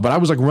 But I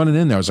was like running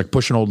in there. I was like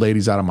pushing old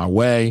ladies out of my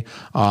way,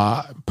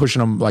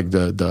 pushing them like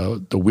the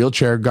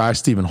wheelchair guy,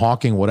 Stephen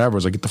Hawking, whatever. I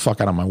was like, get the fuck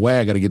out of my way.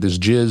 I got to get this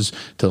jizz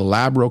to the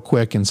lab real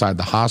quick inside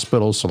the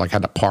hospital. So like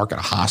had to park at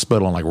a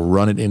hospital and like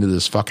run it into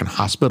this fucking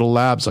hospital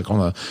labs, like on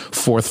the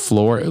 4th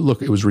floor.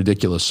 Look, it was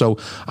ridiculous. So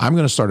I'm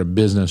going to start a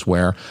business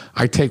where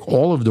I take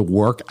all of the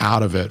work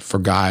out of it for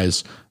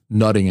guys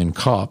nutting in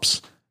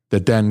cups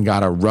that then got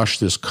to rush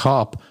this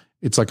cup.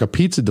 It's like a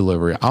pizza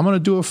delivery. I'm going to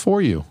do it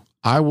for you.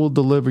 I will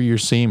deliver your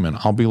semen.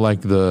 I'll be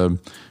like the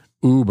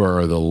Uber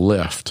or the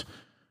Lyft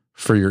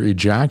for your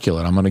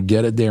ejaculate. I'm going to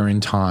get it there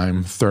in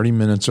time, 30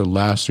 minutes or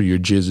less, or your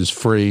jizz is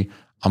free.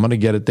 I'm going to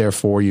get it there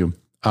for you.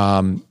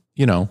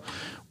 You know,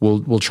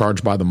 we'll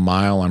charge by the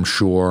mile, I'm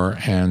sure.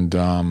 And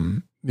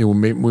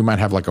we might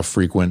have like a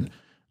frequent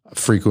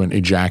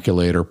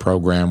ejaculator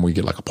program. We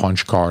get like a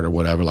punch card or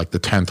whatever. Like the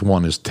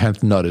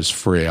 10th nut is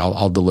free.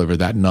 I'll deliver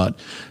that nut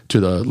to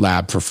the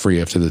lab for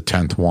free after the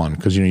 10th one,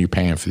 because you're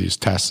paying for these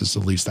tests. It's the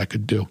least I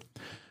could do.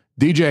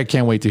 DJ, I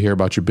can't wait to hear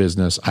about your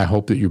business. I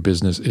hope that your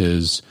business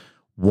is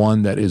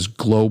one that is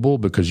global,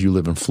 because you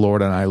live in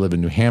Florida and I live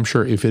in New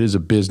Hampshire. If it is a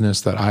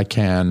business that I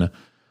can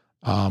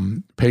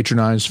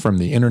patronize from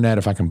the internet,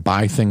 if I can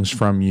buy things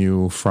from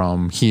you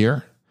from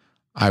here,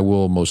 I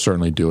will most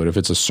certainly do it. If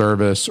it's a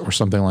service or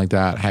something like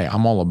that, hey,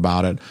 I'm all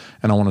about it,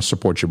 and I want to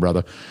support you,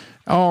 brother.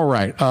 All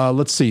right,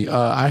 let's see.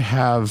 I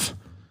have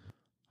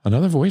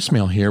another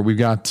voicemail here. We've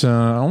got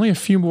only a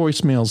few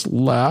voicemails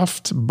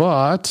left,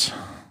 but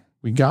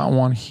we got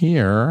one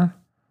here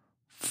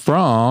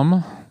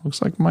from,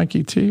 looks like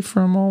Mikey T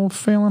from old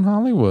Phelan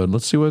Hollywood.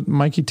 Let's see what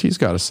Mikey T's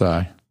got to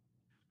say.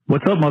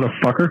 What's up,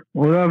 motherfucker?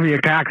 What up, you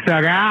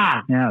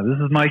cocksucker? Yeah, this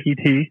is Mikey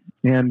T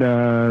and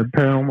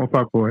Paranormal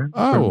Fuckboy.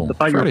 Oh, I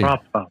thought you were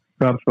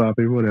Prop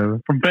Sloppy, whatever.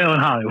 From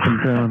Phelan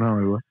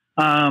Hollywood.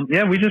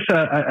 Yeah, we just,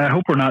 I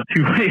hope we're not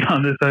too late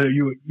on this.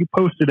 You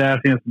posted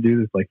asking us to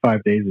do this like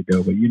 5 days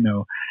ago, but you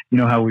know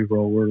how we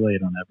roll. We're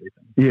late on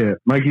everything. Yeah,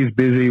 Mikey's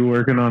busy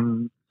working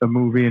on a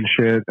movie and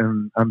shit,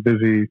 and I'm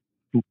busy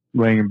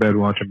laying in bed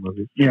watching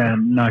movies. Yeah,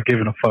 I'm not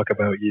giving a fuck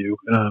about you.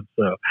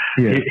 So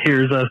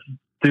here's us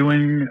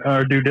doing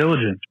our due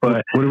diligence.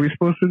 But what are we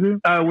supposed to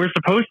do? We're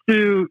supposed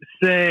to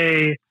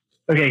say,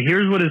 okay,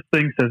 here's what his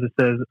thing says. It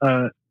says,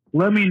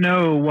 let me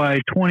know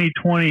why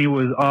 2020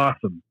 was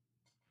awesome.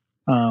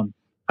 I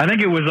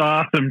think it was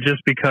awesome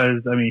just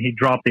because, I mean, he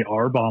dropped the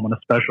R-bomb on a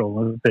Special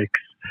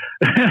Olympics.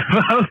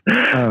 It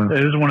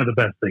was one of the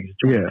best things.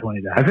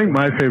 2020 I think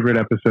my favorite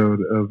episode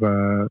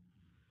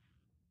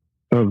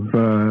of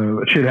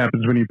Shit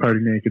Happens When You Party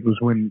Naked was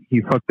when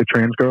he fucked the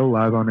trans girl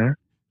live on air.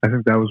 I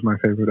think that was my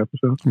favorite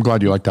episode. I'm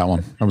glad you liked that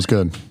one. That was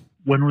good.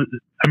 when was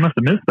it? I must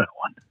have missed that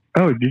one.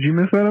 Oh, did you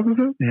miss that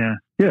episode? Yeah.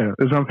 Yeah,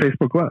 it was on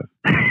Facebook Live.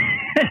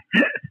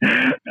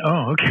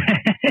 Oh,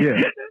 okay.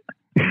 Yeah.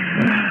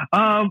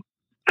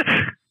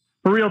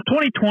 For real,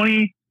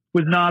 2020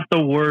 was not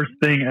the worst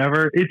thing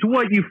ever. It's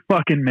what you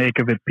fucking make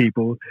of it,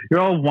 people. You're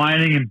all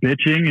whining and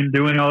bitching and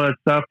doing all that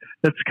stuff.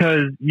 That's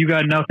because you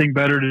got nothing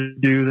better to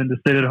do than to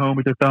sit at home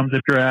with your thumbs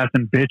up your ass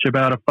and bitch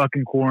about a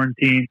fucking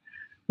quarantine.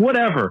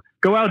 Whatever.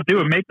 Go out, do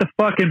it. Make the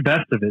fucking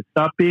best of it.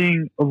 Stop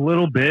being a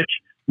little bitch.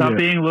 Stop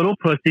being little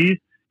pussies.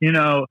 You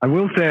know, I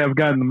will say I've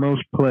gotten the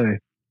most play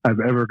I've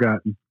ever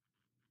gotten.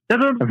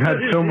 I've had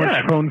so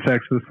much phone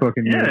sex this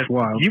fucking year. It's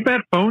wild. You've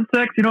had phone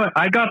sex. You know what?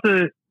 I got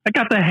to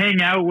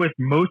hang out with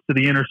most of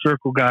the Inner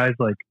Circle guys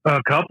like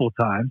a couple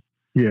times.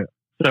 Yeah.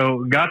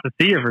 So got to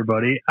see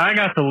everybody. I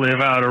got to live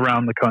out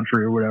around the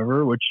country or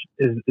whatever, which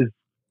is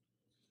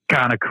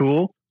kind of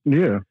cool.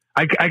 Yeah.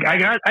 I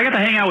got to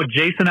hang out with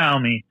Jason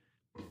Alme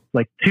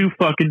like 2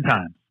 fucking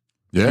times.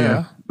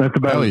 Yeah. That's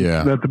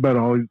about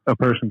all a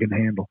person can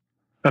handle.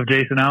 Of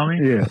Jason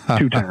Alme? Yeah,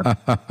 2 times.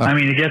 I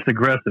mean, it gets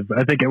aggressive.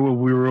 I think we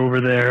were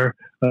over there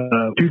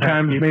 2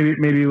 times,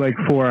 maybe like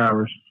 4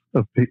 hours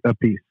a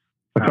piece.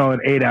 I call it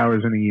 8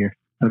 hours in a year.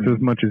 That's as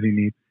much as you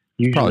need.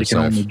 Usually can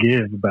only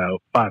give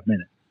about 5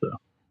 minutes. So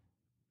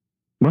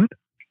what?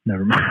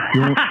 Never mind.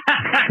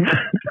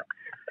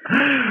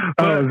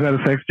 Oh, is that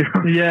a sex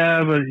joke?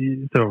 Yeah, but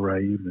it's all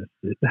right. You missed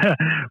it.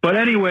 But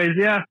anyways,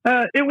 yeah,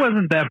 it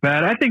wasn't that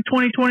bad. I think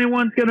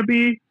 2021 is going to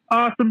be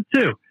awesome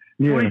too.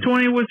 Yeah.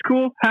 2020 was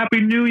cool.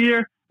 Happy New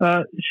Year.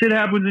 Shit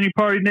happens when you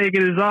party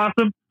naked is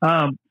awesome.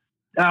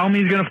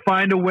 Alme's going to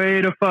find a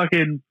way to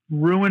fucking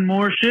ruin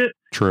more shit.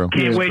 True.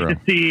 Can't wait to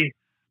see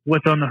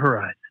what's on the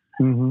horizon.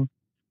 Mm-hmm.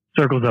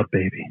 Circles up,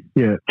 baby.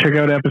 Yeah. Check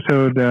out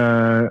episode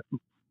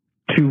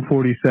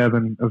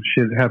 247 of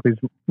Shit Happens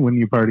When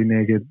You Party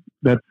Naked.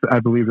 I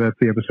believe that's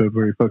the episode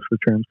where he fucks with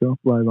trans girl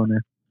live on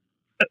there.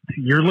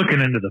 You're looking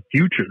into the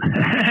future.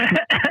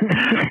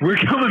 We're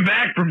coming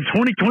back from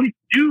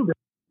 2022.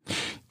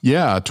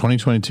 Yeah,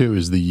 2022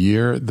 is the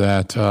year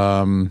that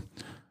on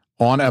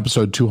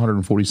episode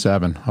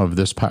 247 of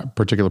this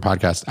particular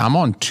podcast, I'm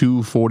on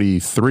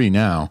 243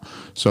 now.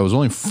 So it's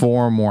only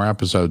 4 more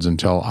episodes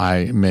until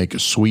I make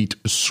sweet,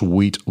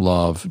 sweet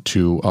love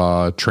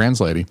to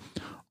trans lady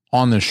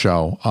on this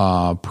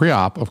show.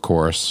 Pre-op, of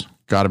course,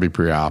 got to be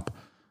pre-op.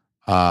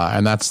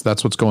 And that's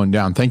what's going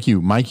down. Thank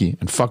you, Mikey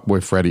and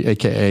Fuckboy Freddy,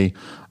 a.k.a.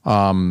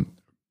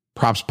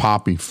 Props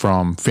Poppy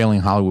from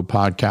Failing Hollywood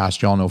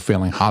Podcast. Y'all know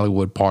Failing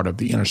Hollywood, part of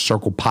the Inner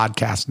Circle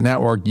Podcast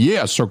Network.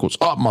 Yeah, circles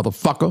up,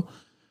 motherfucker.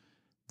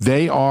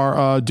 They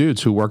are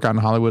dudes who work out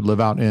in Hollywood, live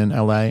out in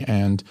L.A.,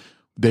 and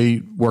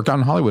they work out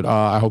in Hollywood.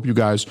 I hope you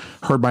guys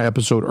heard my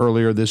episode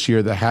earlier this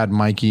year that had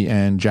Mikey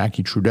and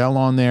Jackie Trudell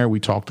on there. We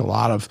talked a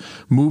lot of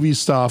movie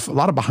stuff, a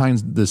lot of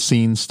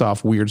behind-the-scenes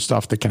stuff, weird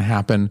stuff that can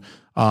happen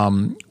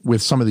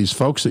with some of these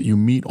folks that you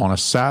meet on a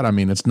set. I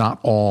mean, it's not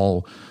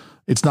all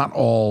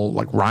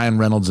like Ryan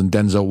Reynolds and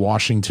Denzel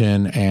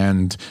Washington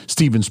and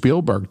Steven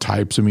Spielberg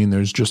types. I mean,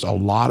 there's just a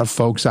lot of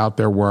folks out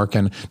there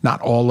working.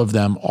 Not all of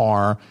them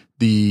are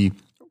the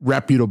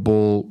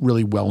reputable,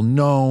 really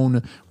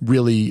well-known,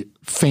 really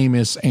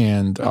famous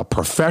and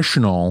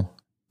professional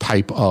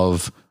type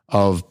of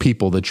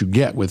people that you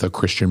get with a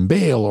Christian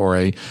Bale or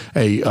a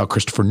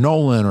Christopher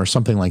Nolan or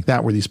something like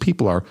that, where these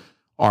people are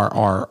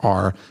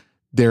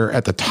they're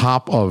at the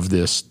top of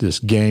this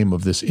game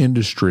of this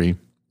industry.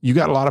 You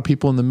got a lot of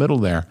people in the middle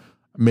there,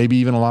 maybe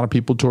even a lot of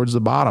people towards the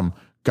bottom,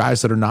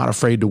 guys that are not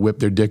afraid to whip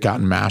their dick out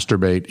and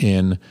masturbate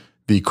in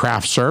the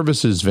craft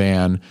services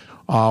van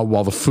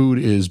while the food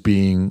is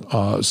being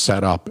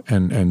set up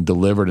and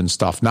delivered and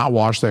stuff, not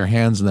wash their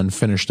hands and then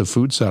finish the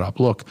food setup.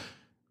 Look,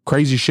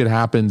 crazy shit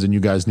happens, and you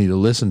guys need to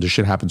listen to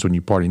Shit Happens When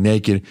You Party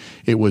Naked.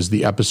 It was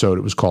the episode,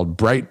 it was called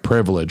Bright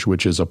Privilege,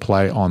 which is a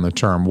play on the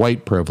term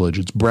white privilege.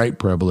 It's bright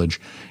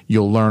privilege.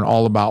 You'll learn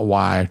all about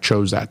why I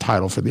chose that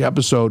title for the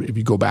episode if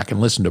you go back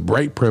and listen to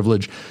Bright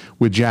Privilege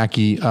with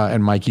Jackie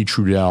and Mikey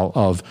Trudell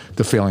of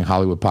the Failing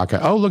Hollywood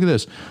Podcast. Oh, look at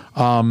this.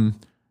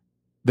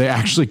 They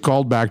actually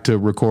called back to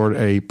record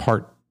a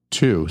part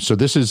 2. So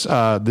this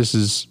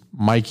is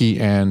Mikey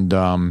and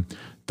the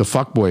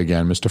fuckboy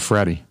again, Mr.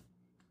 Freddie.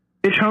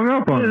 Bitch hung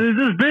up on us.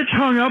 This bitch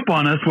hung up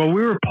on us while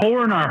we were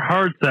pouring our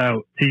hearts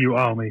out to you,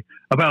 Alme,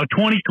 about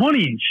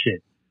 2020 and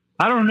shit.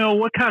 I don't know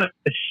what kind of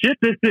shit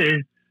this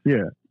is.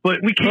 Yeah. But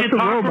we can't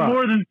talk for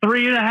more than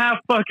 3.5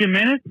 fucking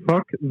minutes.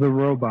 Fuck the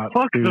robot.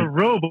 Fuck dude. the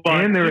robot.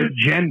 And their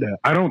agenda.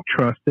 I don't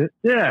trust it.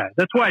 Yeah.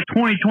 That's why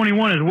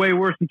 2021 is way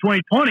worse than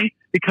 2020,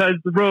 because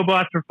the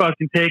robots are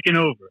fucking taking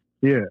over.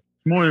 Yeah.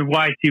 It's more than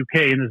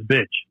Y2K in this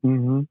bitch.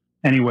 Mm-hmm.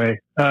 Anyway,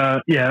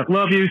 yeah,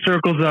 love you.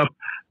 Circles up.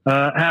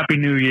 Happy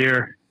New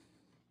Year.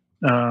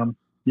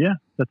 Yeah,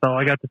 that's all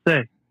I got to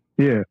say.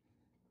 Yeah.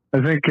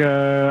 I think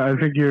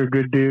you're a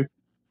good dude.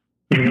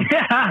 I think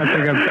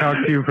I've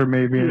talked to you for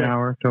maybe an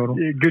hour total.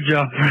 Yeah, good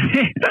job,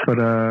 Freddie. But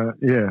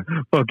yeah.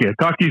 Okay,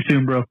 talk to you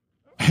soon, bro.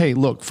 Hey,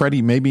 look,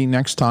 Freddie, maybe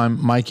next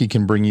time Mikey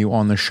can bring you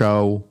on the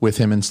show with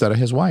him instead of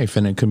his wife,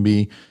 and it can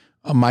be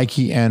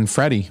Mikey and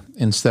Freddie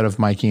instead of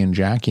Mikey and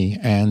Jackie.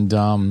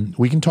 And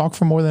we can talk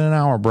for more than an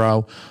hour,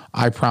 bro.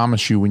 I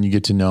promise you, when you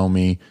get to know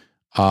me,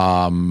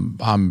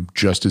 I'm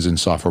just as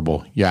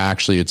insufferable. Yeah,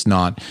 actually, it's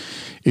not.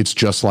 It's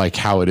just like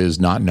how it is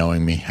not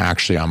knowing me.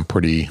 Actually, I'm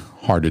pretty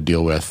hard to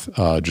deal with.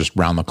 Just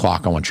round the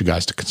clock. I want you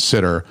guys to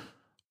consider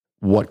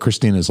what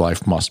Christina's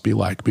life must be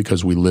like,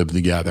 because we live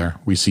together.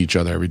 We see each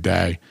other every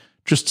day.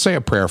 Just say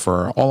a prayer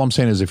for her. All I'm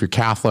saying is, if you're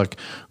Catholic,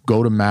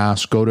 go to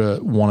Mass, go to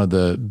one of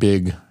the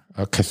big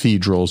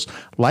cathedrals,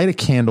 light a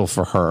candle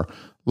for her,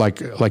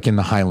 like in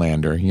the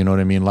Highlander. You know what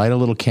I mean? Light a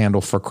little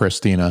candle for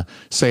Christina.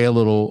 Say a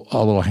little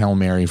Hail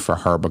Mary for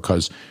her,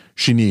 because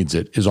she needs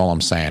it, is all I'm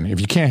saying. If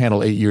you can't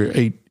handle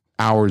 8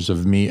 hours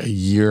of me a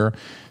year,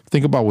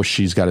 think about what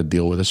she's got to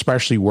deal with,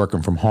 especially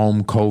working from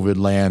home, COVID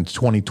land,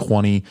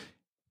 2020.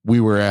 We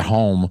were at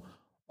home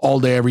all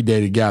day, every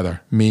day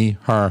together. Me,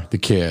 her, the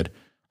kid.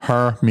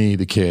 Her, me,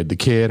 the kid,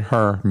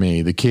 her,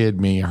 me, the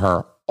kid, me,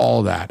 her,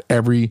 all that.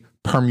 Every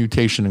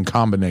permutation and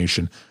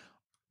combination.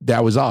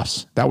 That was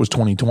us. That was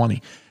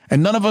 2020.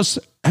 And none of us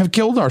have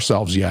killed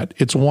ourselves yet.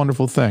 It's a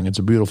wonderful thing. It's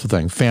a beautiful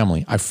thing.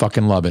 Family. I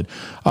fucking love it.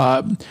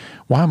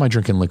 Why am I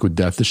drinking Liquid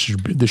Death? This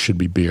should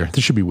be beer.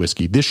 This should be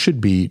whiskey. This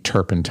should be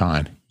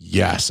turpentine.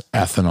 Yes,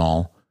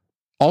 ethanol.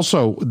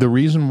 Also, the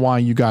reason why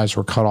you guys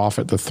were cut off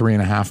at the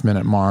 3.5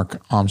 minute mark,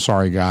 I'm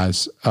sorry,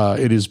 guys.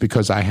 It is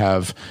because I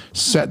have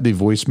set the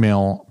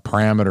voicemail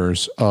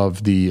parameters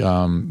of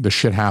the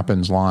shit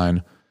happens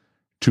line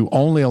to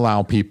only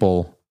allow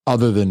people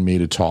other than me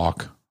to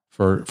talk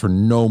for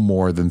no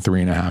more than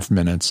 3.5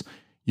 minutes.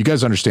 You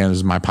guys understand this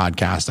is my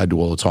podcast. I do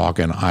all the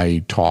talking.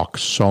 I talk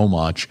so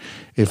much.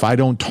 If I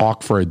don't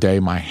talk for a day,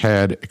 my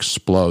head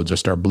explodes. I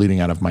start bleeding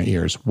out of my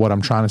ears. What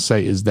I'm trying to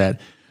say is that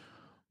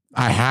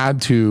I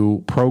had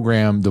to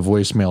program the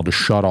voicemail to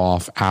shut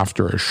off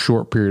after a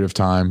short period of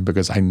time,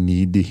 because I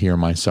need to hear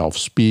myself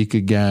speak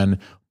again,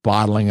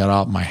 bottling it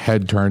up. My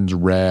head turns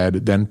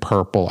red, then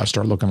purple. I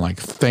start looking like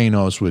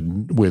Thanos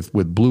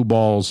with blue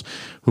balls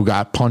who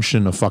got punched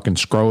in the fucking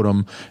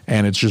scrotum.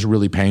 And it's just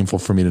really painful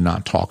for me to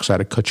not talk. So I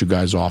had to cut you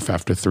guys off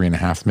after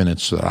 3.5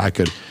 minutes so that I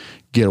could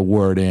get a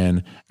word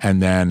in.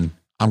 And then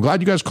I'm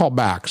glad you guys called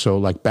back. So,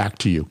 back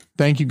to you.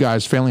 Thank you,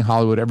 guys. Failing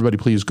Hollywood. Everybody,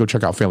 please go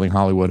check out Failing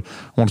Hollywood.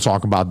 I want to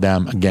talk about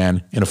them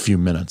again in a few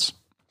minutes.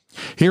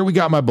 Here we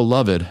got my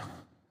beloved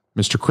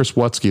Mr. Chris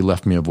Wutsky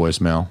left me a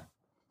voicemail.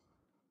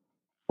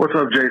 What's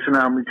up, Jason?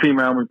 Team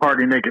Almy,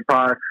 Party Naked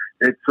Pie.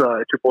 It's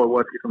your boy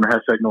Wutsky from the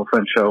Hashtag No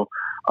Offense Show.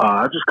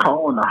 I'm just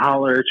calling to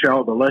holler at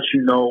y'all to let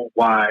you know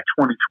why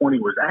 2020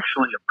 was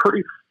actually a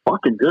pretty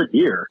fucking good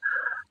year.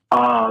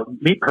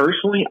 Me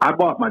personally, I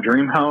bought my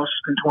dream house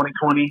in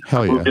 2020.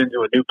 Hell yeah. Moved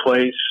into a new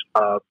place,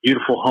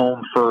 beautiful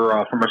home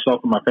for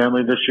myself and my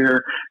family this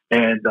year.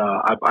 And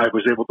I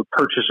was able to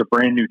purchase a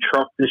brand new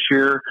truck this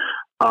year,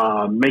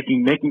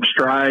 making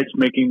strides,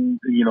 making,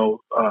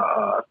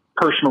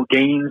 personal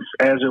gains,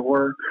 as it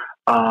were.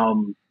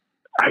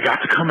 I got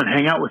to come and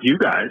hang out with you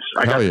guys.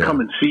 I got to come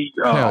and see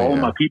all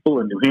my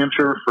people in New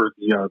Hampshire for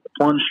the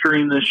plunge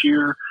stream this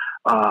year.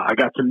 I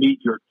got to meet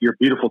your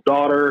beautiful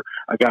daughter.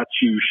 I got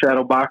to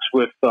shadow box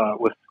with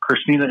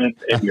Christina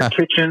in your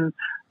kitchen.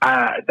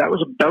 That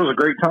was a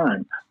great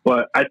time.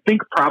 But I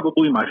think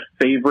probably my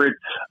favorite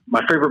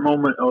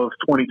moment of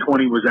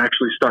 2020 was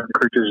actually starting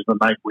Creatures of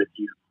the Night with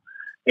you,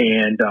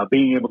 and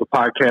being able to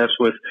podcast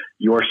with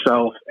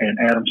yourself and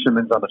Adam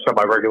Simmons on a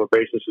semi-regular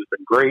basis has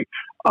been great.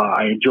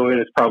 I enjoy it.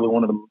 It's probably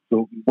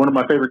one of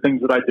my favorite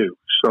things that I do.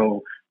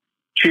 So,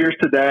 cheers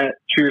to that.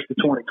 Cheers to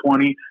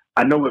 2020.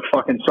 I know it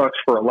fucking sucks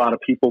for a lot of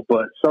people,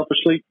 but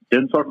selfishly, it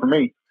didn't suck for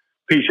me.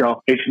 Peace,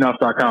 y'all.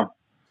 HNuff.com.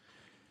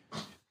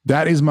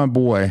 That is my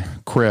boy,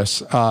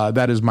 Chris.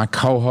 That is my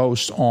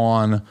co-host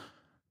on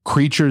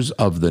Creatures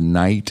of the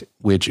Night,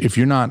 which if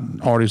you're not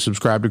already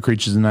subscribed to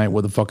Creatures of the Night,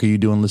 what the fuck are you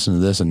doing listening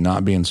to this and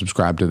not being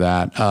subscribed to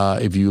that?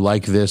 If you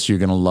like this, you're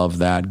going to love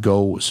that.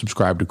 Go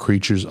subscribe to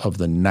Creatures of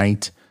the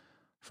Night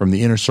from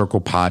the Inner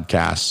Circle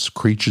podcasts,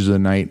 Creatures of the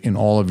Night, in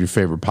all of your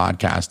favorite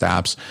podcast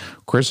apps.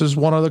 Chris is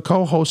one of the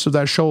co-hosts of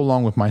that show,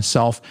 along with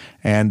myself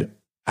and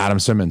Adam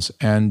Simmons.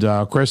 And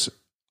Chris,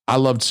 I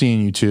loved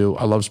seeing you too.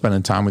 I love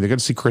spending time with you. I got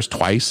to see Chris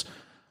twice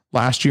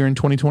last year in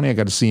 2020. I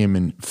got to see him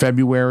in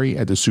February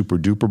at the Super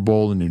Duper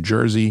Bowl in New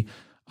Jersey.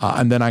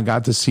 And then I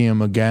got to see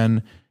him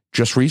again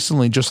just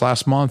recently, just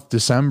last month,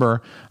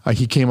 December.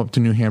 He came up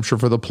to New Hampshire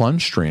for the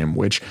plunge stream,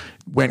 which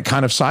went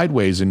kind of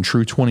sideways in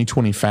true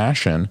 2020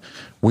 fashion.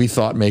 We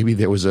thought maybe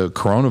there was a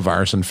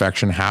coronavirus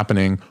infection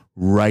happening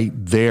right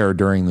there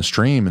during the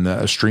stream, and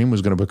the stream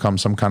was going to become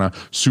some kind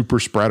of super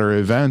spreader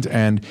event,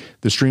 and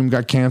the stream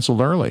got canceled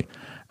early.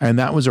 And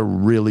that was a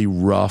really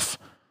rough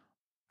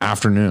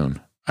afternoon.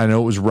 I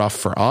know it was rough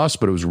for us,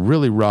 but it was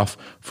really rough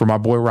for my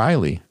boy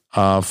Riley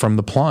from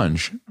The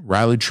Plunge,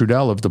 Riley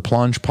Trudell of The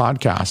Plunge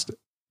podcast.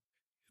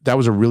 That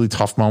was a really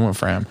tough moment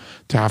for him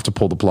to have to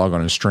pull the plug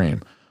on his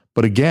stream.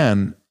 But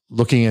again,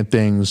 looking at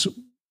things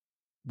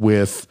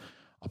with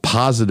a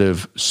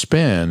positive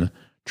spin,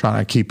 trying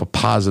to keep a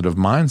positive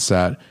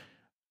mindset,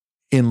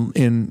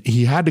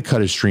 he had to cut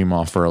his stream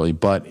off early,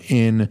 but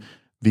in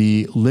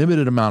the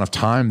limited amount of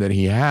time that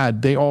he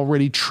had, they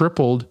already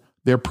tripled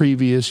their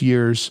previous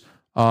year's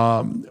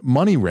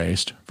money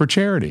raised for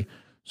charity.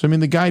 So, I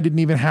mean, the guy didn't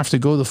even have to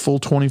go the full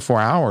 24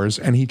 hours,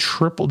 and he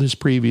tripled his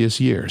previous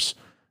year's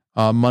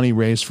money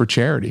raised for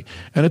charity.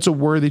 And it's a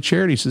worthy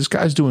charity. So this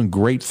guy's doing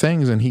great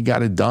things, and he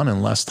got it done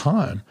in less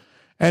time.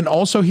 And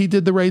also, he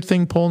did the right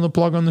thing pulling the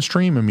plug on the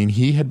stream. I mean,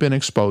 he had been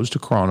exposed to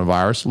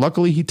coronavirus.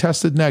 Luckily, he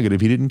tested negative.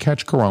 He didn't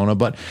catch corona,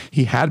 but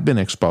he had been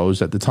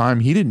exposed at the time.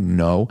 He didn't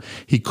know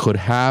he could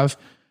have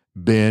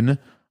been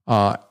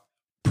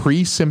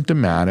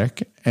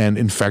pre-symptomatic and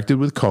infected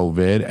with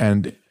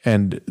COVID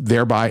and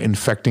thereby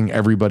infecting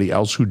everybody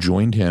else who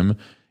joined him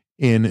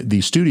in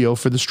the studio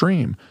for the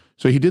stream.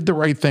 So he did the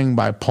right thing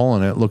by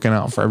pulling it, looking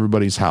out for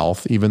everybody's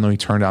health, even though he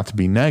turned out to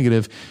be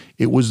negative.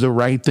 It was the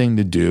right thing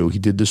to do. He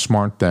did the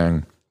smart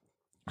thing.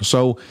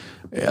 So,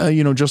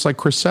 just like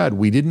Chris said,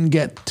 we didn't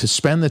get to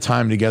spend the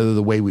time together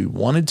the way we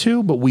wanted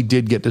to, but we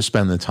did get to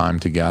spend the time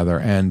together.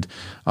 And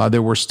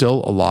there were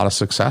still a lot of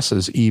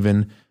successes,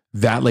 even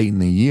that late in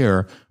the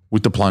year,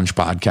 with the Plunge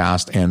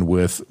podcast and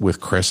with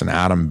Chris and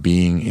Adam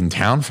being in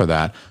town for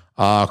that.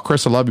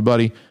 Chris, I love you,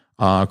 buddy.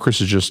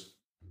 Chris is just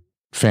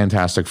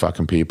fantastic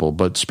fucking people.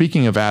 But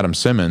speaking of Adam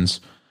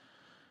Simmons,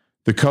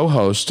 the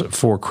co-host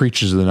for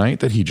Creatures of the Night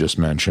that he just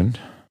mentioned,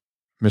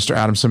 Mr.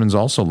 Adam Simmons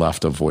also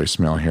left a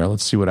voicemail here.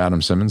 Let's see what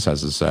Adam Simmons has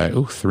to say.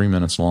 Oh, 3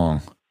 minutes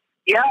long.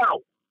 Yo,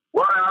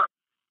 what up?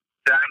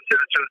 Adam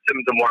Simmons from the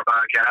Simmons and More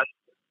podcast.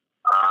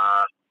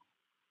 I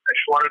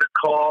just wanted to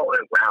call,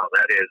 and wow,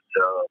 that is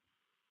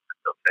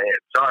so bad.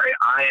 Sorry,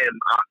 I am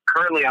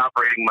currently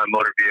operating my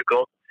motor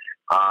vehicle,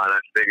 and I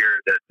figured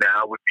that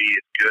now would be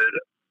as good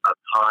a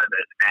time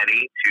as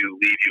any to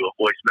leave you a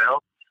voicemail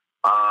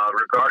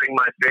regarding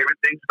my favorite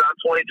things about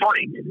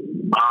 2020.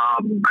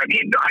 I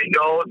mean, I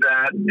know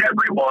that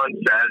everyone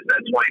says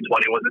that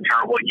 2020 was a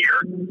terrible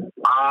year,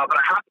 but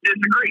I have to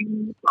disagree.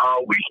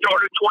 We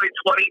started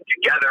 2020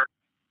 together,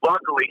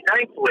 luckily,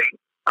 thankfully,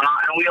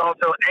 and we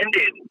also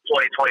ended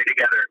 2020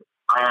 together.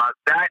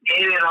 That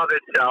in and of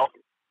itself,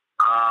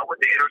 with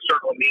the Inner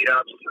Circle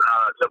meetups,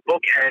 to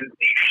bookend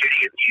the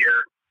shittiest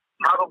year,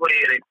 probably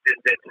in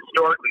existence,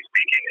 historically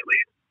speaking, at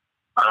least.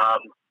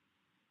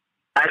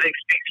 I think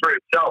speaks for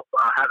itself,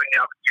 having the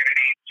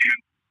opportunity to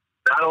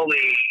not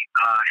only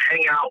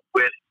hang out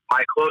with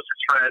my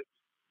closest friends,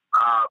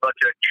 but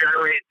to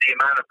generate the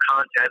amount of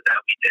content that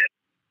we did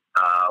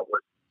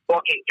was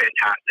fucking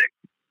fantastic.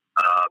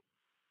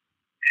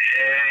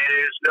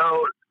 There's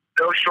no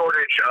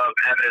shortage of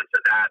evidence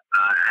of that.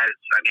 As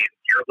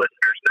your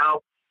listeners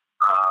know,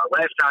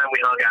 last time we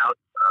hung out,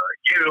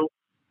 you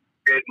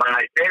did my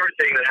favorite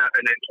thing that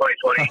happened in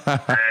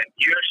 2020, and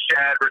you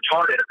said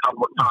retarded a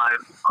couple of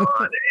times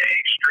on a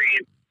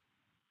stream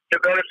to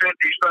benefit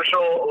the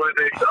Special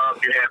Olympics of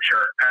New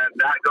Hampshire, and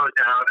that goes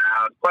down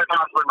as quite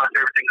possibly my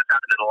favorite thing that's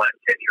happened in the last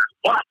 10 years.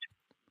 But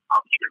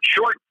I'll keep it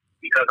short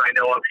because I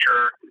know I'm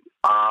sure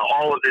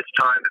all of this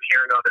time of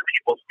hearing other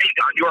people speak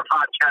on your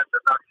podcast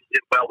has not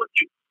did well with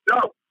you.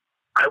 So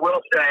I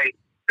will say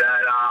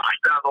that I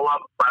found the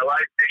love of my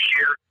life this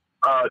year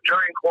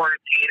during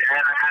quarantine,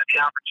 and I had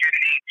the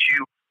opportunity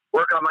to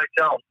work on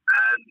myself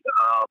and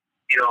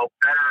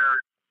better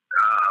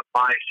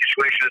my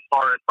situation as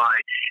far as my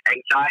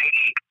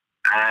anxiety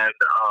and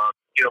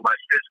my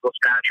physical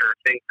stature,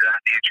 things of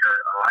that nature.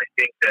 I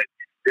think that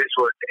this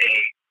was a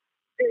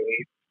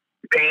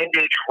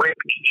bandage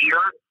ripped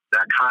year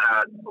that kind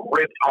of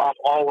ripped off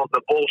all of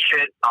the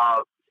bullshit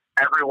of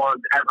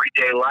everyone's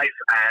everyday life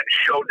and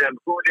showed them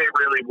who they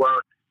really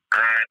were.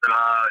 And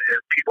if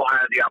people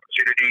had the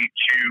opportunity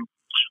to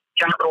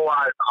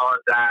capitalize on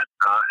that,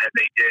 and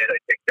they did, I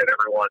think that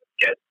everyone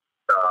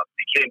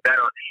became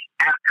better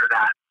after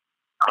that.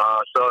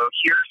 So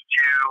here's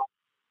to,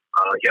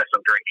 yes,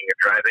 I'm drinking and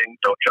driving.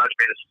 Don't judge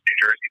me. This is New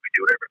Jersey. We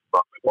do whatever the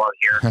fuck we want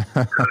here.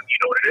 You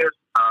know what it is.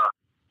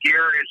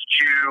 Here is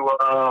to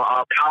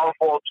a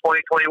powerful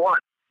 2021.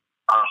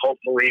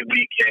 Hopefully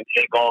we can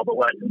take all the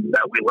lessons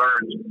that we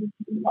learned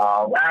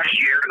last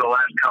year, the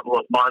last couple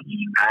of months,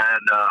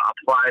 and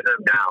apply them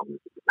now.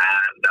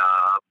 And,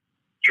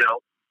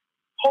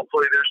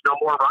 hopefully there's no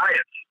more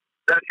riots.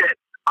 That's it.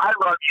 I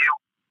love you.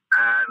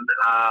 And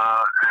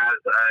as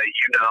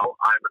you know,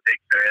 I'm a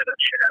big fan of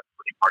Shit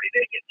Happens Party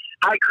Naked.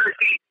 Hi,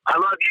 Chrissy. I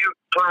love you.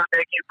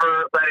 Thank you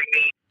for letting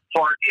me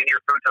fart in your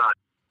futon.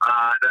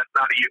 That's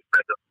not a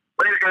euphemism.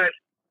 Later, guys.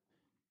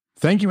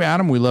 Thank you,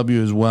 Adam. We love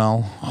you as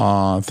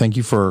well. Thank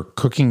you for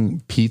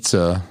cooking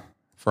pizza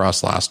for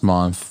us last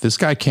month. This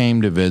guy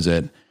came to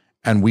visit,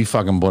 and we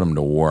fucking put him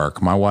to work.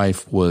 My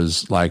wife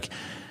was like,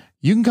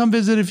 you can come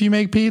visit if you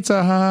make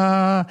pizza,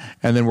 ha.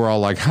 And then we're all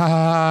like,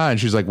 ha. And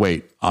she's like,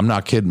 wait, I'm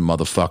not kidding,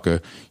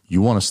 motherfucker.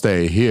 You want to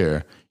stay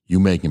here, you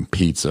making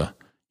pizza.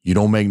 You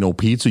don't make no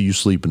pizza, you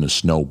sleep in the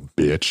snow,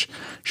 bitch.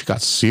 She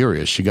got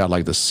serious. She got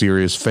like the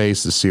serious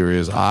face, the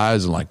serious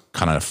eyes, and like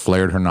kind of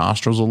flared her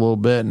nostrils a little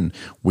bit. And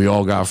we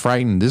all got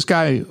frightened. This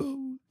guy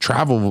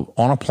traveled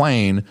on a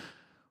plane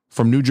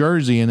from New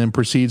Jersey and then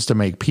proceeds to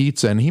make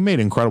pizza. And he made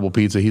incredible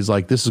pizza. He's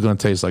like, this is going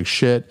to taste like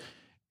shit.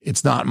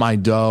 It's not my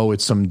dough.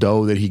 It's some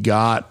dough that he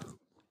got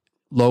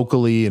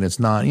locally, and it's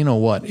not, you know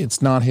what,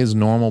 it's not his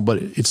normal,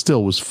 but it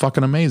still was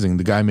fucking amazing.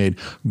 The guy made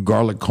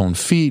garlic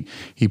confit.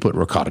 He put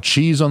ricotta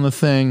cheese on the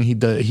thing. He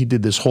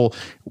did this whole,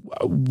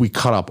 we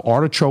cut up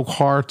artichoke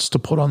hearts to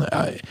put on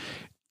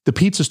the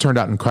pizzas turned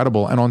out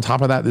incredible. And on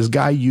top of that, this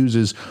guy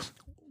uses,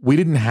 we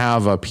didn't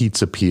have a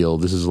pizza peel.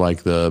 This is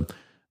like the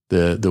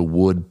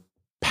wood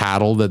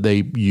paddle that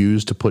they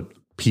use to put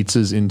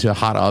pizzas into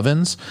hot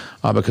ovens,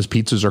 because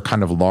pizzas are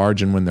kind of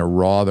large, and when they're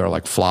raw, they're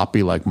like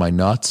floppy, like my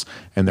nuts,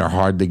 and they're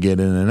hard to get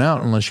in and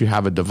out unless you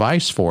have a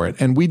device for it.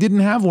 And we didn't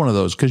have one of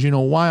those because, you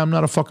know why? I'm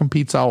not a fucking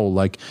pizza owl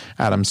like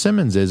Adam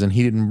Simmons is, and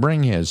he didn't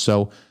bring his.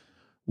 So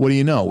what do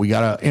you know? We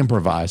got to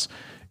improvise.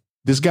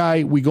 This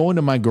guy, we go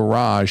into my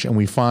garage and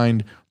we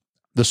find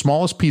the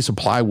smallest piece of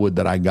plywood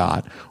that I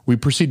got. We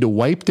proceed to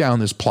wipe down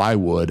this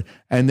plywood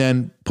and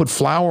then put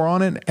flour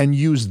on it and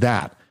use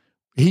that.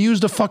 He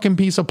used a fucking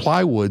piece of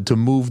plywood to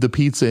move the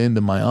pizza into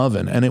my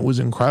oven, and it was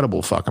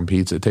incredible fucking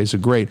pizza. It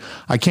tasted great.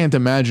 I can't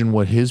imagine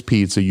what his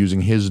pizza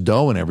using his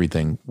dough and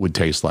everything would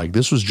taste like.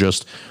 This was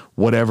just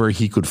whatever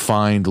he could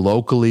find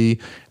locally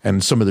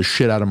and some of the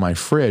shit out of my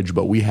fridge,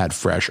 but we had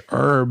fresh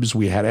herbs.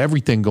 We had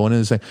everything going in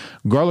this thing.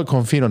 Garlic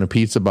confit on a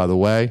pizza, by the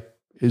way,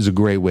 is a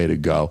great way to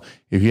go.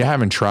 If you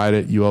haven't tried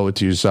it, you owe it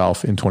to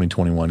yourself in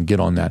 2021. Get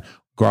on that.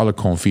 Garlic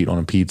confit on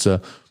a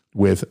pizza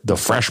with the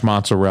fresh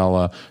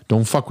mozzarella.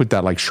 Don't fuck with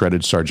that like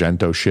shredded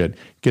Sargento shit.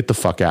 Get the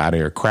fuck out of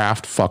here.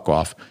 Kraft, fuck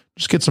off.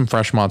 Just get some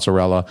fresh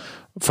mozzarella.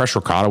 Fresh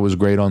ricotta was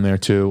great on there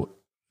too.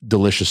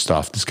 Delicious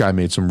stuff. This guy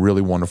made some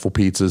really wonderful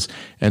pizzas.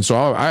 And so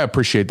I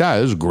appreciate that.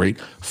 It was great.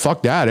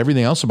 Fuck that.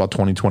 Everything else about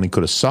 2020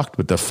 could have sucked,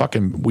 but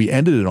we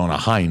ended it on a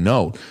high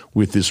note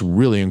with this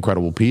really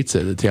incredible pizza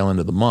at the tail end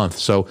of the month.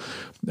 So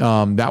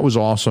that was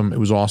awesome. It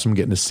was awesome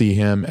getting to see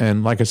him.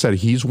 And like I said,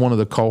 he's one of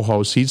the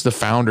co-hosts. He's the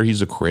founder.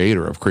 He's the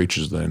creator of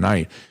Creatures of the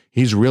Night.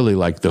 He's really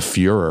like the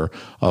Führer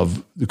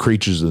of the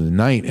Creatures of the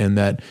Night, and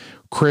that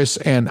Chris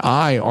and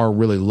I are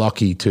really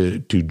lucky to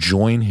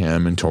join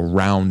him and to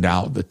round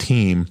out the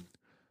team.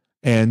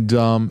 And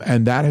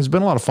that has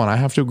been a lot of fun. I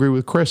have to agree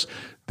with Chris.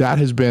 That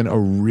has been a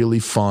really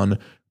fun,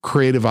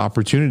 creative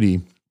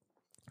opportunity.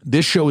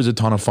 This show is a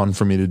ton of fun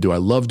for me to do. I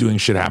love doing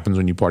Shit Happens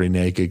When You Party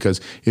Naked because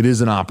it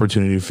is an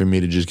opportunity for me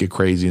to just get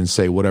crazy and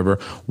say whatever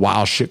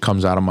wild shit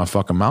comes out of my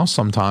fucking mouth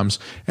sometimes.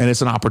 And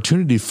it's an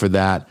opportunity for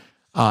that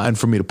and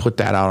for me to put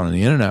that out on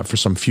the internet for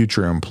some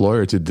future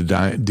employer to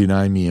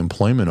deny me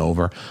employment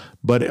over.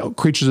 But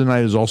Creatures of the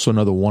Night is also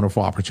another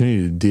wonderful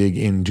opportunity to dig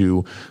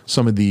into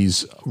some of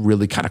these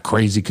really kind of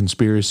crazy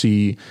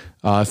conspiracy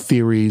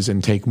theories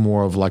and take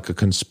more of like a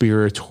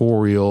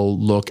conspiratorial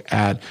look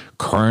at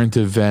current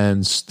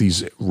events,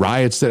 these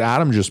riots that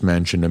Adam just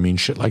mentioned. I mean,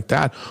 shit like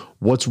that.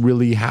 What's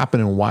really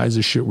happening? Why is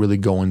this shit really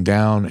going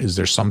down? Is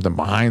there something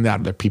behind that?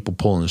 Are there people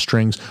pulling the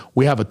strings?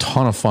 We have a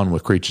ton of fun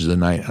with Creatures of the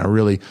Night, and I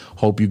really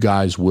hope you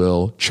guys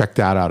will check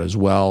that out as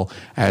well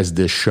as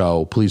this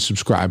show. Please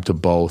subscribe to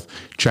both.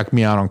 Check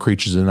me out on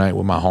Creatures of the Night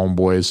with my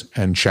homeboys,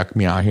 and check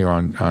me out here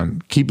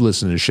on keep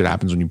listening to Shit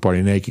Happens When You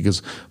Party Naked,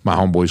 because my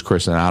homeboys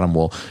Chris and Adam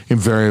will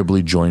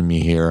invariably join me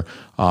here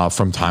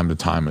from time to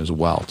time as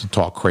well to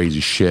talk crazy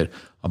shit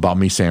about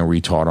me saying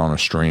retard on a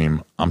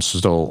stream. I'm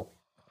still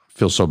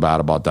feel so bad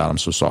about that. I'm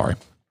so sorry.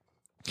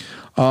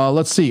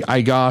 Let's see.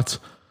 I got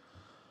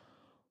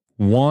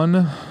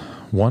one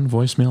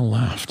voicemail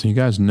left. You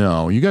guys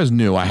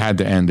knew I had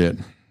to end it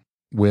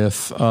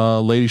with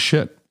Lady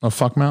Shit of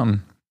Fuck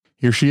Mountain.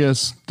 Here she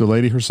is, the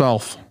lady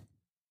herself.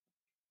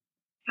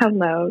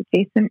 Hello,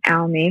 Jason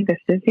Alme. This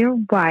is your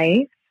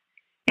wife,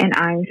 and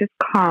I'm just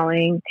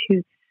calling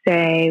to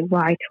say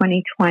why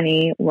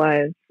 2020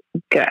 was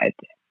good.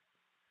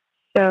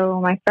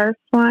 So my first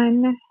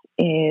one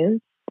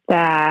is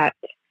that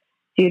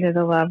due to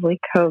the lovely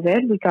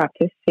COVID, we got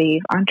to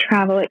save on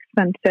travel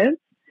expenses.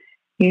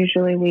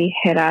 Usually we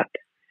hit up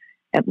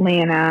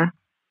Atlanta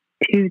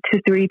 2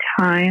 to 3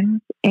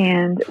 times,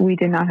 and we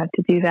did not have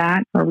to do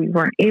that, or we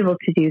weren't able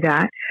to do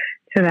that.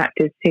 So that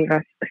did save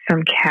us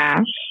some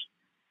cash.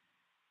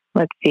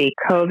 Let's see,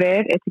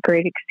 COVID, it's a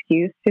great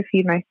excuse to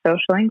feed my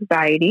social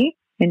anxiety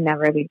and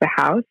never leave the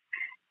house,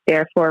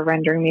 therefore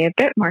rendering me a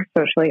bit more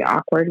socially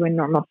awkward when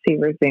normalcy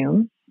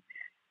resumes.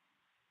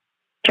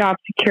 Job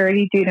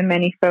security due to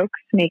many folks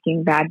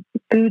making bad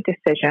food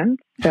decisions,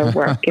 so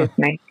work is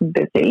nice and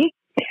busy.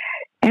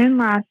 And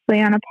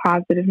lastly, on a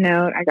positive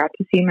note, I got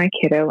to see my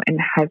kiddo and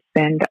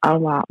husband a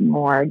lot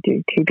more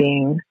due to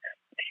being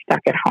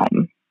stuck at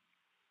home.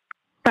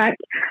 But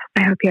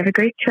I hope you have a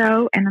great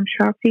show, and I'm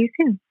sure I'll see you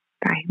soon.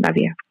 Bye. Love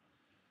you.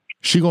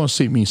 She gonna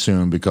see me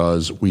soon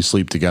because we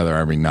sleep together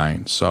every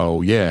night.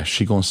 So yeah,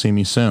 she gonna see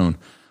me soon.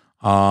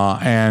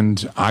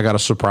 And I got a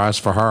surprise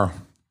for her.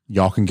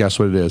 Y'all can guess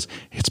what it is.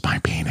 It's my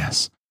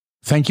penis.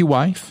 Thank you,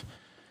 wife.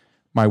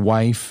 My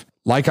wife,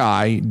 like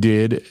I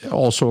did,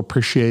 also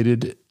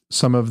appreciated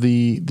some of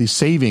the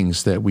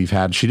savings that we've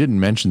had. She didn't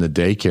mention the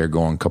daycare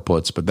going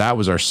kaputs, but that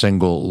was our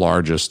single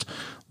largest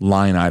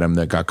line item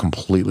that got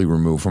completely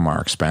removed from our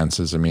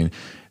expenses. I mean,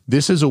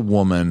 this is a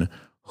woman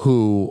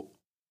who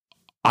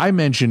I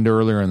mentioned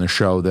earlier in the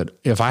show that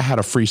if I had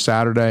a free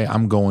Saturday,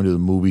 I'm going to the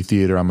movie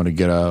theater. I'm going to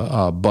get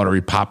a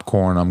buttery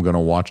popcorn. I'm going to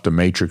watch The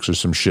Matrix or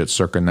some shit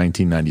circa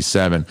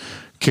 1997,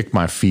 kick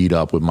my feet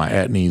up with my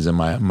etnies and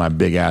my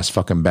big ass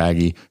fucking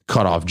baggy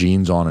cutoff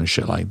jeans on and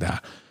shit like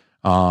that.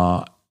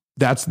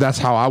 That's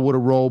how I would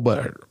have rolled.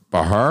 But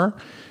for her,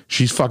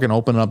 she's fucking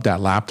opening up that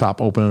laptop,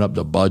 opening up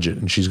the budget,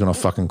 and she's going to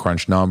fucking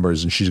crunch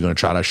numbers, and she's going to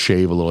try to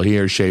shave a little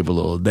here, shave a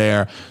little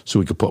there, so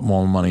we could put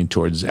more money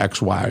towards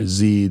X, Y, or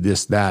Z,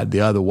 this, that,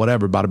 the other,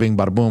 whatever, bada bing,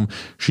 bada boom.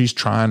 She's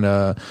trying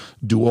to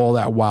do all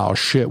that wild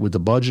shit with the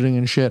budgeting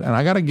and shit. And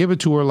I got to give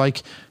it to her,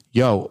 like,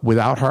 yo,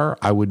 without her,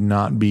 I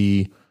wouldn't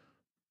be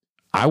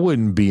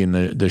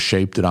in the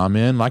shape that I'm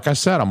in. Like I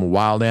said, I'm a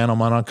wild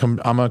animal.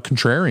 I'm a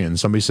contrarian.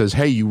 Somebody says,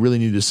 hey, you really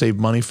need to save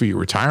money for your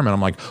retirement.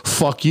 I'm like,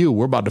 fuck you.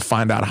 We're about to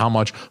find out how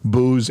much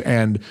booze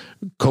and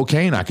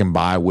cocaine I can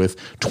buy with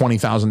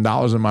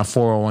 $20,000 in my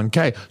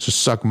 401k. So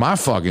suck my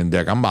fucking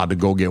dick. I'm about to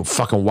go get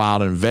fucking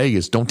wild in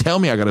Vegas. Don't tell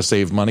me I got to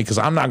save money, because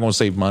I'm not going to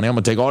save money. I'm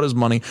going to take all this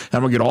money and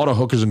I'm going to get all the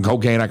hookers and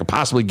cocaine I could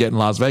possibly get in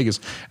Las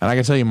Vegas. And I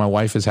can tell you, my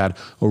wife has had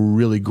a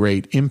really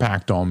great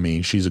impact on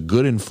me. She's a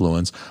good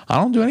influence. I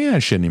don't do any of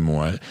that shit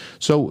anymore.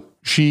 So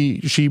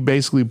she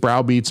basically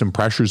browbeats and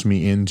pressures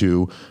me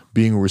into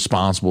being a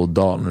responsible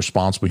adult and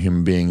responsible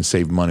human being and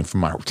save money for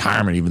my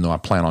retirement, even though I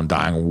plan on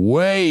dying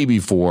way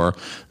before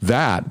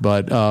that.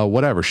 But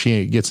whatever,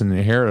 she gets to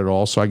inherit it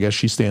all, so I guess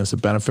she stands to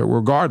benefit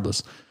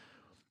regardless.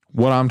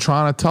 What I'm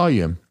trying to tell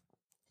you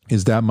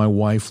is that my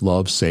wife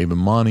loves saving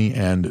money,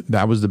 and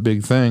that was the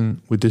big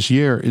thing with this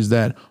year, is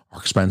that our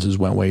expenses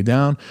went way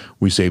down.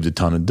 We saved a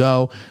ton of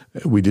dough.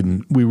 We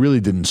really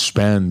didn't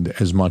spend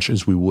as much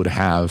as we would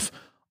have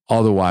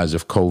otherwise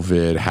if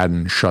COVID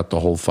hadn't shut the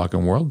whole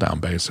fucking world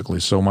down, basically.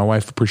 So my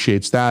wife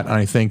appreciates that. And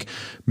I think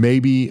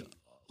maybe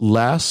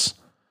less.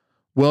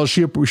 Well,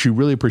 she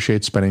really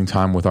appreciates spending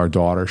time with our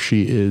daughter.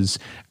 She is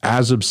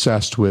as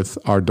obsessed with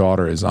our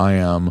daughter as I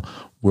am.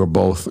 We're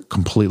both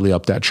completely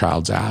up that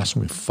child's ass,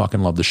 and we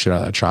fucking love the shit out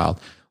of that child.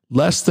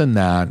 Less than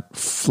that,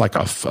 like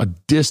a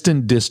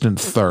distant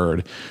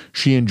third,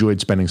 she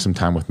enjoyed spending some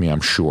time with me,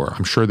 I'm sure.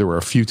 I'm sure there were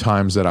a few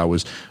times that I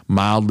was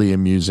mildly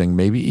amusing,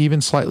 maybe even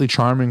slightly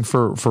charming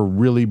for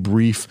really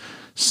brief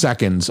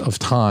seconds of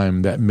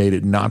time that made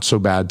it not so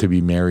bad to be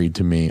married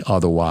to me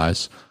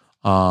otherwise.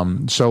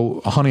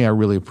 So, honey, I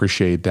really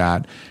appreciate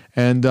that.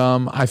 And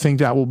I think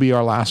that will be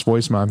our last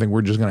voicemail. I think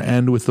we're just going to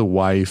end with the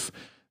wife.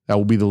 That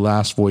will be the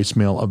last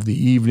voicemail of the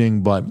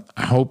evening, but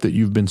I hope that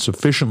you've been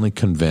sufficiently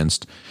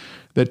convinced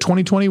that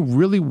 2020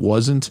 really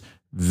wasn't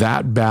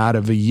that bad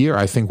of a year.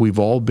 I think we've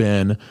all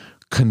been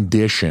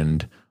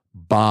conditioned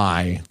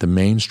by the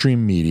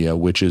mainstream media,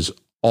 which is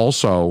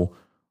also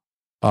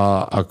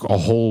a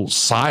whole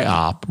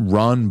psyop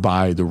run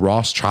by the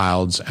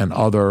Rothschilds and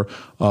other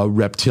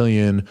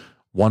reptilian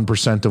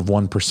 1% of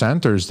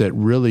 1%ers that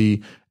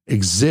really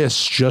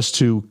exists just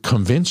to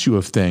convince you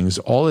of things.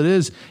 All it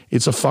is,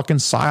 it's a fucking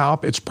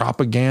psyop. It's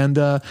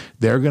propaganda.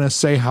 They're going to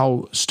say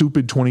how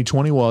stupid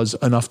 2020 was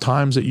enough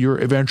times that you're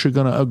eventually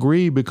going to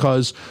agree,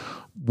 because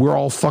we're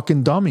all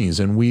fucking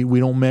dummies and we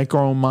don't make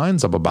our own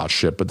minds up about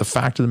shit. But the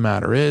fact of the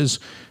matter is,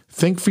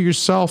 think for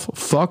yourself.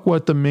 Fuck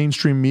what the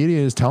mainstream media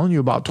is telling you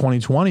about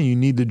 2020. You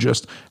need to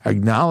just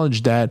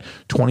acknowledge that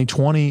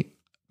 2020,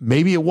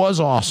 maybe it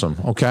was awesome,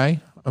 okay?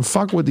 And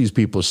fuck what these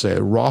people say.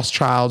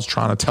 Rothschilds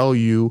trying to tell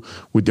you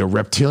with their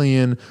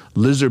reptilian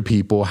lizard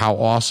people how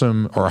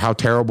awesome or how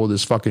terrible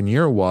this fucking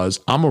year was.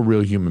 I'm a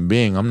real human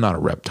being. I'm not a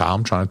reptile.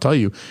 I'm trying to tell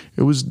you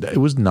it was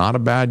not a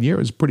bad year. It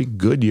was a pretty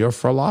good year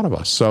for a lot of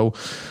us. So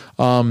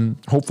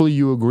hopefully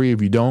you agree.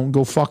 If you don't,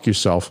 go fuck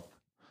yourself.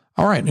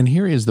 All right. And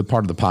here is the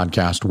part of the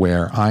podcast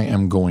where I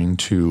am going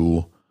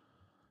to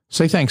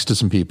say thanks to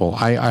some people.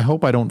 I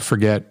hope I don't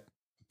forget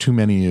too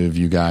many of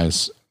you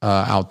guys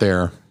out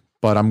there.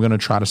 But I'm going to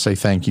try to say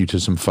thank you to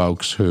some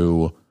folks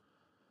who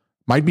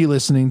might be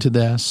listening to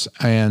this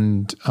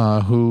and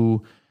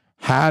who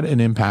had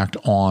an impact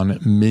on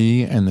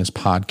me and this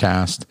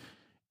podcast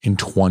in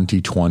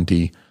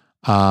 2020.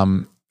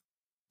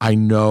 I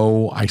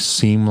know I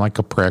seem like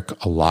a prick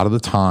a lot of the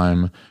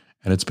time,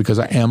 and it's because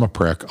I am a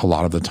prick a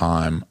lot of the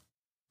time.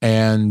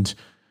 And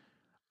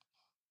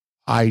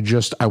I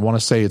want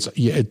to say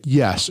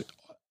yes,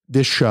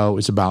 this show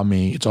is about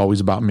me. It's always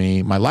about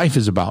me. My life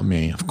is about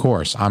me. Of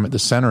course, I'm at the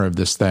center of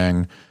this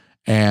thing,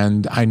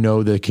 and I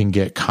know that it can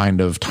get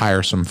kind of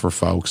tiresome for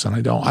folks. And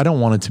I don't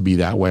want it to be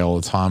that way all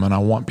the time. And I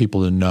want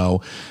people to know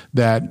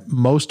that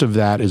most of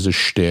that is a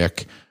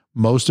shtick.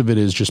 Most of it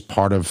is just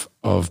part of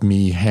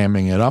me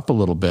hamming it up a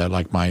little bit,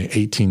 like my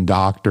 18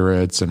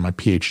 doctorates and my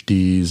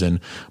PhDs and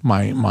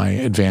my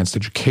advanced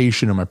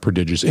education and my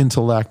prodigious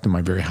intellect and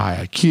my very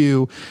high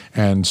IQ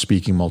and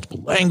speaking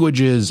multiple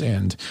languages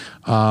and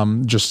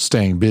just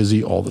staying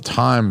busy all the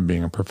time and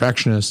being a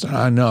perfectionist. And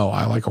I know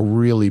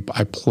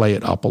I play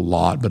it up a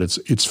lot, but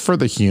it's for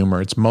the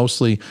humor. It's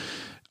mostly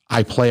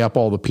I play up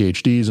all the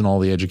PhDs and all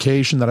the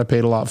education that I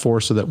paid a lot for,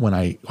 so that when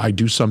I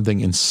do something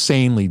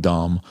insanely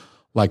dumb,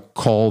 like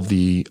call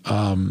the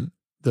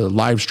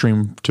live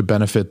stream to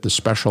benefit the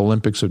Special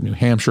Olympics of New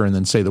Hampshire and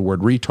then say the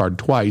word retard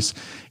twice,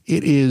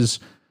 it is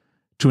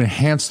to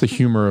enhance the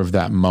humor of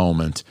that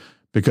moment.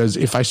 Because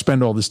if I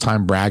spend all this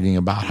time bragging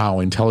about how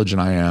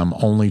intelligent I am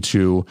only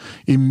to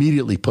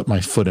immediately put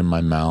my foot in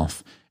my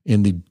mouth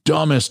in the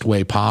dumbest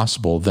way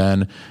possible,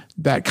 then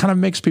that kind of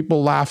makes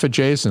people laugh at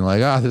Jason.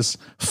 Like, this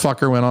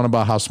fucker went on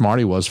about how smart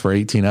he was for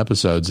 18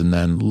 episodes. And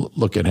then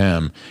look at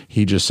him.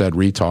 He just said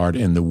retard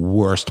in the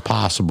worst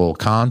possible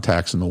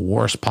context, in the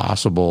worst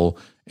possible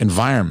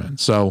environment.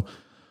 So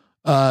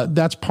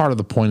that's part of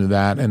the point of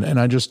that. And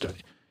I just,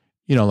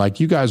 like,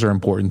 you guys are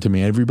important to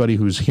me. Everybody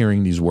who's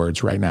hearing these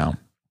words right now.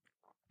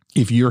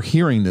 If you're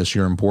hearing this,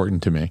 you're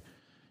important to me.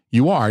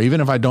 You are,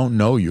 even if I don't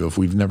know you, if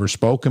we've never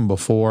spoken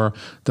before,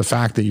 the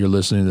fact that you're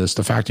listening to this,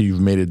 the fact that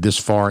you've made it this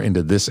far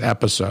into this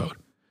episode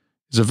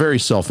is a very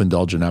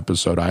self-indulgent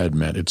episode, I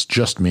admit. It's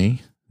just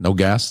me, no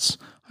guests.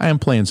 I am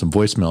playing some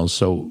voicemails,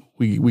 so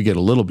we get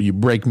a little bit, you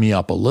break me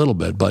up a little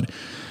bit, but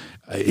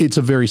it's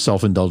a very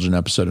self-indulgent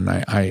episode, and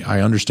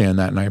I understand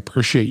that, and I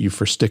appreciate you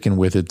for sticking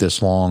with it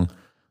this long.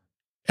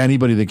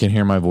 Anybody that can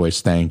hear my voice,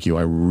 thank you.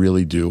 I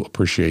really do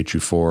appreciate you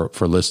for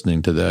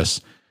listening to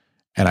this.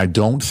 And I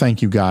don't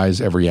thank you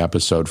guys every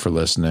episode for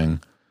listening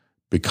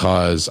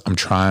because I'm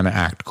trying to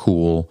act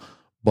cool.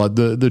 But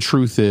the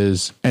truth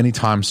is,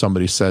 anytime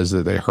somebody says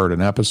that they heard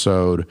an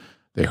episode,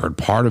 they heard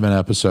part of an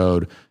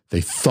episode,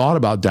 they thought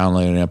about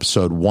downloading an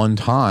episode one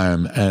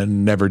time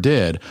and never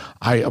did,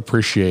 I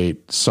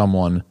appreciate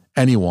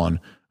anyone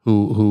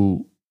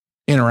who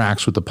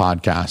interacts with the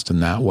podcast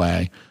in that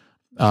way.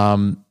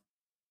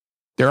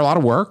 They're a lot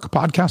of work.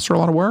 Podcasts are a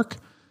lot of work.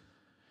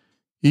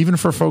 Even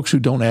for folks who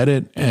don't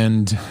edit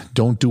and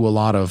don't do a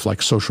lot of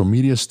like social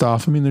media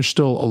stuff. I mean, there's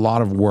still a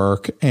lot of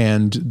work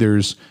and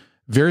there's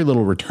very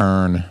little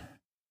return,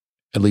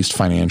 at least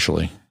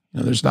financially.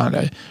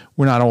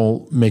 We're not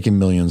all making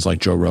millions like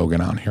Joe Rogan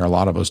out here. A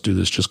lot of us do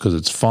this just because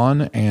it's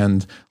fun.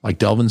 And like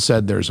Delvin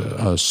said, there's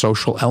a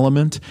social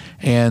element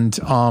and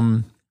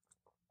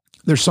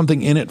there's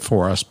something in it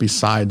for us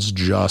besides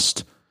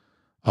just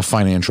a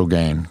financial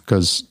gain.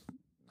 Because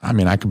I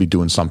mean, I could be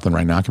doing something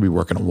right now. I could be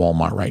working at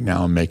Walmart right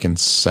now and making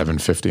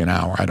 $7.50 an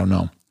hour. I don't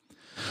know.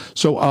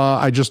 So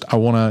I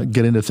want to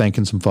get into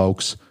thanking some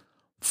folks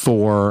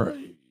for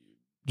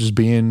just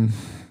being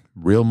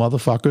real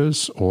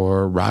motherfuckers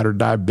or ride or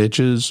die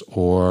bitches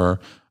or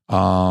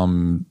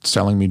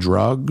selling me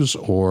drugs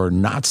or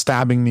not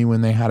stabbing me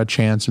when they had a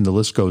chance. And the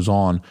list goes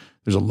on.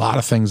 There's a lot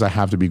of things I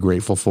have to be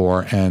grateful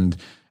for. And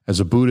as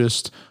a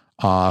Buddhist,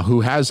 who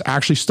has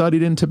actually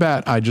studied in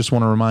Tibet, I just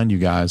want to remind you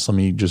guys, let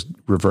me just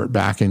revert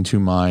back into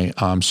my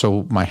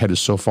head is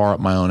so far up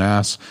my own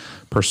ass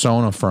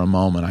persona for a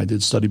moment. I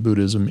did study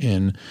Buddhism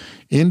in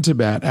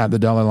Tibet at the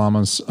Dalai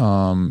Lama's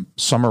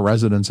summer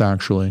residence,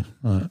 actually.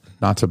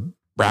 Not to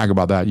brag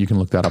about that. You can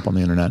look that up on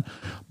the internet.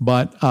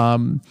 But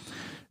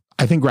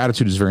I think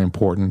gratitude is very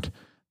important.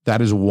 That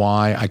is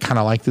why I kind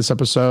of like this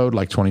episode.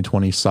 Like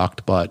 2020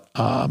 sucked, but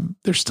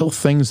there's still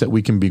things that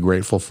we can be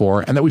grateful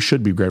for and that we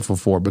should be grateful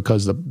for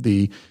because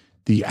the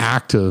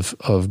act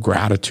of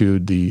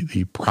gratitude,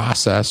 the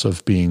process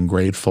of being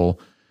grateful,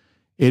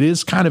 it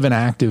is kind of an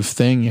active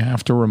thing. You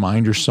have to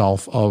remind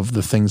yourself of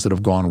the things that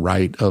have gone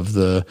right, of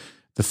the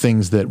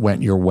things that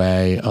went your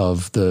way,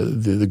 of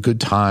the good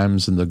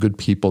times and the good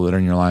people that are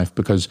in your life.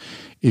 Because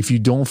if you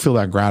don't feel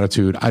that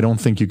gratitude, I don't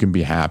think you can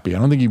be happy. I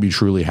don't think you'd be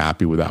truly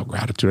happy without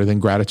gratitude. I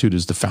think gratitude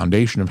is the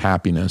foundation of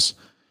happiness,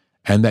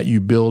 and that you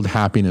build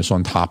happiness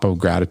on top of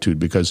gratitude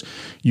because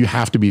you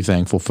have to be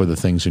thankful for the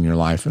things in your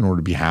life in order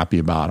to be happy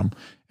about them.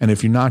 And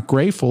if you're not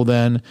grateful,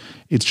 then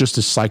it's just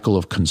a cycle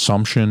of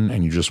consumption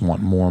and you just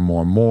want more and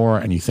more and more.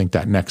 And you think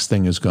that next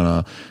thing is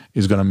gonna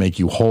make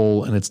you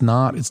whole. And it's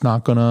not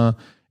gonna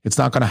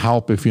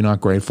help if you're not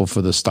grateful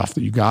for the stuff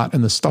that you got.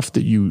 And the stuff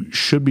that you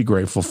should be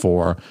grateful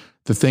for,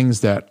 the things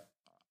that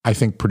I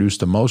think produce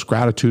the most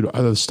gratitude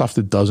are the stuff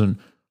that doesn't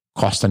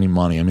cost any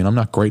money. I mean, I'm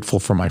not grateful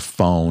for my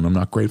phone. I'm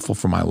not grateful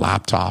for my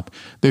laptop.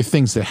 They're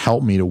things that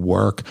help me to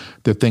work.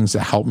 They're things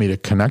that help me to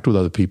connect with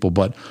other people,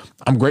 but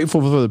I'm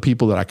grateful for the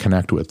people that I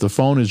connect with. The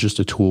phone is just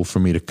a tool for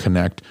me to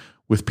connect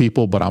with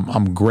people, but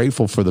I'm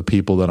grateful for the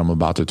people that I'm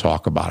about to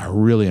talk about. I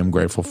really am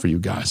grateful for you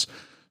guys.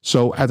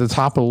 So at the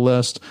top of the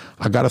list,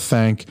 I got to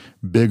thank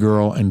Big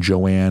Earl and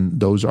Joanne.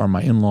 Those are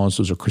my in-laws.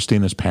 Those are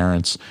Christina's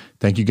parents.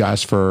 Thank you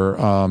guys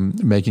for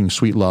making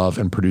Sweet Love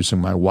and producing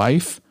my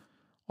wife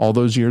all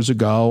those years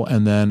ago.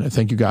 And then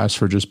thank you guys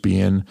for just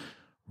being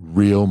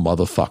real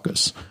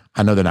motherfuckers.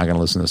 I know they're not going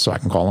to listen to this, so I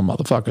can call them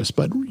motherfuckers,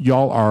 but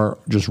y'all are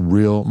just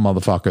real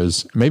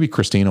motherfuckers. Maybe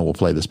Christina will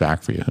play this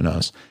back for you. Who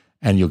knows?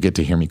 And you'll get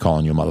to hear me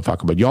calling you a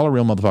motherfucker, but y'all are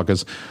real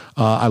motherfuckers.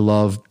 I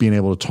love being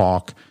able to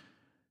talk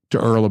to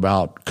Earl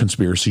about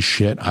conspiracy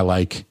shit. I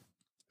like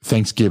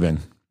Thanksgiving,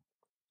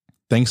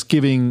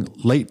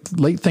 late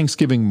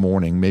Thanksgiving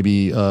morning,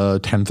 maybe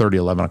 10:30,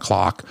 11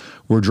 o'clock.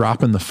 We're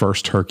dropping the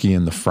first turkey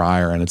in the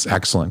fryer, and it's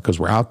excellent because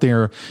we're out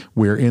there.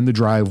 We're in the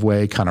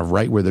driveway, kind of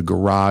right where the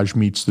garage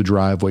meets the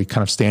driveway,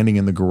 kind of standing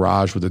in the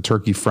garage with the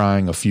turkey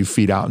frying a few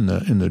feet out in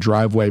the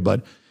driveway.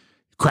 But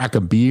crack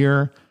a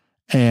beer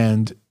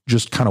and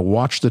just kind of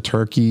watch the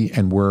turkey.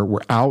 And we're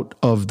out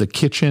of the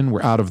kitchen,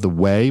 we're out of the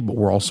way, but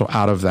we're also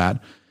out of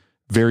that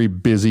very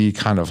busy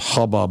kind of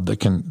hubbub that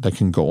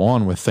can go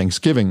on with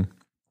Thanksgiving.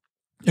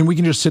 And we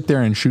can just sit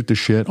there and shoot the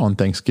shit on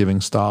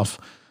Thanksgiving stuff,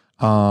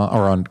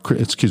 on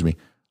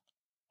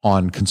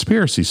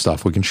conspiracy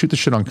stuff. We can shoot the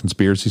shit on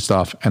conspiracy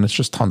stuff, and it's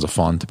just tons of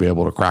fun to be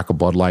able to crack a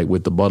Bud Light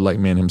with the Bud Light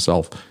man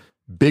himself,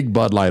 Big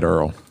Bud Light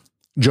Earl.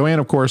 Joanne,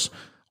 of course,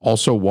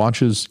 also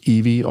watches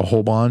Evie a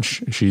whole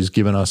bunch. She's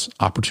given us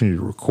opportunity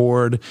to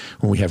record.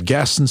 When we have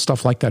guests and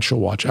stuff like that, she'll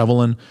watch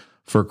Evelyn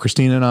for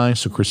Christina and I,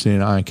 so Christina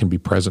and I can be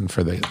present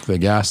for the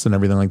guests and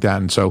everything like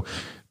that. And so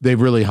they've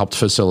really helped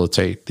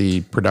facilitate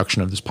the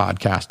production of this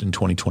podcast in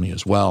 2020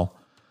 as well.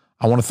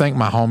 I want to thank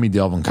my homie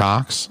Delvin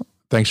Cox.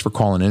 Thanks for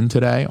calling in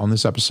today on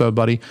this episode,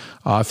 buddy.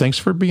 Thanks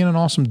for being an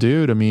awesome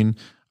dude. I mean,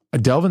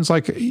 Delvin's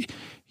like,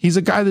 he's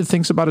a guy that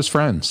thinks about his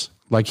friends.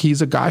 Like,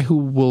 he's a guy who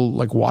will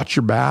like watch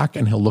your back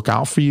and he'll look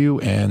out for you.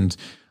 And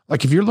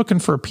like, if you're looking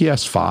for a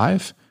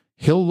PS5,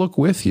 he'll look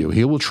with you.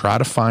 He will try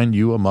to find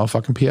you a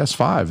motherfucking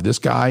PS5. This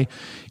guy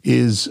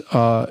is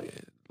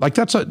like,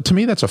 to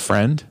me, that's a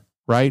friend,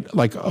 right?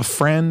 Like, a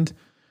friend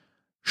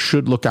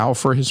should look out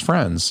for his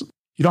friends.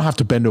 You don't have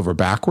to bend over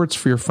backwards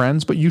for your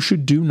friends, but you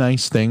should do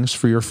nice things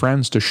for your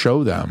friends to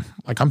show them.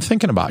 Like, I'm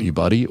thinking about you,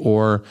 buddy,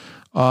 or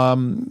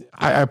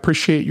I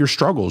appreciate your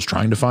struggles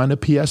trying to find a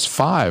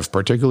PS5,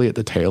 particularly at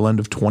the tail end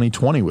of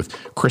 2020 with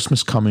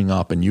Christmas coming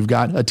up and you've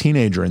got a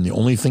teenager and the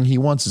only thing he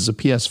wants is a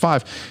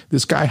PS5.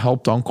 This guy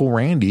helped Uncle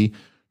Randy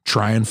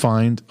try and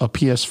find a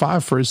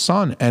PS5 for his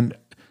son. And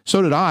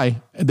so did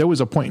I. There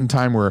was a point in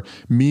time where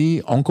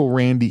me, Uncle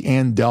Randy,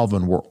 and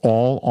Delvin were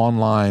all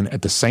online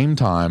at the same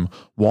time.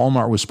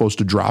 Walmart was supposed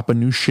to drop a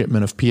new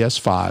shipment of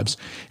PS5s,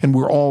 and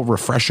we're all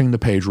refreshing the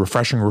page,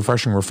 refreshing.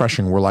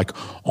 We're like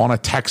on a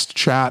text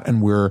chat,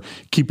 and we're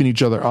keeping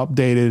each other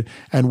updated.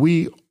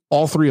 And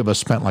all three of us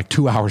spent like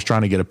 2 hours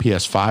trying to get a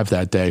PS5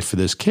 that day for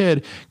this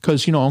kid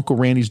because, Uncle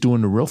Randy's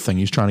doing the real thing.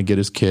 He's trying to get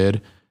his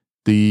kid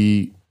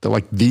the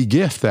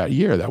gift that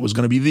year. That was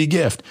going to be the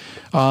gift.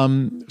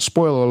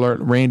 Spoiler alert,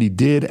 Randy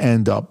did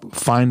end up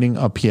finding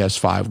a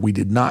PS5. We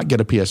did not get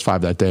a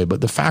PS5 that day,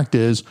 but the fact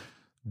is,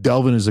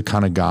 Delvin is the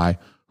kind of guy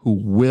who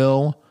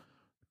will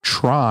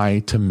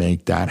try to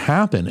make that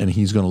happen, and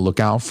he's going to look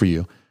out for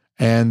you.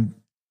 And,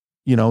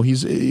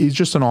 he's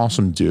just an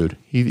awesome dude.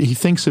 He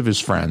thinks of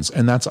his friends,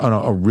 and that's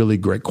a really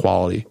great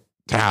quality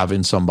to have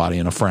in somebody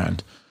and a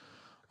friend.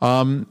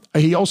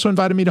 He also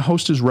invited me to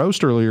host his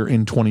roast earlier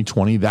in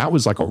 2020. That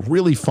was like a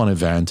really fun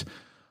event.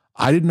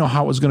 I didn't know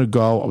how it was going to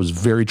go. I was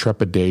very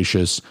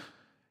trepidatious.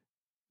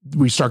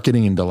 We start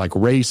getting into like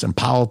race and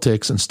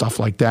politics and stuff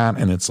like that.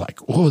 And it's like,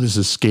 oh, this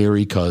is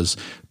scary because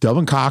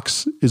Delvin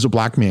Cox is a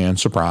black man.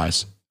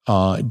 Surprise.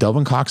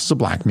 Delvin Cox is a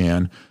black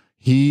man.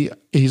 He's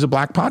a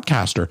black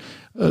podcaster.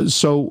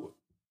 So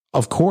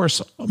of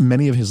course,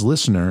 many of his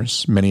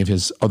listeners, many of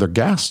his other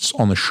guests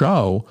on the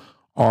show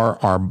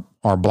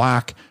are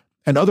black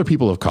and other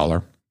people of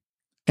color.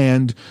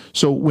 And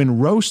so when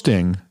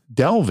roasting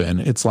Delvin,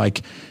 it's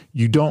like,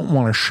 you don't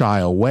want to shy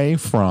away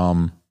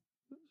from,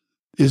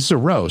 this is a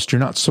roast. You're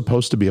not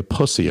supposed to be a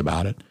pussy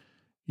about it,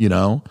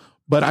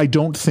 but I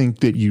don't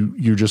think that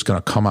you're just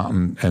going to come out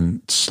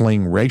and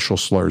sling racial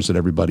slurs at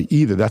everybody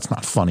either. That's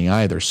not funny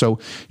either. So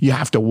you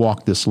have to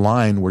walk this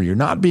line where you're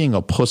not being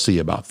a pussy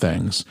about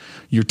things.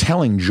 You're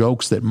telling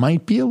jokes that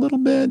might be a little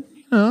bit,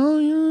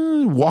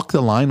 walk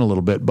the line a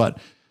little bit, but,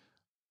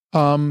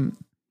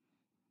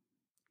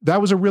 that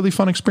was a really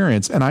fun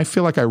experience, and I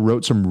feel like I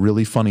wrote some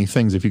really funny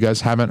things. If you guys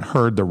haven't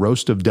heard the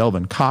Roast of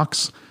Delvin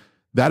Cox,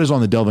 that is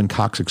on the Delvin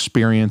Cox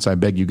Experience. I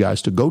beg you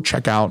guys to go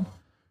check out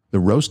the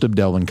Roast of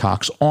Delvin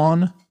Cox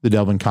on the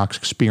Delvin Cox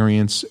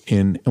Experience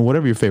in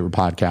whatever your favorite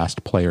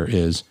podcast player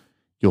is.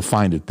 You'll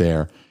find it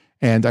there.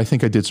 And I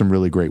think I did some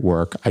really great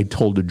work. I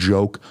told a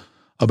joke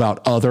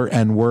about other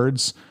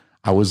N-words.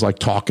 I was like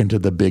talking to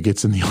the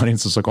bigots in the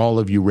audience. It's like, all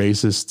of you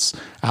racists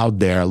out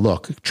there,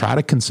 look, try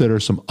to consider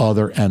some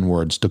other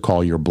N-words to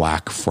call your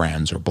black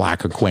friends or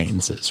black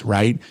acquaintances,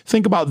 right?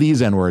 Think about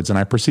these N-words. And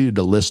I proceeded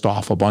to list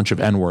off a bunch of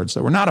N-words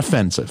that were not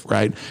offensive,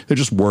 right? They're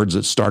just words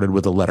that started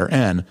with the letter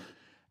N.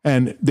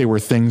 And they were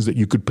things that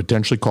you could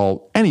potentially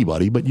call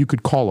anybody, but you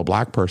could call a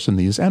black person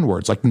these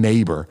N-words, like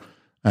neighbor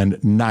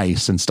and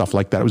nice and stuff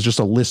like that. It was just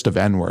a list of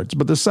N-words.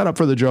 But the setup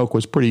for the joke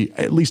was pretty,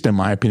 at least in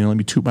my opinion, let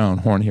me toot my own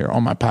horn here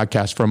on my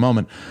podcast for a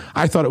moment.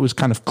 I thought it was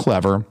kind of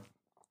clever.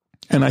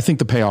 And I think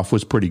the payoff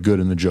was pretty good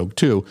in the joke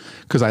too,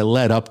 because I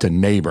led up to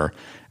neighbor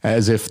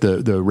as if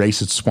the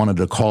racists wanted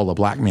to call a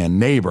black man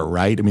neighbor,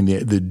 right? I mean,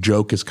 the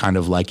joke is kind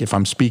of like, if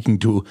I'm speaking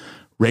to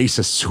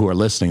racists who are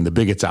listening, the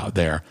bigots out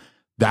there,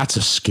 that's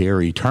a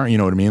scary term. You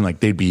know what I mean? Like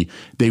they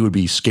would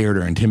be scared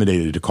or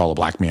intimidated to call a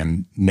black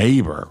man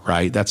neighbor,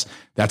 right? That's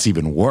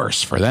even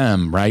worse for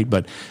them, right?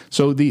 But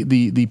so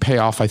the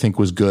payoff I think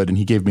was good, and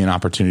he gave me an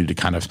opportunity to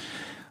kind of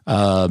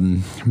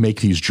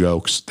make these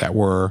jokes that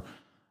were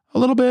a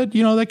little bit,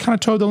 they kind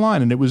of towed the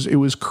line, and it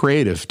was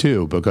creative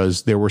too,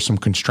 because there were some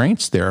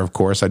constraints there. Of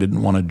course, I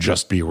didn't want to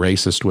just be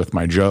racist with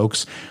my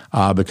jokes,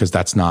 because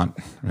that's not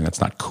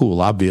cool,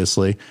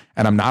 obviously.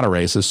 And I'm not a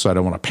racist, so I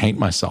don't want to paint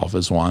myself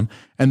as one.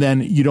 And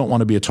then you don't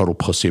want to be a total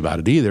pussy about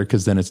it either,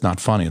 because then it's not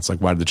funny. It's like,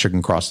 why did the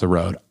chicken cross the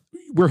road?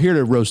 We're here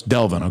to roast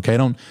Delvin, okay?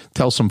 Don't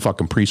tell some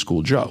fucking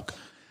preschool joke.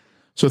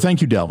 So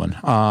thank you, Delvin.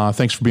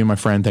 Thanks for being my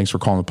friend. Thanks for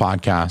calling the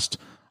podcast.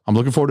 I'm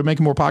looking forward to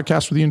making more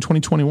podcasts with you in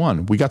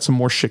 2021. We got some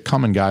more shit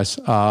coming, guys,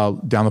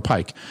 down the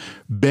pike.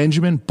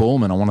 Benjamin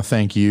Bullman, I want to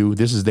thank you.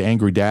 This is the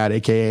Angry Dad,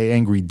 a.k.a.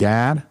 Angry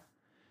Dad.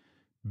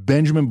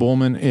 Benjamin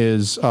Bullman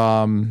is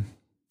a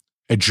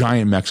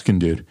giant Mexican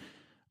dude.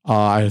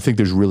 I think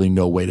there's really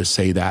no way to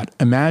say that.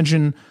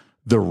 Imagine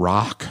The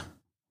Rock,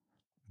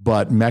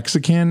 but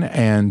Mexican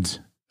and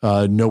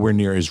nowhere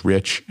near as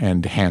rich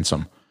and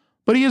handsome.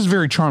 But he is a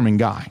very charming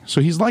guy.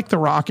 So he's like The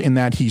Rock in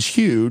that he's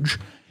huge.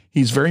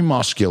 He's very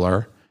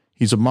muscular.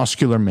 He's a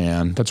muscular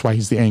man. That's why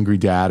he's the Angry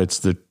Dad.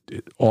 It's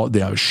all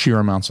the sheer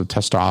amounts of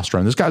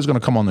testosterone. This guy's going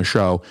to come on the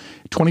show.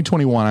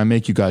 2021, I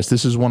make you guys,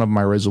 this is one of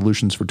my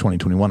resolutions for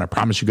 2021. I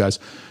promise you guys,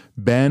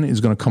 Ben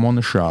is going to come on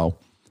the show,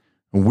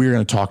 and we're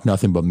going to talk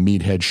nothing but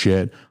meathead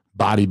shit,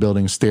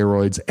 bodybuilding,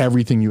 steroids,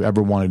 everything you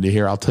ever wanted to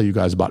hear. I'll tell you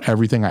guys about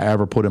everything I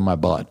ever put in my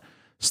butt,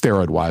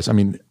 steroid-wise. I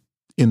mean,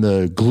 in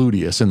the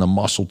gluteus, in the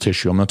muscle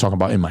tissue. I'm not talking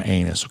about in my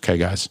anus, okay,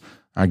 guys?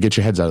 All right, get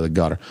your heads out of the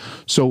gutter.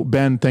 So,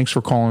 Ben, thanks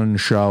for calling in the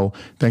show.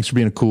 Thanks for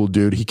being a cool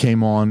dude. He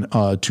came on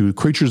to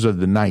Creatures of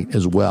the Night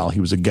as well. He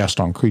was a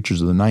guest on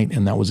Creatures of the Night,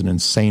 and that was an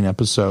insane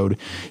episode.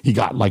 He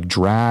got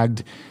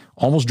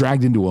almost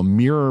dragged into a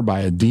mirror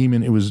by a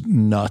demon. It was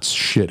nuts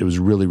shit. It was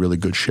really, really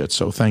good shit.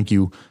 So thank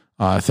you,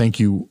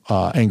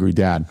 Angry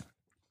Dad.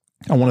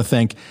 I want to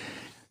thank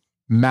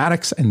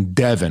Maddox and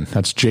Devin.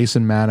 That's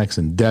Jason Maddox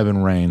and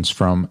Devin Rains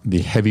from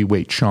the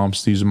Heavyweight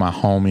Chumps. These are my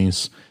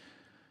homies.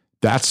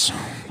 That's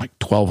like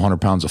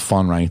 1,200 pounds of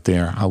fun right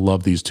there. I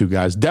love these two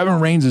guys. Devin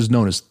Rains is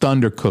known as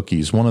Thunder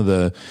Cookies, one of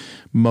the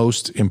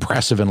most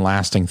impressive and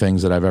lasting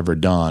things that I've ever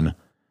done,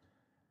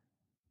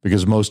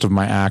 because most of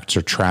my acts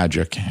are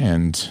tragic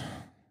and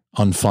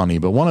unfunny.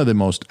 But one of the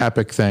most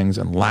epic things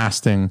and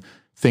lasting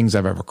things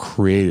I've ever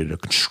created, a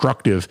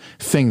constructive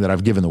thing that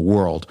I've given the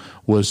world,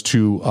 was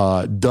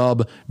to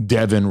dub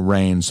Devin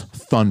Rains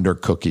Thunder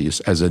Cookies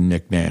as a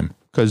nickname.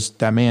 Because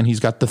that man, he's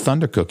got the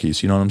thunder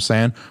cookies. You know what I'm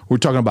saying? We're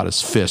talking about his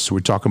fists.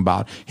 We're talking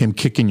about him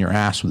kicking your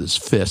ass with his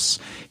fists.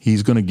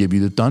 He's going to give you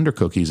the thunder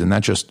cookies. And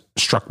that just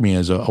struck me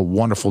as a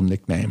wonderful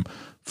nickname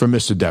for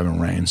Mr.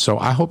 Devin Rains. So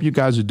I hope you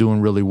guys are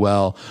doing really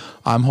well.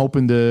 I'm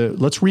hoping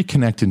let's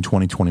reconnect in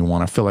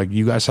 2021. I feel like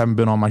you guys haven't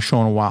been on my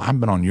show in a while. I haven't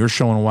been on your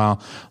show in a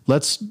while.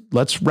 Let's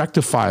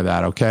rectify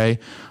that, okay?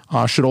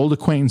 Should old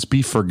acquaintance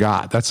be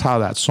forgot? That's how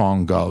that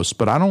song goes.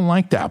 But I don't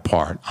like that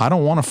part. I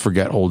don't want to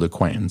forget old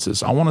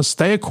acquaintances. I want to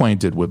stay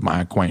acquainted with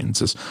my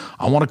acquaintances.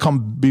 I want to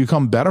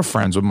become better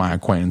friends with my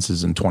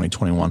acquaintances in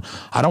 2021.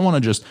 I don't want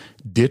to just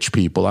ditch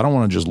people. I don't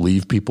want to just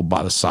leave people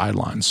by the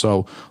sidelines.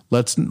 So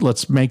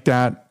let's make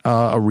that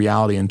a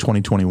reality in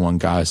 2021,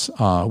 guys.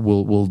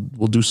 We'll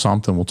do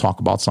something. We'll talk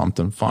about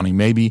something funny.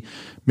 Maybe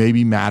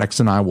Maddox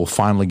and I will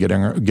finally get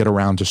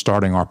around to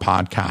starting our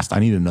podcast. I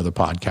need another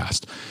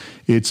podcast.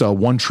 It's a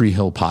One Tree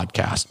Hill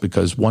podcast,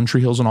 because One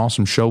Tree Hill's an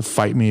awesome show.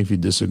 Fight me if you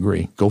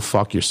disagree. Go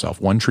fuck yourself.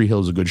 One Tree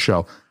Hill is a good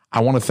show.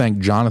 I want to thank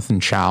Jonathan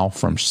Chow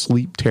from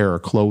Sleep Terror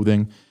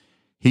Clothing.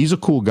 He's a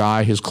cool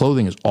guy. His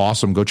clothing is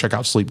awesome. Go check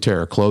out Sleep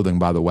Terror Clothing,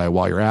 by the way.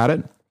 While you're at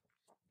it,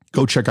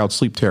 go check out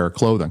Sleep Terror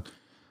Clothing.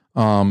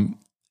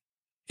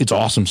 It's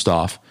awesome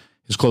stuff.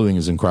 His clothing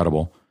is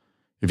incredible.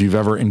 If you've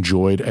ever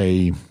enjoyed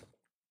a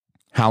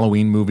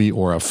Halloween movie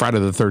or a Friday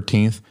the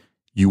 13th,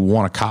 you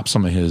want to cop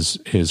some of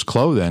his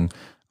clothing,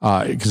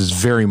 because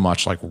it's very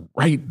much like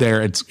right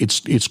there.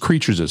 It's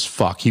Creatures as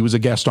fuck. He was a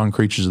guest on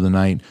Creatures of the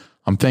Night.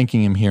 I'm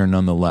thanking him here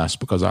nonetheless,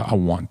 because I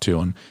want to,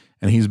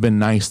 and he's been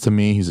nice to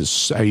me.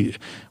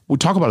 We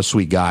talk about a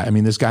sweet guy. I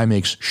mean, this guy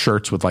makes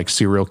shirts with like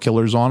serial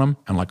killers on them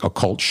and like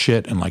occult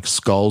shit and like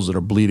skulls that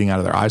are bleeding out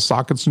of their eye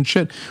sockets and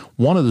shit.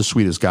 One of the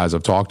sweetest guys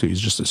I've talked to.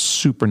 He's just a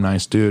super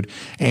nice dude,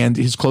 and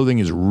his clothing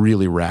is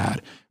really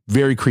rad.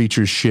 Very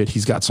Creatures shit.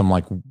 He's got some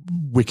like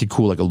wicked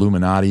cool like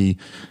Illuminati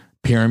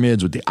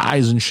pyramids with the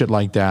eyes and shit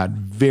like that.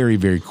 Very,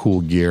 very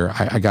cool gear.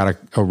 I gotta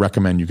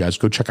recommend you guys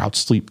go check out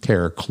Sleep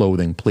Terror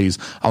Clothing, please.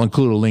 I'll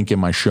include a link in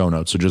my show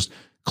notes. So just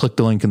click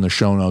the link in the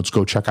show notes.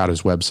 Go check out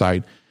his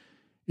website.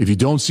 If you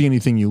don't see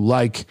anything you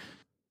like,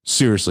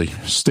 seriously,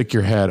 stick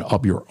your head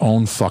up your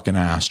own fucking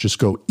ass. Just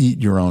go eat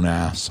your own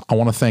ass. I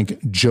want to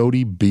thank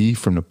Jody B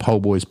from the Po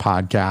Boys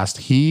podcast.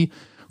 He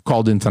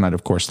called in tonight,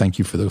 of course. Thank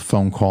you for the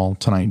phone call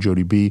tonight,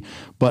 Jody B.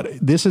 But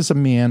this is a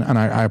man, and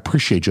I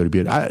appreciate Jody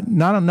B.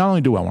 Not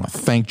only do I want to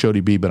thank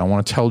Jody B, but I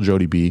want to tell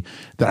Jody B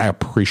that I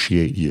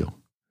appreciate you.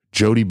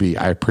 Jody B,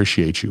 I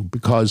appreciate you,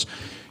 because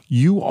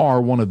you are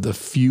one of the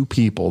few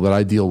people that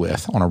I deal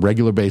with on a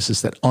regular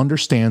basis that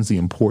understands the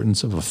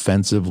importance of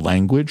offensive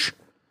language.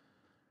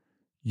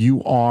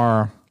 You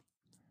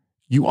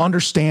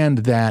understand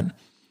that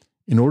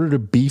in order to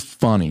be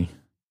funny,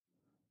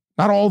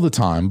 not all the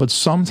time, but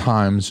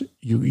sometimes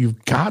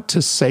you've got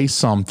to say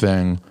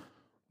something,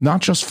 not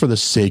just for the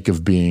sake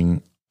of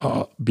being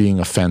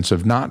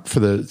offensive, not for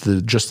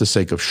just the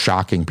sake of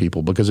shocking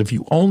people, because if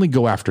you only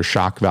go after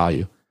shock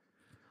value,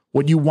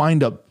 what you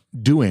wind up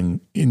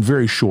doing in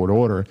very short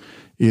order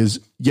is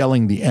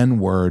yelling the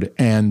N-word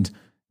and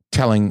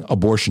telling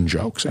abortion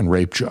jokes and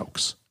rape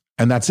jokes.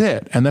 And that's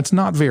it. And that's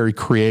not very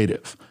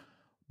creative.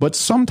 But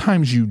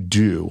sometimes you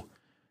do.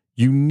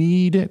 You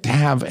need to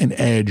have an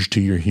edge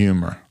to your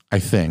humor, I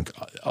think.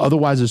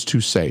 Otherwise, it's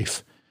too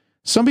safe.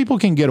 Some people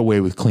can get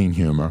away with clean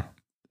humor.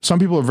 Some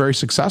people are very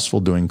successful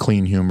doing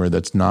clean humor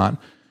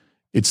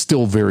it's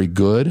still very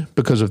good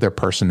because of their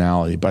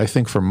personality. But I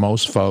think for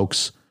most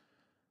folks,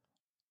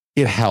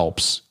 it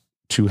helps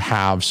to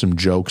have some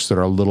jokes that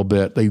are a little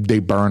bit, they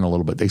burn a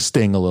little bit, they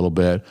sting a little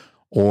bit,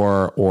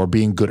 or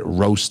being good at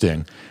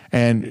roasting.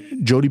 And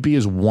Jody B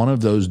is one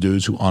of those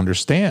dudes who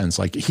understands,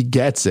 like, he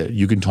gets it.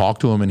 You can talk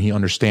to him and he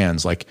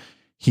understands, like,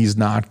 he's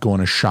not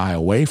going to shy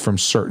away from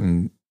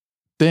certain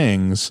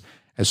things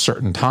at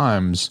certain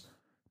times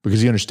because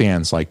he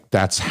understands, like,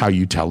 that's how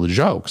you tell the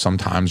joke.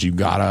 Sometimes you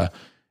gotta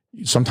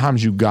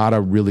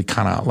really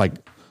kind of, like,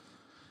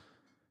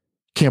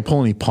 can't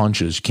pull any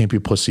punches. You can't be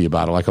a pussy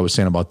about it. Like I was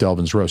saying about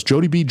Delvin's Roast.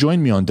 Jody B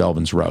joined me on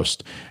Delvin's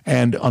Roast.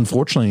 And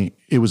unfortunately,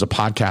 it was a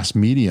podcast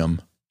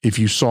medium. If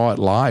you saw it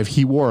live,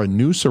 he wore a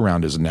noose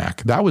around his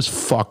neck. That was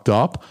fucked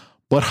up,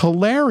 but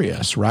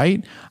hilarious,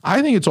 right?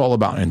 I think it's all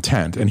about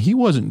intent. And he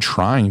wasn't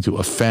trying to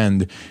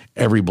offend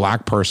every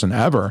black person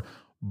ever.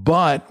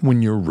 But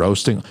when you're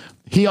roasting,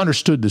 he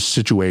understood the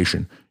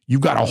situation.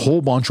 You've got a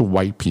whole bunch of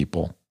white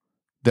people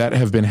that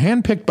have been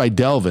handpicked by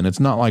Delvin. It's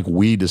not like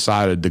we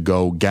decided to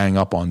go gang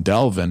up on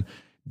Delvin.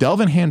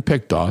 Delvin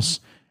handpicked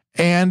us,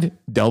 and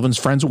Delvin's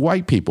friends with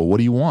white people. What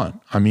do you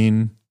want? I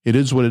mean, it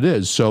is what it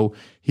is. So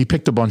he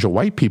picked a bunch of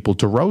white people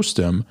to roast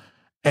him,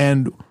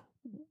 and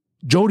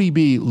Jody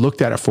B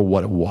looked at it for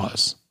what it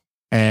was.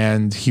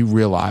 And he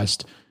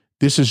realized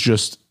this is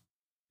just,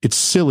 it's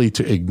silly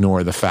to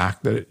ignore the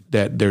fact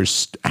that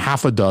there's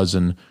half a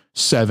dozen,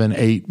 7,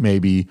 8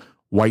 maybe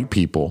white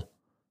people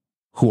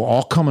who are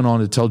all coming on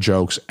to tell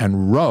jokes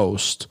and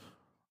roast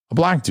a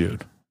black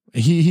dude.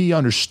 He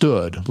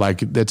understood, like,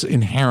 that's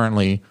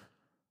inherently,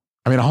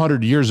 I mean,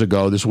 100 years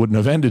ago, this wouldn't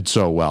have ended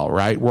so well,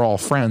 right? We're all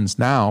friends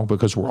now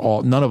because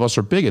none of us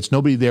are bigots.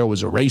 Nobody there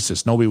was a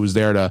racist. Nobody was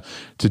there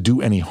to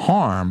do any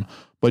harm.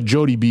 But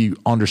Jody B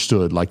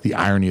understood, like, the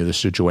irony of the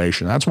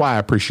situation. That's why I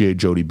appreciate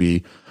Jody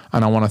B.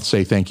 And I want to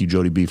say thank you,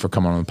 Jody B, for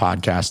coming on the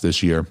podcast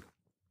this year.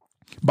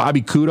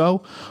 Bobby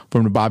Kudo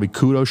from the Bobby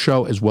Kudo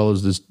Show, as well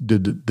as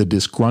the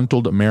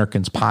Disgruntled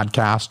Americans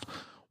podcast.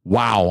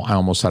 Wow, I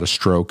almost had a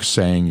stroke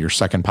saying your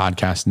second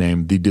podcast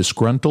name, the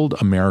Disgruntled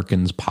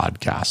Americans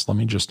podcast. Let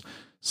me just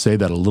say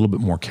that a little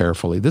bit more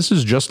carefully. This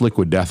is just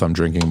Liquid Death I'm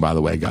drinking, by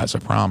the way, guys, I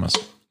promise.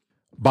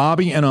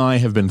 Bobby and I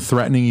have been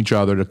threatening each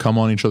other to come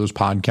on each other's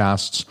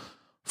podcasts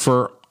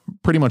for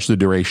pretty much the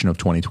duration of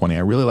 2020. I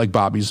really like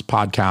Bobby's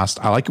podcast.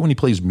 I like it when he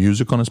plays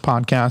music on his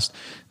podcast.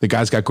 The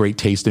guy's got great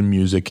taste in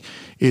music.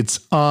 It's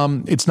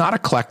not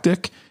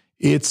eclectic.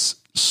 It's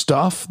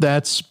stuff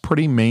that's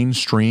pretty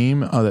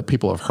mainstream that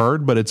people have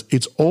heard, but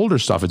it's older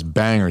stuff. It's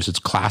bangers. It's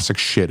classic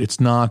shit. It's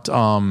not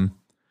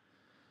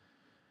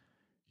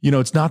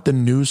it's not the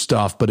new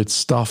stuff, but it's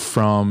stuff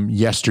from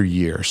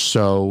yesteryear.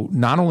 So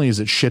not only is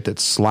it shit that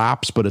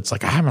slaps, but it's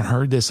like, I haven't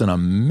heard this in a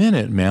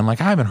minute, man.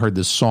 Like, I haven't heard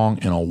this song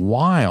in a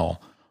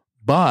while.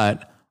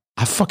 But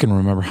I fucking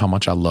remember how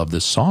much I love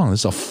this song.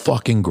 This is a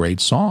fucking great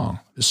song.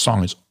 This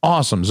song is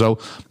awesome. So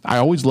I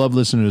always love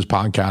listening to his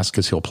podcast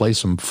because he'll play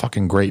some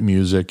fucking great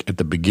music at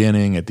the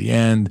beginning, at the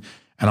end.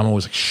 And I'm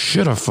always like,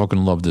 shit, I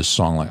fucking love this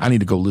song. Like, I need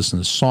to go listen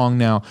to this song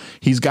now.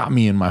 He's got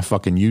me in my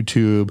fucking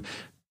YouTube,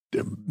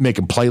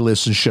 making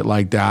playlists and shit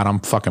like that. I'm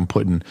fucking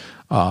putting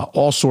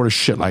all sort of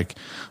shit, like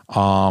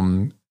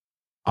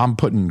I'm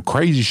putting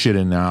crazy shit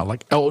in now,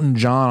 like Elton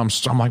John.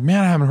 I'm like,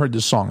 man, I haven't heard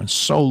this song in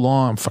so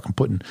long. I'm fucking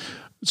putting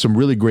some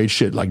really great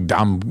shit. Like,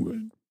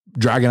 I'm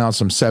dragging out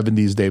some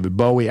 70s David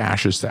Bowie,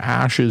 Ashes to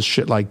Ashes,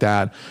 shit like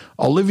that.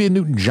 Olivia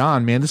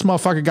Newton-John, man, this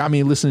motherfucker got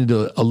me listening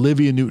to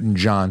Olivia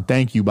Newton-John.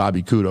 Thank you,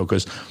 Bobby Kudo,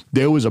 because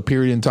there was a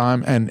period in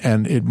time,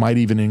 and it might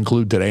even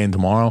include today and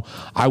tomorrow,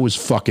 I was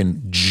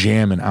fucking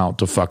jamming out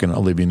to fucking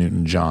Olivia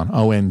Newton-John.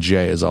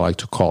 ONJ, as I like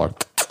to call her.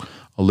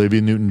 Olivia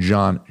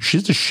Newton-John.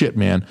 She's the shit,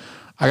 man.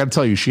 I got to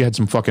tell you, she had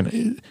some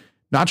fucking,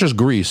 not just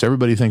Grease.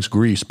 Everybody thinks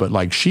Grease, but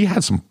like, she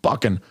had some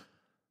fucking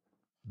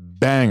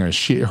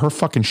bangers. Her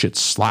fucking shit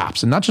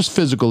slaps. And not just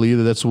physical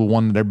either. That's the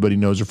one that everybody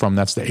knows her from.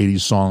 That's the 80s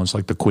song. It's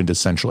like the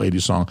quintessential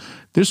 80s song.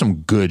 There's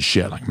some good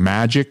shit like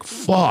Magic.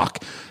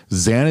 Fuck.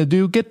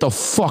 Xanadu. Get the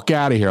fuck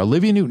out of here.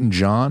 Olivia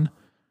Newton-John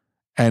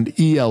and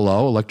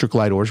ELO, Electric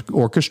Light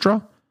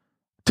Orchestra,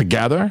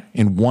 together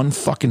in one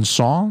fucking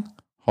song.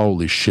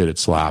 Holy shit, it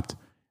slapped.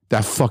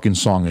 That fucking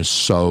song is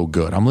so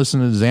good. I'm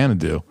listening to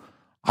Xanadu.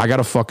 I got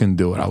to fucking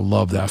do it. I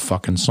love that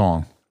fucking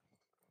song.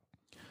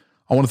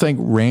 I want to thank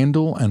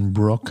Randall and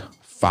Brooke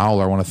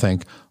Fowler. I want to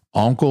thank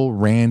Uncle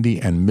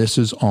Randy and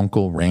Mrs.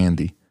 Uncle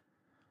Randy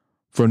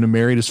from the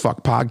Married as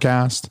Fuck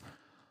podcast.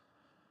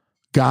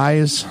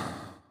 Guys,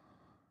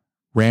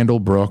 Randall,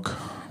 Brooke,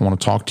 I want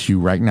to talk to you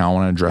right now. I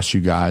want to address you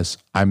guys.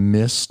 I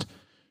missed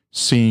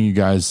seeing you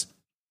guys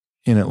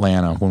in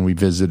Atlanta when we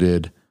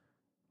visited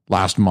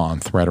last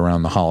month, right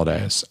around the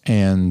holidays.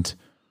 And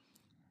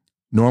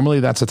normally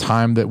that's a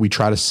time that we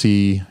try to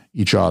see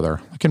each other,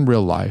 like in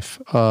real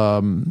life.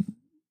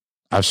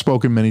 I've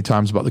spoken many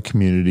times about the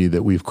community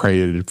that we've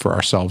created for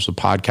ourselves with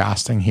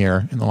podcasting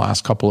here in the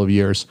last couple of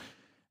years.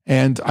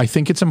 And I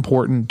think it's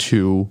important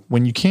to,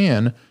 when you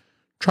can,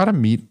 try to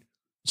meet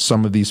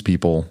some of these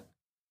people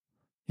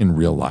in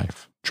real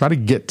life. Try to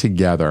get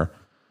together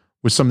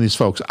with some of these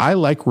folks. I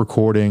like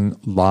recording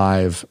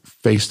live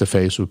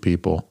face-to-face with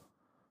people.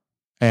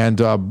 And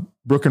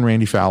Brooke and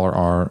Randy Fowler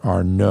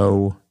are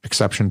no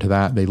exception to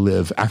that. They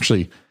live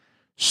actually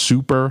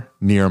super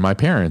near my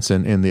parents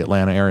in the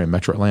Atlanta area,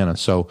 Metro Atlanta.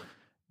 So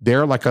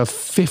they're like a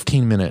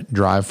 15-minute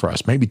drive for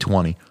us, maybe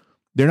 20.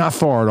 They're not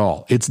far at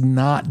all. It's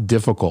not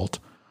difficult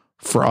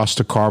for us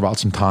to carve out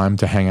some time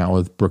to hang out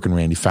with Brooke and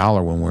Randy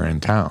Fowler when we're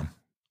in town.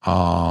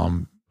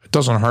 It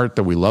doesn't hurt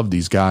that we love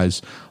these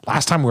guys.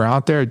 Last time we were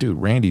out there,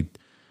 dude,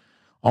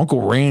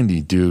 Uncle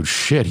Randy, dude,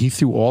 shit, he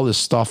threw all this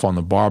stuff on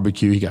the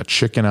barbecue. He got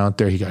chicken out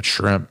there. He got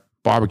shrimp,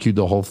 barbecued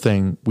the whole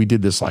thing. We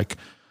did this like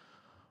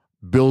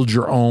build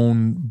your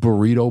own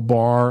burrito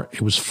bar.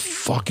 It was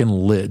fucking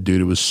lit,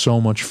 dude. It was so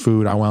much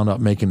food. I wound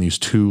up making these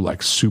 2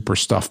 like super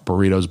stuffed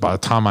burritos. By the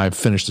time I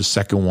finished the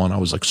second one, I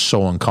was like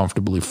so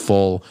uncomfortably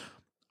full.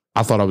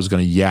 I thought I was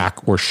going to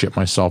yak or shit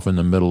myself in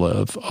the middle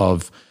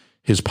of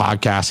his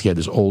podcast. He had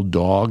this old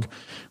dog.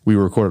 We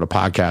recorded a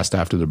podcast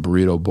after the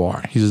burrito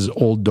bar. He's this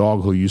old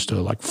dog who used to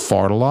like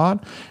fart a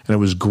lot. And it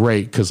was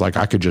great because like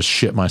I could just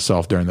shit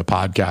myself during the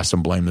podcast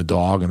and blame the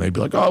dog. And they'd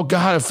be like, oh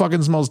God, it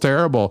fucking smells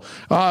terrible.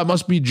 Oh, it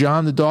must be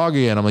John the dog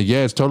again. I'm like,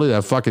 yeah, it's totally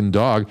that fucking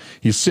dog.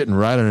 He's sitting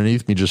right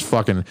underneath me, just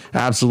fucking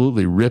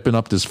absolutely ripping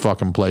up this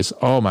fucking place.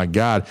 Oh my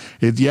God.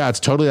 It's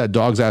totally that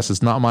dog's ass.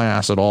 It's not my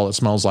ass at all. It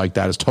smells like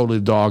that. It's totally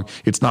the dog.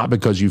 It's not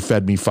because you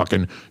fed me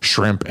fucking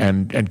shrimp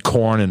and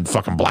corn and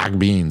fucking black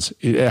beans.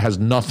 It has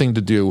nothing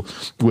to do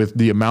with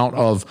the amount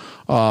of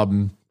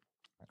raffinose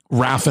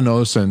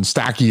and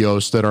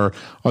stachyose that are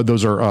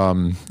those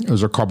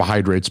are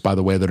carbohydrates, by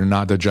the way, that are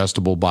not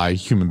digestible by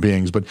human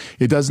beings. But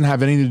it doesn't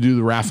have anything to do with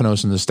the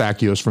raffinose and the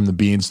stachyose from the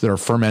beans that are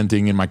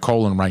fermenting in my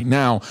colon right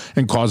now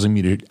and causing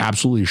me to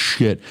absolutely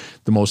shit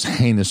the most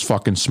heinous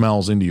fucking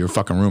smells into your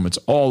fucking room. It's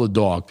all the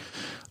dog.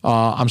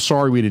 I'm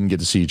sorry we didn't get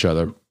to see each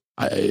other.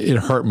 It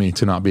hurt me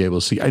to not be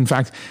able to see. In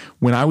fact,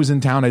 when I was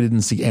in town, I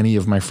didn't see any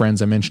of my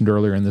friends. I mentioned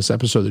earlier in this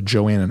episode that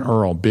Joanne and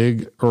Earl,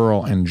 Big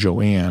Earl and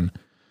Joanne,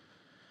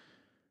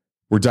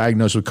 were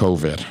diagnosed with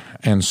COVID.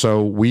 And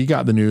so we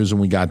got the news when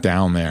we got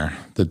down there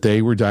that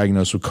they were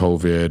diagnosed with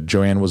COVID.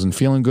 Joanne wasn't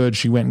feeling good.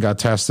 She went and got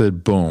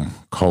tested. Boom,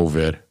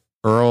 COVID.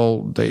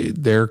 Earl,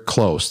 they're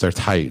close. They're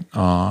tight.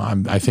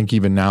 I think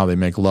even now they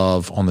make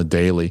love on the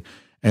daily.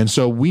 And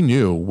so we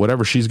knew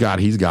whatever she's got,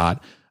 he's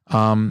got.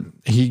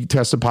 He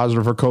tested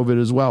positive for COVID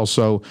as well.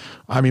 So,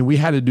 I mean, we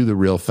had to do the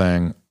real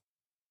thing.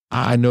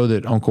 I know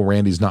that Uncle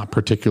Randy's not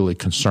particularly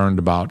concerned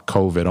about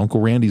COVID.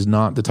 Uncle Randy's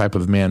not the type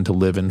of man to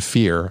live in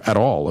fear at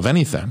all of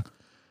anything,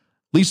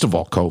 least of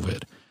all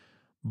COVID.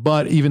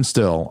 But even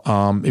still,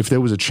 if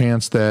there was a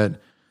chance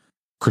that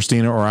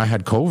Christina or I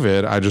had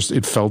COVID,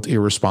 it felt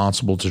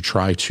irresponsible to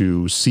try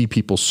to see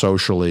people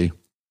socially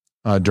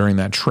during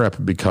that trip,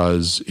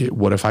 because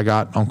what if I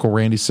got Uncle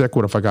Randy sick?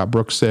 What if I got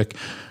Brooke sick?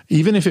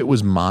 Even if it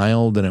was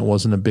mild and it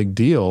wasn't a big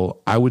deal,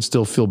 I would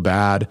still feel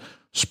bad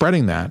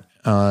spreading that,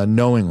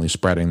 knowingly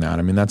spreading that.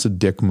 I mean, that's a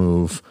dick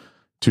move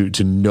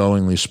to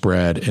knowingly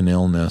spread an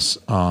illness.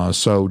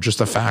 So just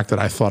the fact that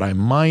I thought I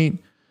might,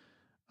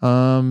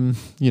 my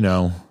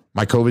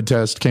COVID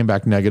test came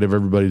back negative.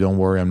 Everybody, don't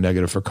worry, I'm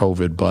negative for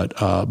COVID.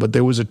 But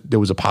there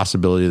was a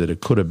possibility that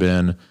it could have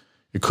been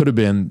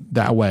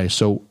that way.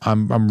 So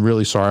I'm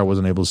really sorry I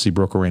wasn't able to see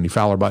Brooke or Randy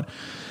Fowler, but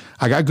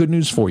I got good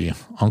news for you.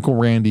 Uncle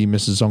Randy,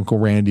 Mrs. Uncle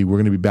Randy, we're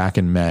going to be back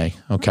in May.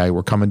 Okay.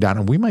 We're coming down,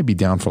 and we might be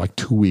down for like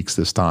 2 weeks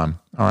this time.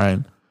 All right.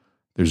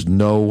 There's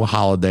no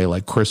holiday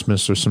like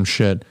Christmas or some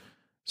shit.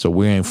 So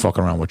we ain't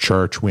fucking around with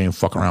church. We ain't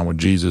fucking around with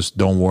Jesus.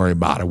 Don't worry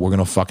about it. We're going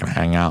to fucking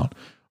hang out.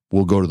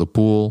 We'll go to the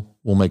pool.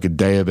 We'll make a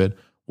day of it.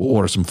 We'll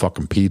order some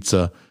fucking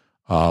pizza.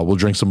 We'll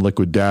drink some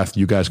Liquid Death.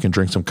 You guys can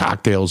drink some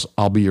cocktails.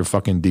 I'll be your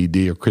fucking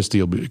DD, or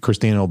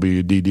Christina will be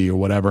your DD, or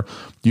whatever.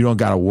 You don't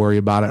got to worry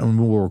about it. And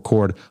we'll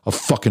record a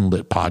fucking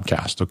lit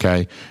podcast,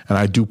 okay? And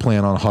I do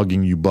plan on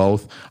hugging you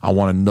both. I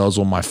want to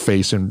nuzzle my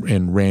face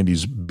in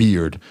Randy's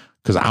beard,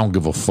 because I don't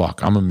give a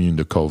fuck. I'm immune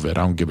to COVID. I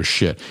don't give a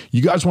shit.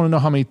 You guys want to know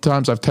how many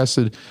times I've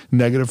tested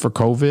negative for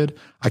COVID?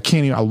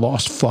 I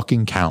lost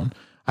fucking count.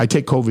 I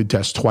take COVID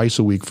tests twice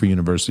a week for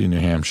University of New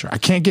Hampshire. I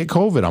can't get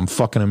COVID. I'm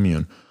fucking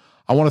immune.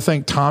 I want to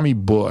thank Tommy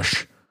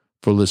Bush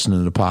for listening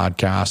to the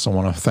podcast. I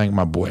want to thank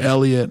my boy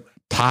Elliot,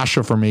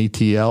 Tasha from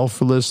ATL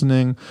for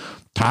listening.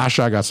 Tasha,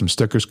 I got some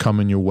stickers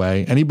coming your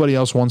way. Anybody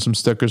else want some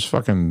stickers?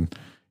 Fucking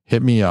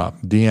hit me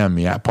up. DM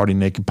me at Party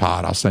Naked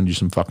Pod. I'll send you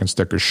some fucking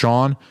stickers.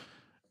 Sean,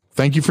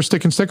 Thank you for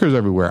sticking stickers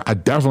everywhere. I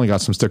definitely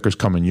got some stickers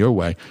coming your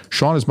way.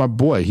 Sean is my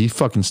boy. He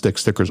fucking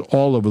sticks stickers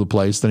all over the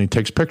place. Then he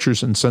takes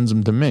pictures and sends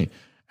them to me.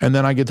 And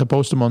then I get to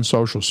post them on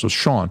social. So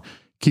Sean,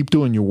 keep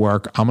doing your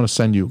work. I'm going to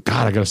send you,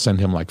 God, I got to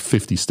send him like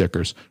 50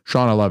 stickers.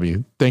 Sean, I love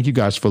you. Thank you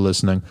guys for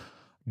listening.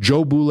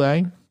 Joe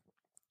Boulay,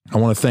 I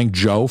want to thank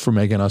Joe for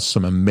making us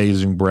some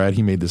amazing bread.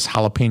 He made this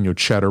jalapeno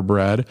cheddar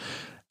bread.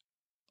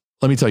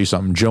 Let me tell you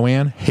something.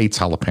 Joanne hates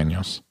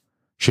jalapenos.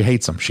 She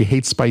hates them. She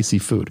hates spicy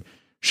food.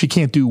 She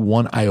can't do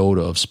one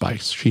iota of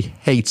spice. She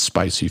hates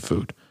spicy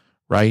food,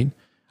 right?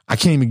 I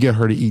can't even get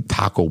her to eat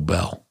Taco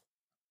Bell,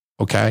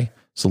 okay?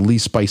 It's the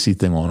least spicy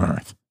thing on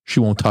earth. She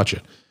won't touch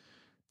it.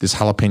 This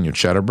jalapeno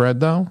cheddar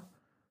bread, though,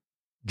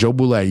 Joe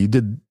Boulay,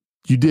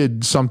 you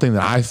did something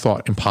that I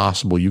thought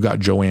impossible. You got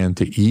Joanne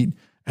to eat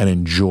and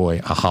enjoy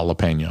a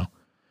jalapeno.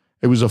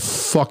 It was a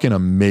fucking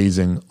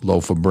amazing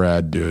loaf of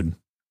bread, dude.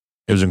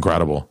 It was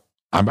incredible.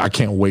 I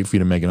can't wait for you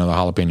to make another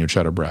jalapeno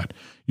cheddar bread.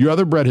 Your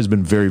other bread has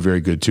been very,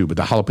 very good too, but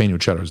the jalapeno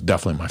cheddar is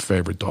definitely my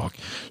favorite, dog.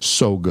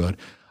 So good.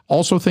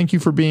 Also, thank you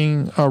for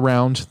being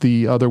around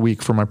the other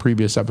week for my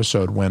previous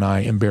episode when I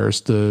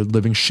embarrassed the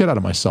living shit out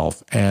of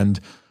myself, and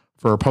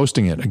for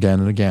posting it again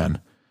and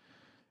again.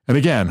 And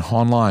again,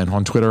 online,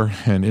 on Twitter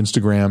and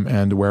Instagram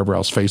and wherever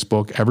else,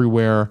 Facebook,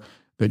 everywhere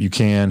that you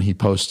can. He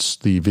posts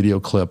the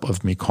video clip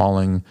of me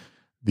calling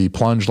the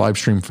plunge live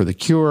stream for the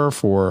cure,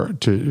 for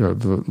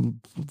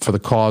the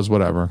cause,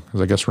 whatever,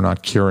 because I guess we're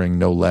not curing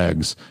no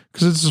legs,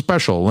 because it's a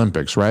Special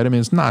Olympics, right? I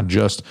mean, it's not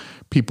just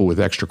people with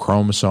extra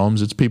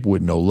chromosomes. It's people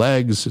with no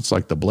legs. It's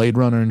like the Blade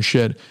Runner and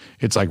shit.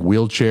 It's like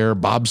wheelchair,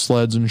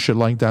 bobsleds and shit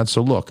like that.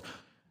 So look,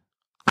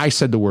 I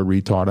said the word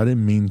retard. I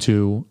didn't mean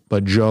to,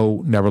 but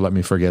Joe never let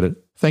me forget it.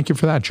 Thank you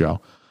for that,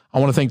 Joe. I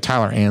want to thank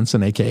Tyler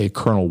Anson, a.k.a.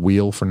 Colonel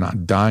Wheel, for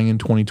not dying in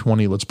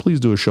 2020. Let's please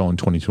do a show in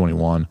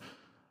 2021.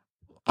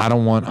 I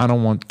don't want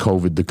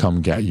COVID to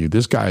come get you.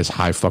 This guy is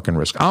high fucking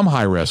risk. I'm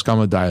high risk.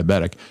 I'm a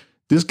diabetic.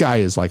 This guy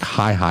is like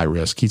high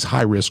risk. He's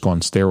high risk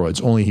on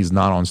steroids, only he's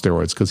not on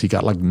steroids because he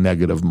got like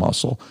negative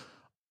muscle.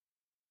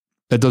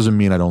 That doesn't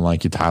mean I don't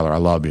like you, Tyler. I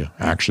love you.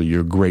 Actually,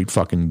 you're a great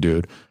fucking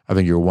dude. I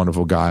think you're a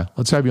wonderful guy.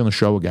 Let's have you on the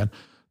show again.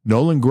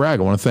 Nolan Gregg,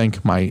 I want to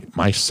thank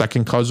my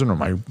second cousin, or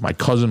my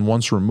cousin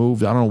once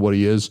removed. I don't know what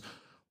he is,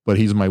 but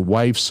he's my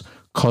wife's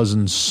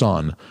cousin's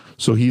son.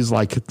 So he's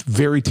like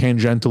very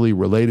tangentially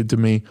related to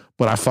me,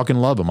 but I fucking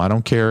love him. I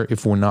don't care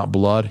if we're not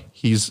blood.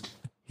 He's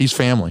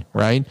family,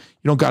 right?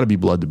 You don't got to be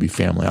blood to be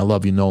family. I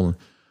love you, Nolan.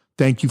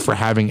 Thank you for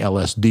having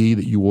LSD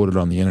that you ordered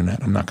on the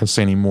internet. I'm not going to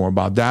say any more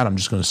about that. I'm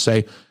just going to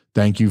say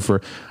thank you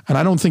for, and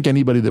I don't think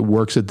anybody that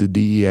works at the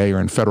DEA or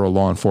in federal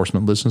law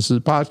enforcement listens to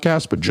the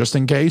podcast, but just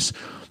in case,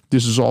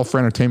 this is all for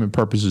entertainment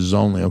purposes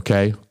only,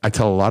 okay? I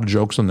tell a lot of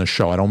jokes on this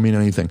show. I don't mean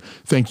anything.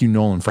 Thank you,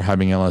 Nolan, for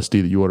having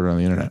LSD that you ordered on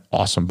the internet.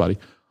 Awesome, buddy.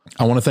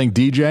 I want to thank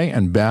DJ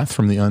and Beth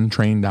from the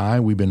Untrained Eye.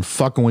 We've been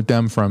fucking with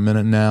them for a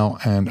minute now,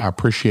 and I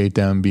appreciate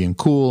them being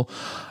cool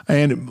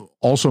and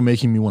also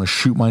making me want to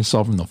shoot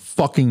myself in the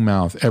fucking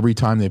mouth every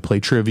time they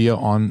play trivia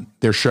on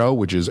their show,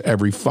 which is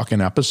every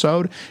fucking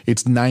episode.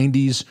 It's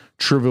 90s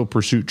Trivial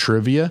Pursuit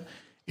trivia.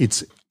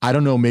 I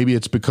don't know, maybe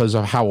it's because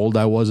of how old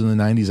I was in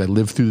the 90s. I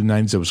lived through the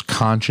 90s. I was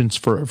conscious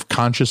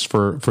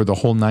for the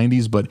whole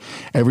 90s, but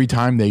every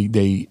time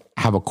they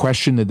have a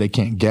question that they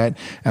can't get,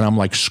 and I'm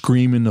like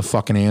screaming the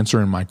fucking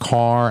answer in my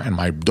car, and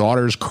my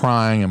daughter's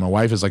crying, and my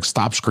wife is like,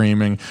 stop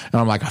screaming.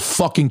 And I'm like, I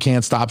fucking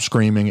can't stop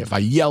screaming. If I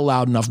yell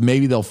loud enough,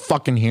 maybe they'll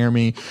fucking hear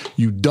me.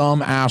 You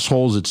dumb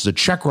assholes. It's the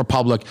Czech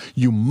Republic.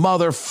 You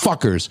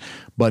motherfuckers.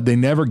 But they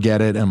never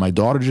get it, and my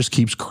daughter just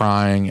keeps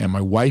crying, and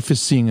my wife is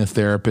seeing a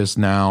therapist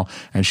now,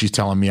 and she's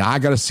telling me I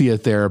got to see a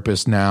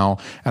therapist now,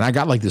 and I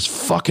got like this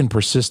fucking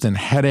persistent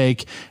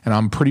headache, and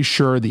I'm pretty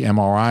sure the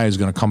MRI is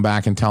going to come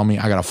back and tell me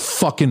I got a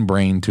fucking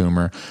brain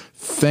tumor.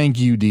 Thank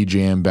you,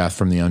 DJ and Beth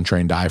from the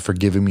Untrained Eye, for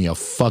giving me a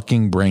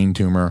fucking brain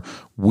tumor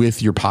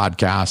with your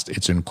podcast.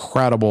 It's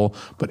incredible,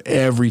 but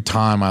every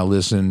time I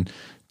listen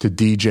to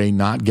DJ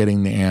not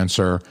getting the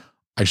answer,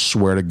 I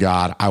swear to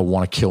God, I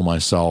want to kill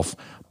myself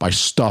by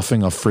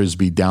stuffing a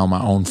Frisbee down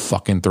my own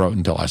fucking throat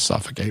until I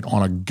suffocate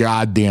on a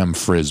goddamn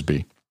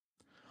Frisbee.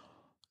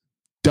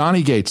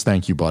 Donnie Gates,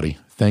 thank you, buddy.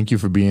 Thank you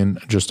for being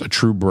just a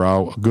true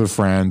bro, a good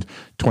friend.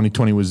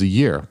 2020 was the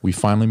year. We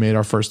finally made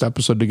our first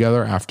episode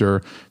together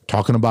after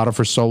talking about it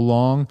for so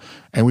long.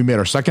 And we made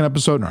our second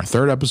episode and our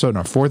third episode and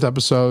our fourth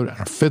episode and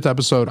our fifth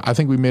episode. I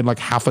think we made like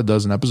half a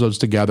dozen episodes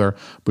together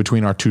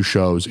between our two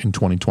shows in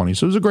 2020.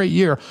 So it was a great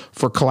year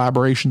for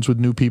collaborations with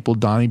new people,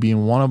 Donnie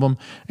being one of them,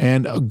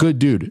 and a good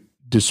dude.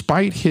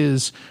 Despite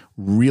his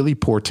really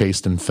poor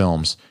taste in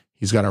films,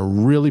 he's got a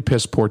really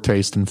piss poor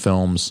taste in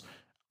films.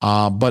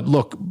 But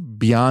look,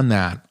 beyond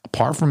that,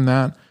 apart from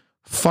that,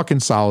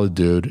 fucking solid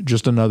dude.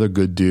 Just another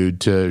good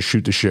dude to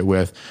shoot the shit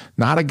with.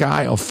 Not a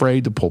guy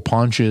afraid to pull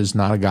punches.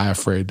 Not a guy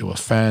afraid to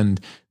offend.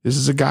 This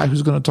is a guy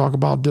who's going to talk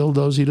about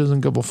dildos. He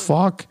doesn't give a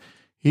fuck.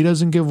 He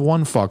doesn't give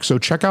one fuck. So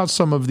check out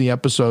some of the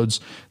episodes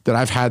that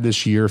I've had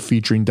this year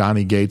featuring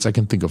Donnie Gates. I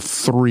can think of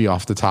 3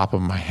 off the top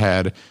of my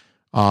head.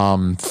 4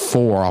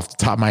 off the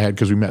top of my head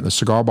because we met in the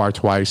cigar bar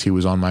twice. He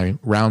was on my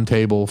round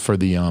table for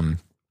the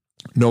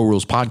No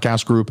Rules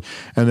podcast group,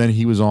 and then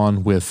he was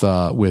on with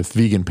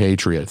Vegan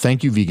Patriot.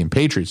 Thank you, Vegan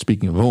Patriot.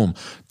 Speaking of whom,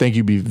 thank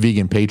you,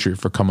 Vegan Patriot,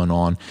 for coming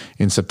on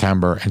in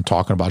September and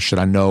talking about shit.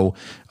 I know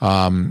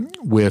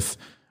with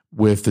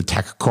the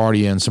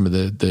tachycardia and some of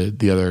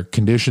the other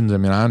conditions. I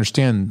mean, I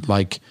understand,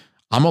 like,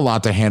 I'm a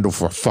lot to handle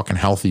for fucking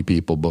healthy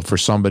people, but for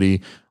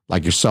somebody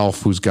like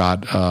yourself who's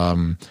got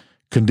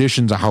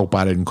conditions, I hope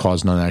I didn't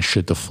cause none of that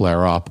shit to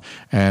flare up.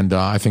 And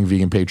I think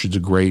Vegan Patriot's a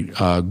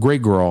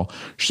great girl.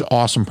 She's an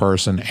awesome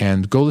person.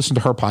 And go listen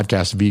to her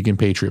podcast, Vegan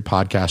Patriot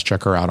Podcast.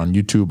 Check her out on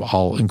YouTube.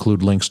 I'll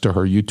include links to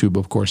her YouTube,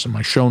 of course, in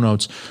my show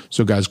notes.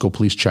 So guys, go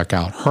please check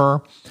out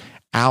her.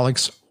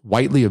 Alex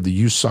Whiteley of the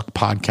You Suck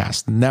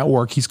Podcast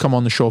Network. He's come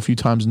on the show a few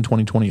times in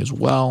 2020 as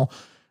well.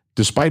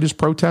 Despite his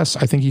protests,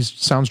 I think he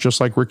sounds just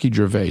like Ricky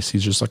Gervais.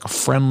 He's just like a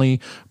friendly,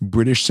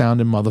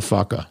 British-sounding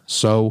motherfucker.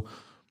 So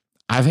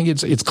I think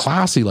it's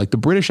classy. Like, the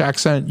British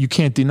accent, you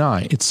can't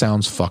deny. It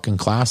sounds fucking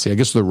classy. I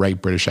guess the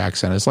right British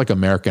accent. It's like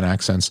American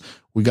accents.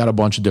 We got a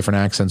bunch of different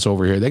accents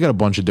over here. They got a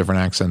bunch of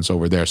different accents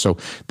over there. So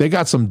they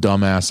got some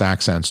dumbass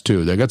accents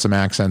too. They got some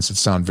accents that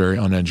sound very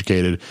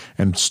uneducated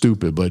and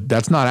stupid, but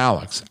that's not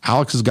Alex.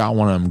 Alex has got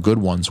one of them good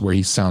ones where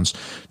he sounds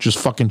just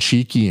fucking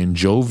cheeky and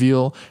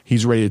jovial.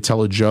 He's ready to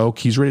tell a joke.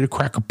 He's ready to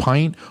crack a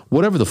pint,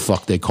 whatever the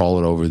fuck they call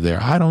it over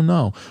there. I don't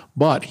know,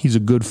 but he's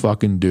a good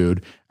fucking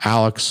dude.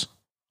 Alex,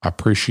 I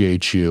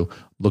appreciate you.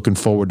 Looking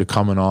forward to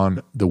coming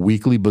on the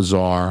Weekly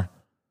Bazaar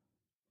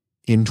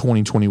in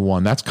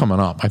 2021. That's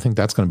coming up. I think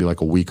that's going to be like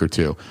a week or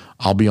two.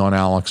 I'll be on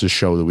Alex's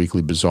show, The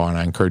Weekly Bazaar, and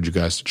I encourage you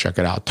guys to check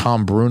it out.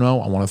 Tom Bruno,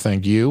 I want to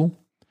thank you.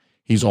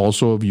 He's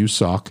also of You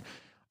Suck.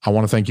 I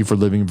want to thank you for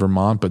living in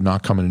Vermont, but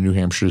not coming to New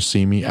Hampshire to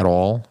see me at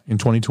all in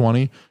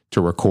 2020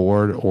 to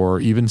record, or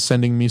even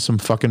sending me some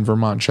fucking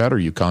Vermont cheddar,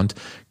 you cunt.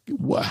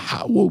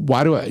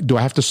 Why do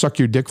I have to suck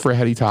your dick for a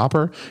Heady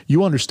Topper?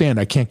 You understand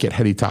I can't get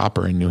Heady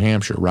Topper in New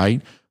Hampshire,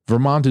 right?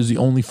 Vermont is the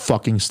only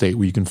fucking state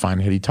where you can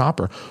find Heady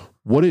Topper.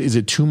 What is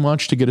it too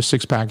much to get a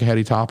 6-pack of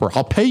Heady Topper?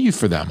 I'll pay you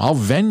for them. I'll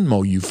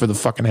Venmo you for the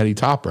fucking Heady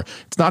Topper.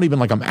 It's not even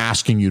like I'm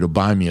asking you to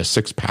buy me a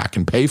 6-pack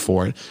and pay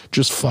for it.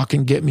 Just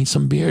fucking get me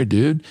some beer,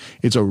 dude.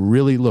 It's a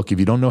really, look, if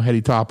you don't know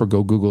Heady Topper,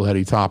 go Google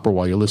Heady Topper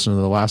while you're listening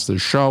to the last of the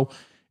show.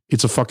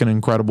 It's a fucking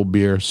incredible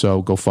beer,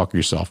 so go fuck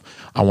yourself.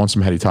 I want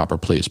some Heady Topper,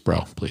 please, bro.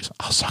 Please.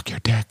 I'll suck your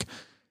dick.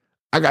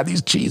 I got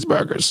these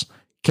cheeseburgers.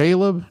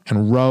 Caleb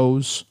and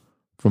Rose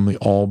from the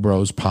All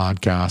Bros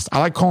podcast. I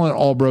like calling it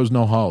All Bros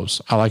No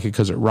Hoes. I like it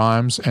because it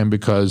rhymes and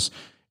because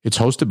it's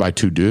hosted by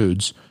 2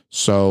 dudes,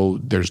 so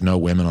there's no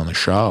women on the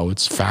show.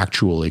 It's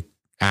factually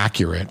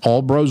accurate.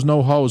 All Bros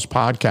No Hoes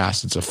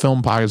podcast. It's a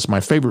film podcast. It's my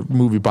favorite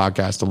movie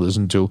podcast to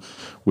listen to,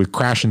 with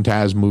Crash and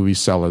Taz Movie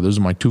Seller. Those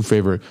are my 2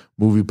 favorite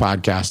movie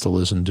podcasts to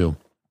listen to.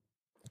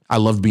 I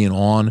love being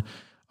on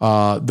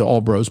the All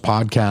Bros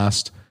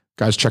podcast.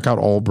 Guys, check out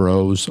All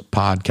Bros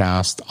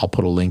podcast. I'll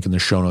put a link in the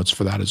show notes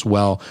for that as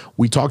well.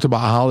 We talked about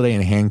Holiday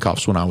in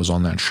Handcuffs when I was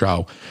on that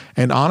show.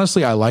 And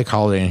honestly, I like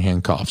Holiday in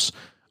Handcuffs.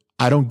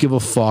 I don't give a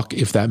fuck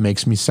if that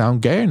makes me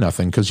sound gay or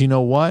nothing, because you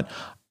know what?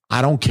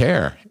 I don't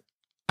care.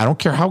 I don't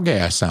care how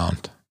gay I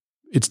sound.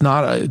 It's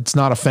not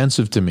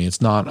offensive to me.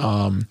 It's not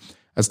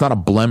a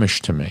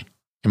blemish to me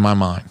in my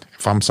mind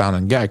if I'm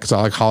sounding gay, because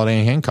I like Holiday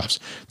in Handcuffs.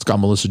 It's got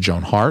Melissa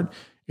Joan Hart.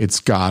 It's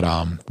got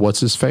what's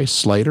his face,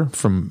 Slater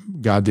from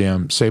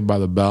goddamn Saved by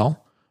the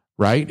Bell,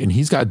 right? And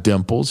he's got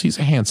dimples. He's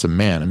a handsome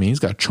man. I mean, he's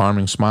got a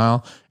charming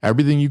smile.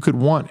 Everything you could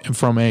want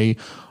from a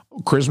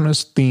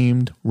Christmas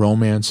themed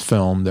romance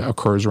film that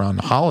occurs around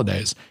the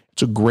holidays.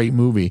 It's a great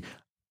movie.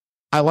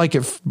 I like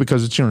it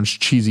because it's, it's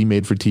cheesy,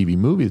 made for TV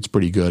movie. It's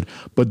pretty good.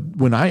 But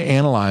when I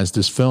analyzed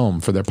this film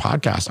for their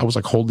podcast, I was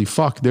like, holy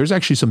fuck, there's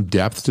actually some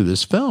depth to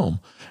this film.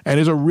 And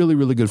it's a really,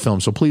 really good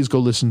film. So please go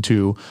listen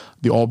to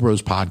the All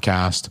Bros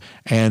podcast,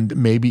 and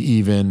maybe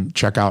even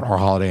check out our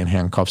Holiday in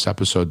Handcuffs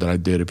episode that I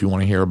did if you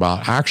want to hear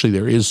about. Actually,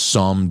 there is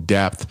some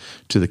depth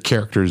to the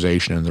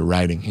characterization and the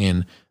writing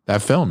in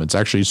that film. It's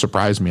actually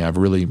surprised me.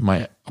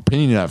 My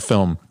opinion of that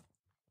film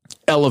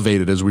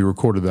elevated as we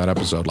recorded that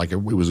episode. Like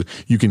it was,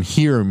 you can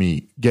hear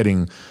me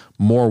getting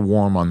more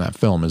warm on that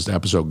film as the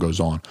episode goes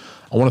on.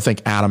 I want to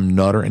thank Adam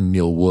Nutter and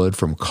Neil Wood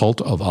from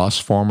Cult of Us,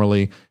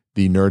 formerly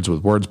the Nerds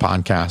with Words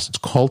podcast. It's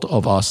Cult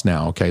of Us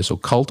now. Okay. So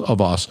Cult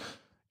of Us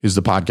is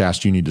the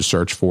podcast you need to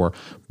search for.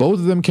 Both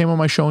of them came on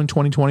my show in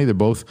 2020. They're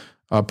both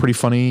pretty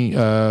funny,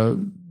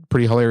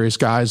 pretty hilarious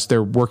guys.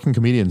 They're working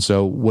comedians.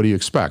 So what do you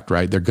expect,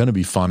 right? They're going to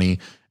be funny.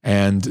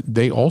 And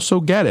they also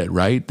get it,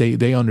 right?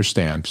 They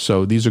understand.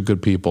 So these are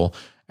good people,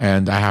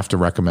 and I have to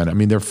recommend it. I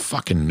mean, they're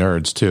fucking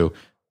nerds too.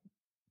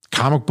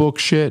 Comic book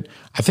shit.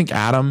 I think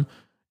Adam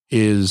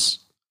is,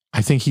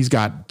 I think he's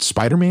got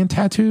Spider-Man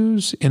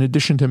tattoos in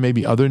addition to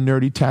maybe other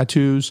nerdy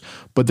tattoos.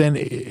 But then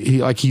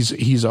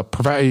he's a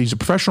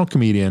professional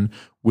comedian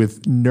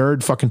with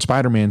nerd fucking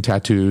Spider-Man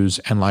tattoos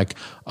and like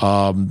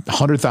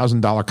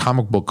 $100,000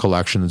 comic book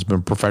collection that's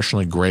been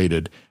professionally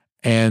graded.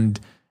 And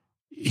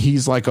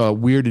he's like a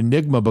weird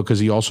enigma because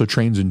he also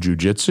trains in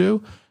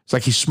jiu-jitsu. It's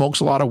like he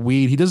smokes a lot of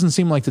weed. He doesn't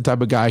seem like the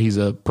type of guy. He's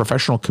a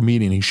professional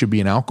comedian. He should be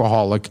an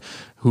alcoholic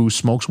who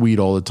smokes weed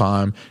all the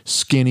time,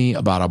 skinny,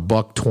 about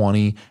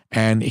 $120,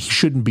 and he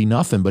shouldn't be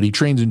nothing, but he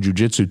trains in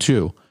jiu-jitsu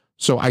too.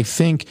 So I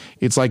think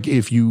it's like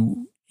if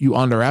you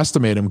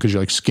underestimate him because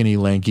you're like skinny,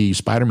 lanky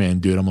Spider-Man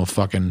dude, I'm going to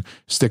fucking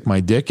stick my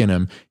dick in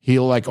him.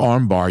 He'll like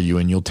armbar you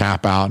and you'll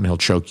tap out and he'll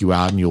choke you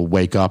out and you'll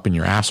wake up and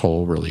your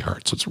asshole really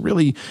hurts. So it's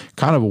really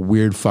kind of a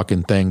weird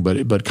fucking thing,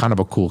 but kind of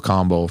a cool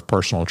combo of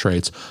personal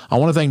traits. I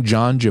want to thank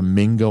John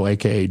Jamingo,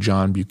 aka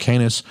John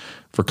Buchanan,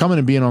 for coming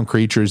and being on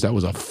Creatures. That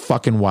was a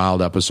fucking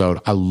wild episode.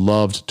 I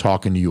loved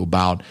talking to you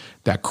about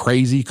that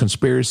crazy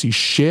conspiracy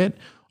shit.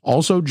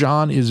 Also,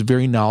 John is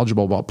very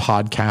knowledgeable about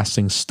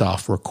podcasting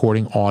stuff,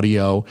 recording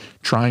audio,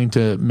 trying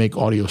to make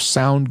audio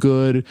sound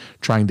good,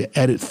 trying to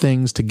edit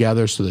things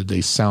together so that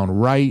they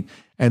sound right,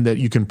 and that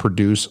you can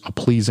produce a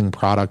pleasing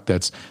product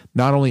that's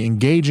not only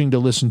engaging to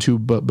listen to,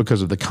 but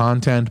because of the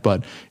content,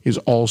 but is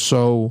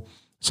also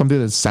something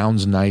that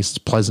sounds nice,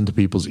 pleasant to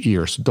people's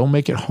ears. So don't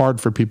make it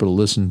hard for people to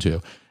listen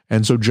to.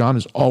 And so John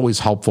is always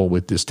helpful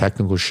with this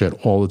technical shit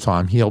all the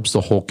time. He helps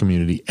the whole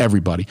community,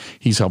 everybody.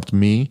 He's helped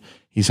me.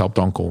 He's helped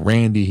Uncle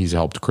Randy. He's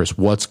helped Chris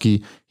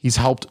Wutsky. He's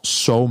helped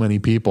so many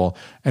people.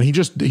 And he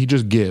just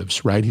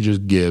gives, right? He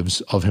just gives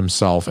of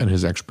himself and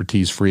his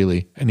expertise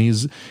freely. And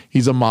he's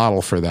a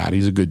model for that.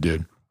 He's a good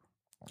dude.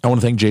 I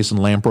want to thank Jason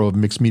Lampro of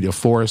Mixed Media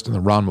Forest and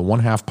the Ranma One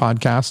Half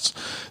podcasts.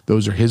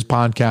 Those are his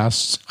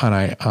podcasts, and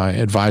I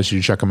advise you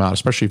to check them out,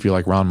 especially if you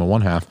like Ranma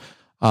One Half.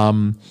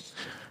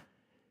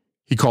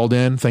 He called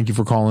in. Thank you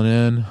for calling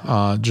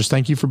in. Just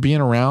thank you for being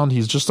around.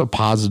 He's just a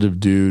positive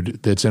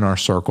dude that's in our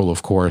circle,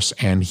 of course,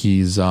 and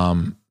he's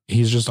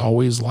just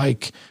always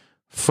like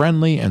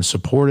friendly and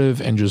supportive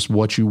and just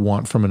what you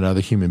want from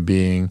another human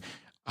being.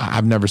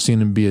 I've never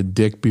seen him be a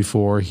dick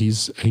before.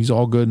 He's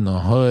all good in the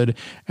hood,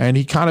 and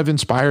he kind of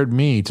inspired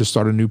me to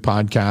start a new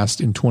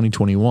podcast in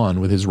 2021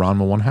 with his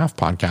Ranma One Half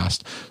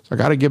podcast. So I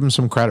got to give him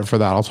some credit for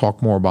that. I'll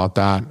talk more about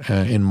that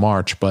in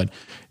March, but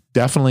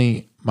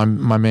definitely my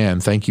man,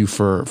 thank you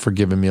for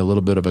giving me a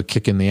little bit of a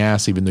kick in the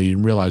ass, even though you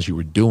didn't realize you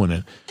were doing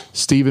it.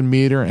 Stephen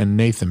Meter and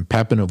Nathan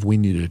Pepin of We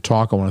Needed to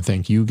Talk, I want to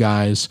thank you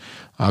guys.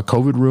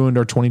 COVID ruined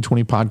our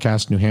 2020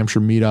 podcast New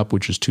Hampshire meetup,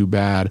 which is too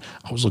bad.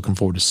 I was looking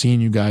forward to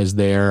seeing you guys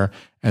there.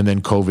 And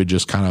then COVID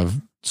just kind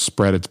of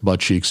spread its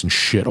butt cheeks and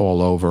shit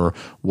all over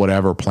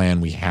whatever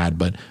plan we had.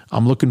 But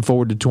I'm looking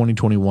forward to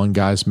 2021,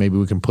 guys. Maybe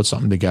we can put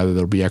something together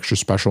that'll be extra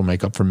special,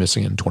 make up for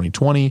missing it in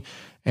 2020.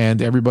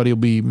 And everybody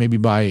will be, maybe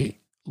by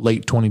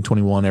late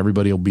 2021,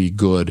 everybody will be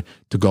good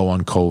to go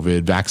on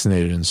COVID,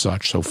 vaccinated and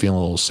such, so feeling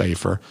a little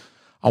safer.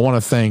 I want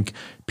to thank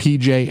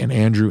PJ and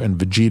Andrew and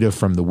Vegeta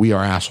from the We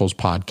Are Assholes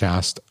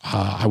podcast.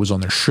 I was on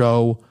their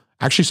show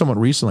actually somewhat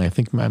recently. I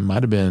think it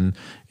might have been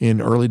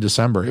in early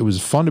December. It was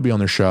fun to be on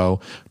their show.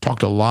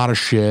 Talked a lot of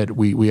shit.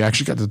 We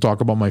actually got to talk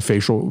about my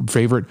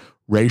favorite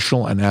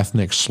racial and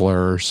ethnic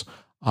slurs,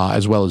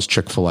 as well as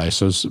Chick-fil-A.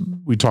 So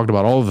we talked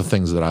about all of the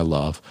things that I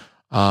love.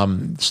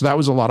 So that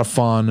was a lot of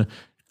fun.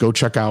 Go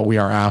check out We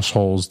Are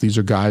Assholes. These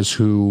guys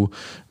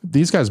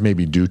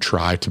maybe do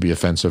try to be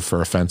offensive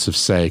for offensive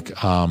sake.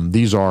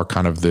 These are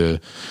kind of the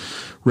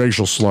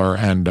racial slur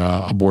and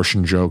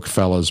abortion joke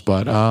fellas,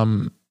 but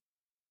kind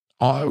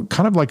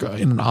of like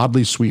in an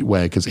oddly sweet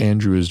way, because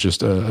Andrew is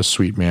just a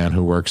sweet man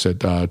who works at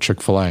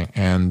Chick-fil-A,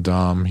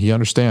 and he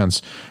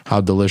understands how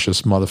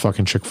delicious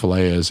motherfucking Chick-fil-A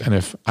is. And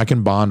if I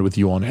can bond with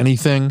you on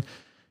anything,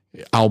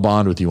 I'll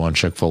bond with you on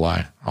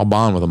Chick-fil-A. I'll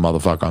bond with a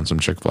motherfucker on some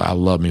Chick-fil-A. I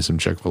love me some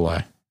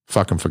Chick-fil-A.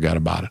 Fucking forget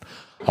about it.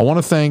 I want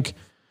to thank,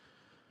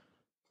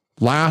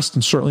 last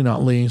and certainly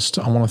not least,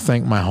 I want to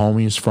thank my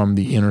homies from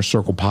the Inner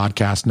Circle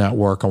Podcast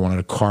Network. I wanted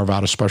to carve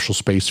out a special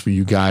space for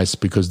you guys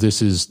because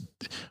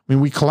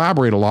we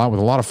collaborate a lot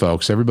with a lot of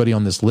folks. Everybody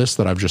on this list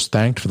that I've just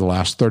thanked for the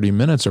last 30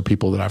 minutes are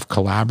people that I've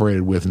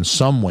collaborated with in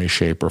some way,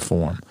 shape, or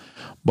form.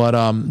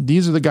 But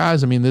these are the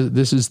guys. I mean,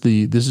 this is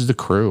the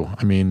crew.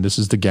 I mean, this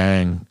is the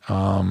gang.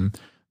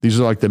 These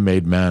are like the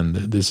made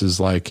men. These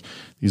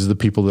are the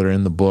people that are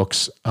in the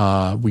books.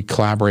 We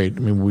collaborate. I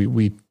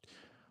mean,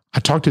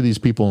 I talk to these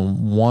people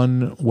in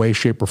one way,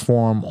 shape, or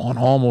form on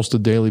almost a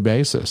daily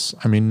basis.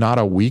 I mean, not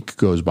a week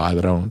goes by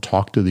that I don't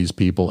talk to these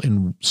people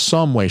in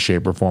some way,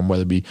 shape, or form,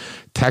 whether it be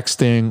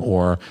texting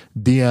or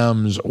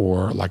DMs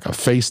or like a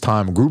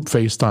FaceTime,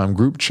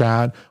 group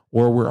chat,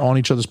 or we're on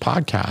each other's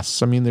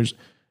podcasts. I mean,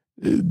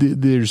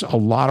 there's a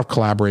lot of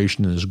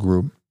collaboration in this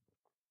group.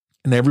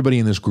 And everybody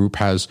in this group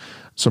has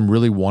some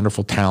really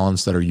wonderful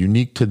talents that are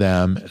unique to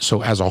them.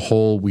 So as a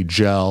whole, we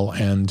gel.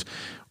 And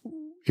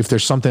if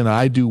there's something that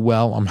I do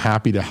well, I'm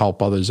happy to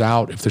help others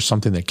out. If there's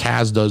something that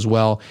Kaz does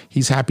well,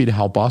 he's happy to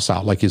help us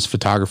out, like his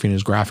photography and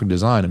his graphic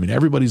design. I mean,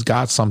 everybody's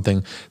got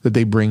something that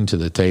they bring to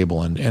the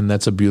table. And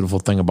that's a beautiful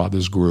thing about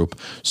this group.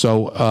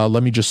 So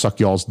let me just suck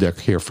y'all's dick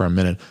here for a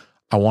minute.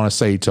 I want to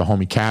say to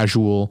homie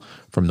Casual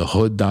from the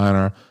Hood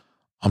Diner,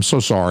 I'm so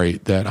sorry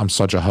that I'm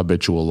such a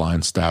habitual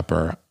line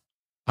stepper.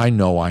 I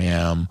know I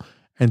am.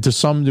 And to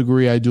some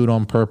degree, I do it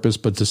on purpose,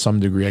 but to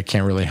some degree, I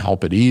can't really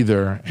help it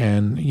either.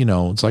 And,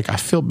 it's like I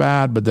feel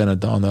bad, but then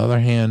on the other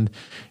hand,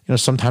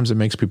 sometimes it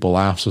makes people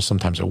laugh, so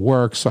sometimes it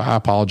works. So I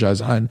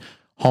apologize. And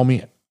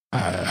homie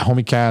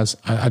Kaz,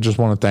 I just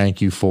want to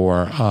thank you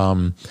for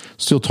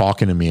still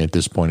talking to me at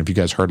this point. If you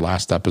guys heard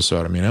last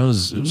episode, I mean, it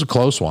was a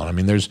close one. I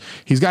mean,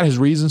 he's got his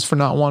reasons for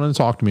not wanting to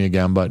talk to me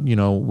again, but,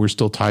 we're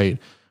still tight.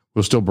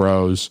 We're still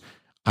bros.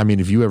 I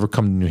mean, if you ever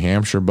come to New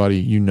Hampshire, buddy,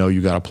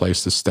 you got a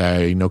place to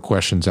stay. No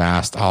questions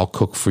asked. I'll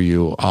cook for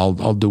you.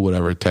 I'll do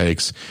whatever it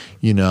takes,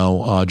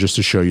 just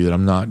to show you that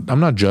I'm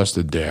not just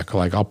a dick.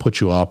 Like, I'll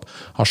put you up.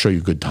 I'll show you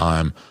a good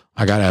time.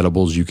 I got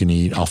edibles you can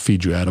eat. I'll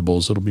feed you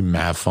edibles. It'll be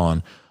mad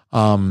fun.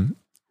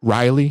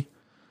 Riley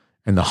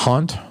and the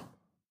Hunt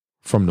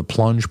from the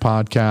Plunge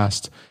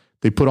podcast,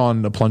 they put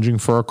on the Plunging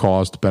for a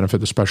Cause to benefit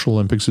the Special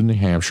Olympics in New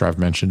Hampshire. I've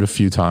mentioned a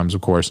few times, of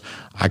course.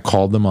 I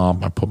called them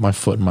up. I put my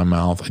foot in my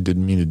mouth. I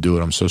didn't mean to do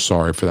it. I'm so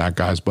sorry for that,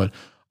 guys. But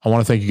I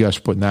want to thank you guys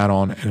for putting that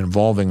on and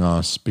involving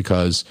us,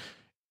 because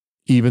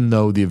even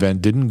though the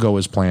event didn't go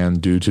as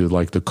planned due to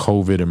like the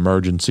COVID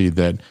emergency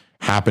that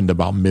happened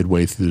about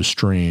midway through the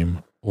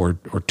stream or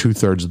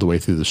 2/3 of the way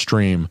through the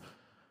stream,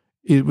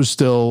 it was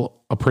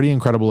still a pretty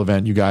incredible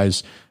event. You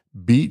guys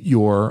beat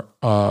your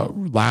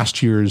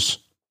last year's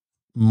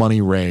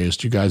money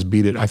raised. You guys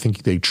beat it. I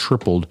think they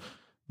tripled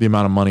the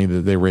amount of money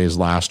that they raised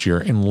last year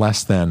in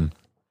less than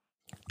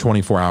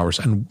 24 hours.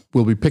 And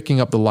we'll be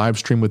picking up the live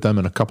stream with them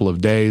in a couple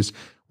of days.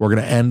 We're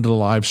going to end the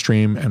live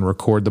stream and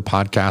record the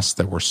podcasts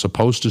that we're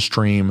supposed to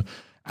stream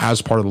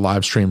as part of the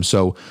live stream.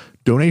 So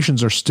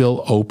donations are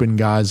still open,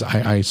 guys.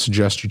 I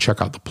suggest you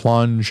check out the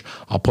Plunge.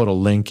 I'll put a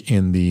link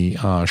in the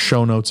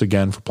show notes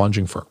again for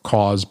Plunging for a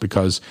Cause,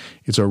 because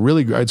it's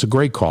a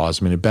great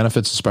cause. I mean, it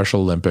benefits the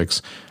Special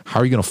Olympics. How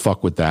are you going to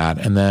fuck with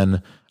that? And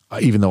then,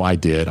 even though I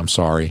did, I'm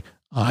sorry,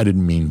 I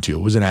didn't mean to.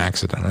 It was an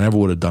accident. I never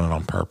would have done it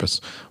on purpose.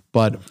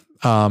 But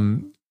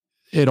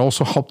it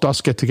also helped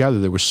us get together.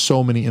 There were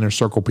so many Inner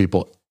Circle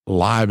people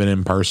live and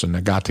in person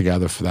that got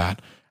together for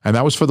that. And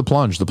that was for the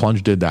Plunge. The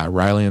Plunge did that.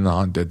 Riley and the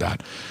Hunt did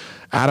that.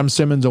 Adam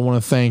Simmons, I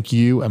want to thank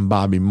you and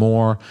Bobby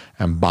Moore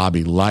and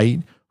Bobby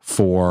Light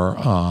for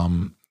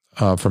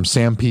from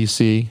Sam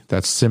PC.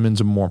 That's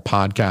Simmons and Moore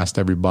podcast,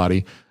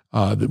 everybody.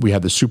 We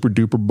had the Super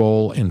Duper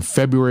Bowl in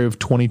February of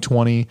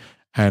 2020,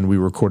 and we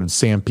recorded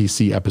Sam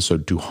PC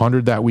episode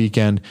 200 that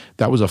weekend.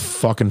 That was a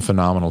fucking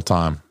phenomenal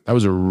time. That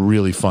was a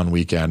really fun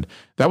weekend.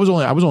 I was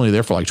only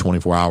there for like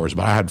 24 hours,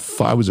 but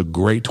it was a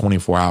great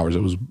 24 hours.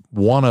 It was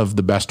one of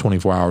the best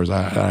 24 hours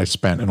I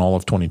spent in all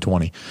of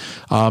 2020.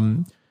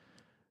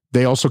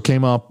 They also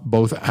came up,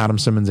 both Adam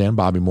Simmons and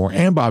Bobby Moore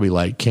and Bobby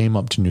Light came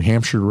up to New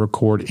Hampshire to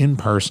record in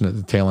person at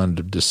the tail end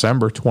of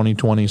December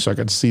 2020. So I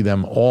got to see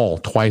them all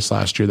twice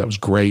last year. That was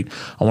great.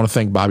 I want to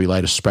thank Bobby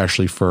Light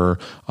especially for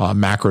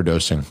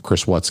macrodosing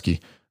Chris Wutsky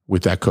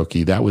with that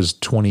cookie. That was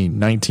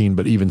 2019,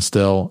 but even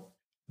still,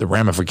 the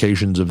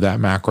ramifications of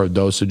that macro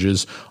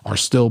dosages are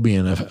still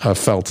being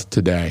felt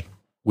today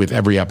with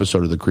every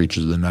episode of the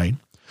Creatures of the Night.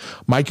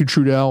 Mikey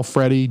Trudell,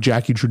 Freddie,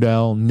 Jackie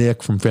Trudell,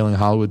 Nick from Failing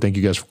Hollywood. Thank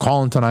you guys for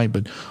calling tonight.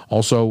 But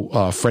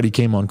also, Freddie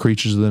came on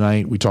Creatures of the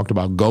Night. We talked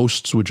about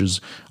ghosts, which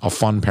is a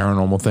fun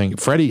paranormal thing.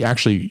 Freddie,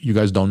 actually, you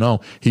guys don't know,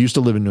 he used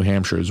to live in New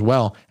Hampshire as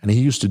well. And he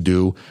used to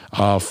do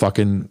a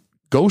fucking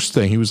ghost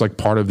thing. He was like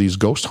part of these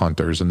ghost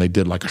hunters, and they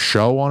did like a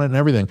show on it and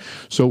everything.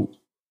 So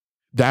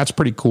that's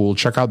pretty cool.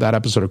 Check out that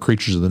episode of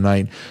Creatures of the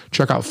Night.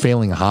 Check out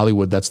Failing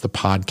Hollywood. That's the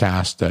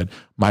podcast that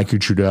Mikey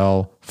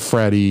Trudell,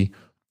 Freddie,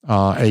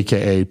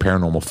 a.k.a.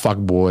 Paranormal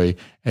Fuckboy,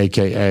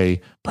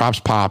 a.k.a. Props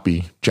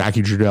Poppy,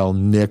 Jackie Trudell,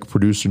 Nick,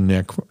 producer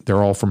Nick,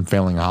 they're all from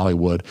Failing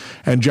Hollywood.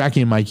 And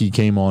Jackie and Mikey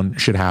came on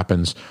Shit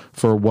Happens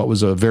for what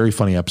was a very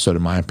funny episode,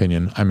 in my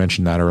opinion. I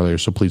mentioned that earlier,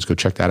 so please go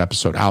check that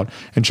episode out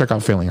and check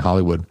out Failing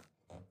Hollywood.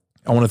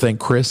 I want to thank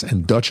Chris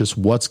and Duchess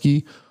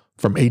Wutsky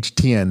from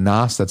HTN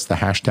NOS. That's the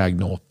hashtag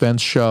No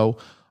Offense show.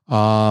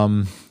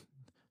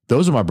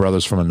 Those are my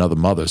brothers from another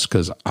mother's,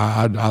 because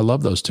I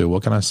love those two.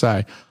 What can I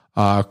say?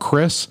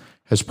 Chris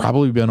has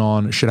probably been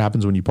on Shit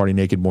Happens When You Party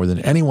Naked more than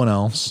anyone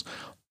else,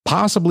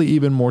 possibly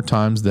even more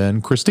times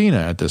than Christina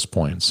at this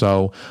point.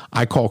 So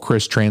I call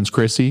Chris Trans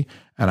Chrissy,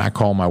 and I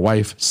call my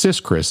wife Cis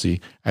Chrissy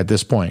at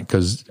this point,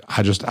 because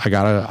I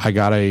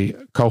got a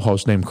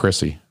co-host named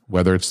Chrissy.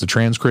 Whether it's the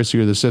Trans Chrissy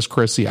or the Cis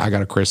Chrissy, I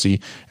got a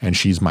Chrissy, and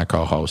she's my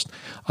co-host.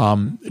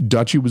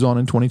 Dutchie was on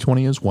in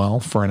 2020 as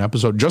well for an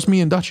episode. Just me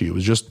and Dutchie. It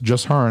was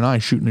just her and I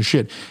shooting the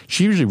shit.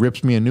 She usually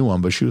rips me a new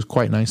one, but she was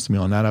quite nice to me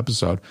on that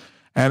episode.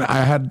 And I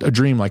had a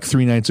dream like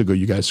 3 nights ago,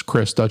 you guys,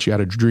 Chris, Dutchie had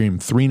a dream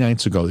 3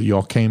 nights ago that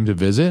y'all came to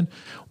visit.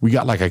 We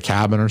got like a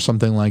cabin or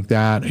something like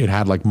that. It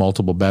had like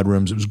multiple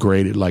bedrooms. It was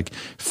great. It like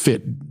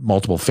fit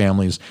multiple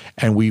families.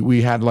 And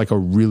we had like a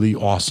really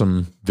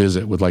awesome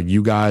visit with like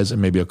you guys and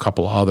maybe a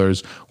couple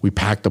others. We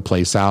packed the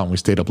place out and we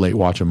stayed up late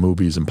watching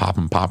movies and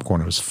popping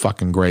popcorn. It was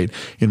fucking great.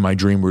 In my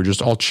dream, we were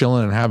just all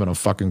chilling and having a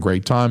fucking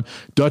great time.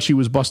 Dutchie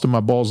was busting my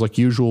balls like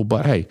usual,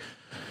 but hey,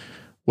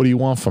 what do you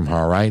want from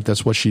her, right?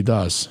 That's what she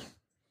does.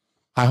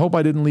 I hope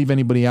I didn't leave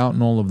anybody out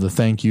in all of the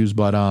thank yous,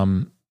 but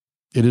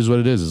it is what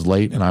it is. It's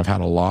late, and I've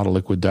had a lot of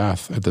liquid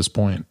death at this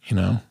point, you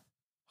know.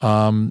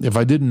 If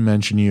I didn't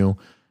mention you,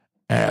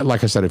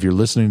 like I said, if you're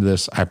listening to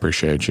this, I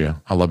appreciate you.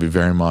 I love you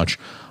very much.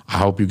 I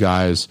hope you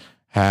guys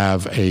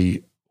have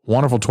a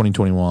wonderful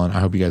 2021. I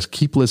hope you guys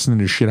keep listening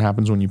to Shit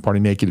Happens When You Party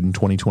Naked in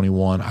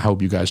 2021. I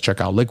hope you guys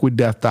check out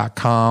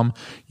liquiddeath.com.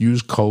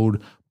 Use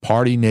code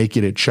Party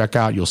Naked at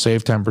checkout. You'll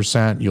save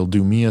 10%. You'll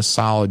do me a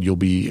solid. You'll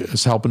be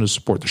helping to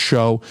support the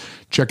show.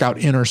 Check out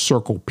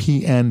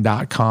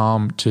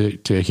innercirclepn.com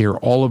to hear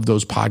all of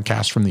those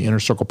podcasts from the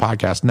Inner Circle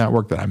Podcast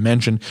Network that I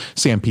mentioned.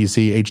 Sam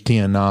PC,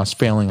 HTN Nos,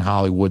 Failing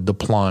Hollywood, The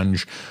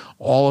Plunge,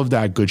 all of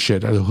that good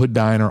shit, the Hood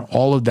Diner,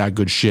 all of that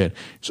good shit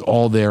is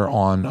all there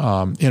on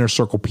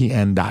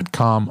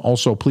innercirclepn.com.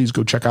 Also, please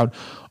go check out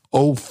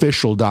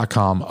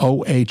official.com,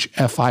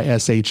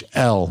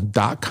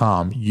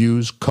 OHFISHL.com.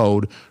 Use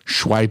code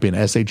SHWYPN,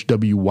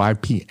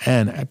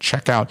 SHWYPN at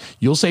checkout.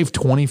 You'll save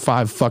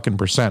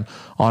 25%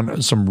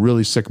 on some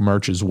really sick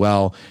merch as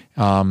well.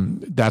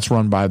 That's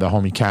run by the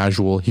homie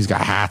Casual. He's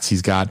got hats.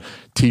 He's got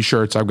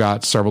t-shirts. I've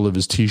got several of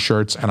his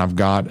t-shirts, and I've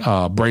got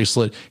a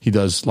bracelet. He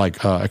does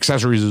like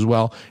accessories as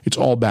well. It's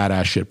all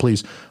badass shit.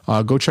 Please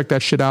go check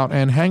that shit out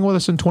and hang with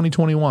us in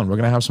 2021. We're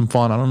going to have some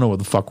fun. I don't know what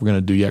the fuck we're going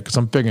to do yet because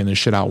I'm figuring this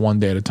shit out one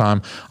day at a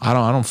time. I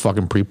don't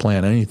fucking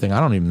pre-plan anything. I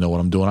don't even know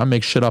what I'm doing. I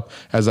make shit up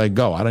as I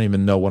go. I don't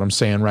even know what I'm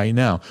saying right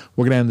now.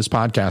 We're going to end this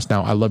podcast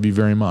now. I love you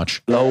very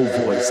much. Low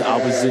voice.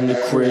 I was in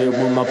the crib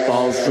when my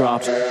balls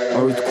dropped.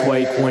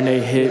 Earthquake when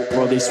they hit,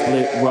 bro, they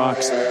split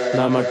rocks.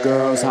 Now my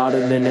girl's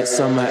hotter than that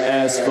summer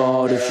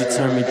asphalt. If she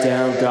turn me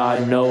down,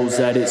 God knows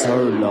that it's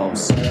her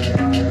loss.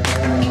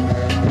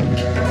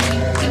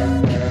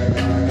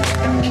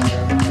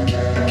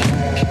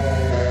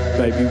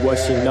 Baby,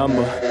 what's your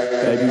number?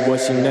 Baby,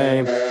 what's your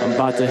name? I'm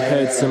about to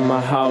head to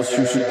my house,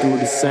 you should do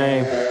the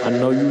same. I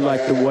know you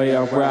like the way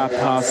I rap,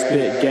 how I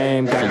spit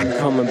game. Got you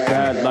coming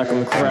bad like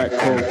I'm crack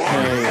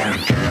cocaine.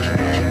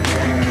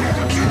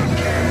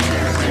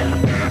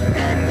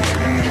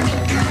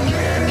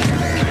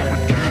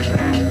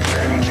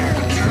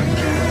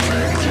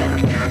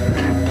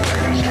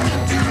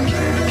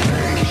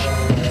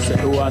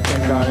 I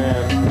think I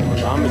am.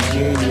 Well, I'm a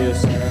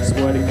genius.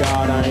 Swear to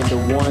God, I ain't the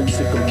one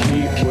to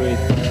compete with.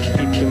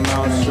 Keep your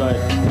mouth shut.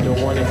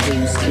 Don't wanna hear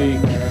you speak.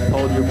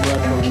 Hold your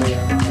breath for me.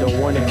 Don't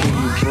wanna hear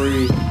you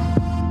breathe.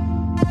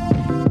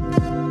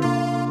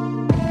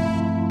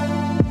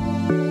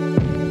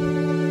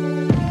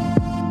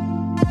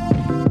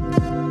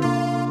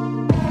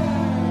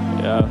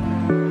 Yeah.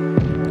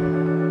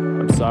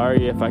 I'm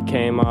sorry if I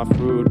came off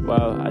rude.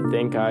 Well, I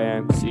think I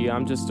am. See,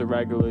 I'm just a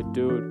regular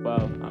dude.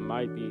 Well, I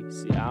might be.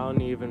 See, I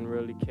don't even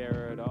really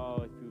care at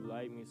all.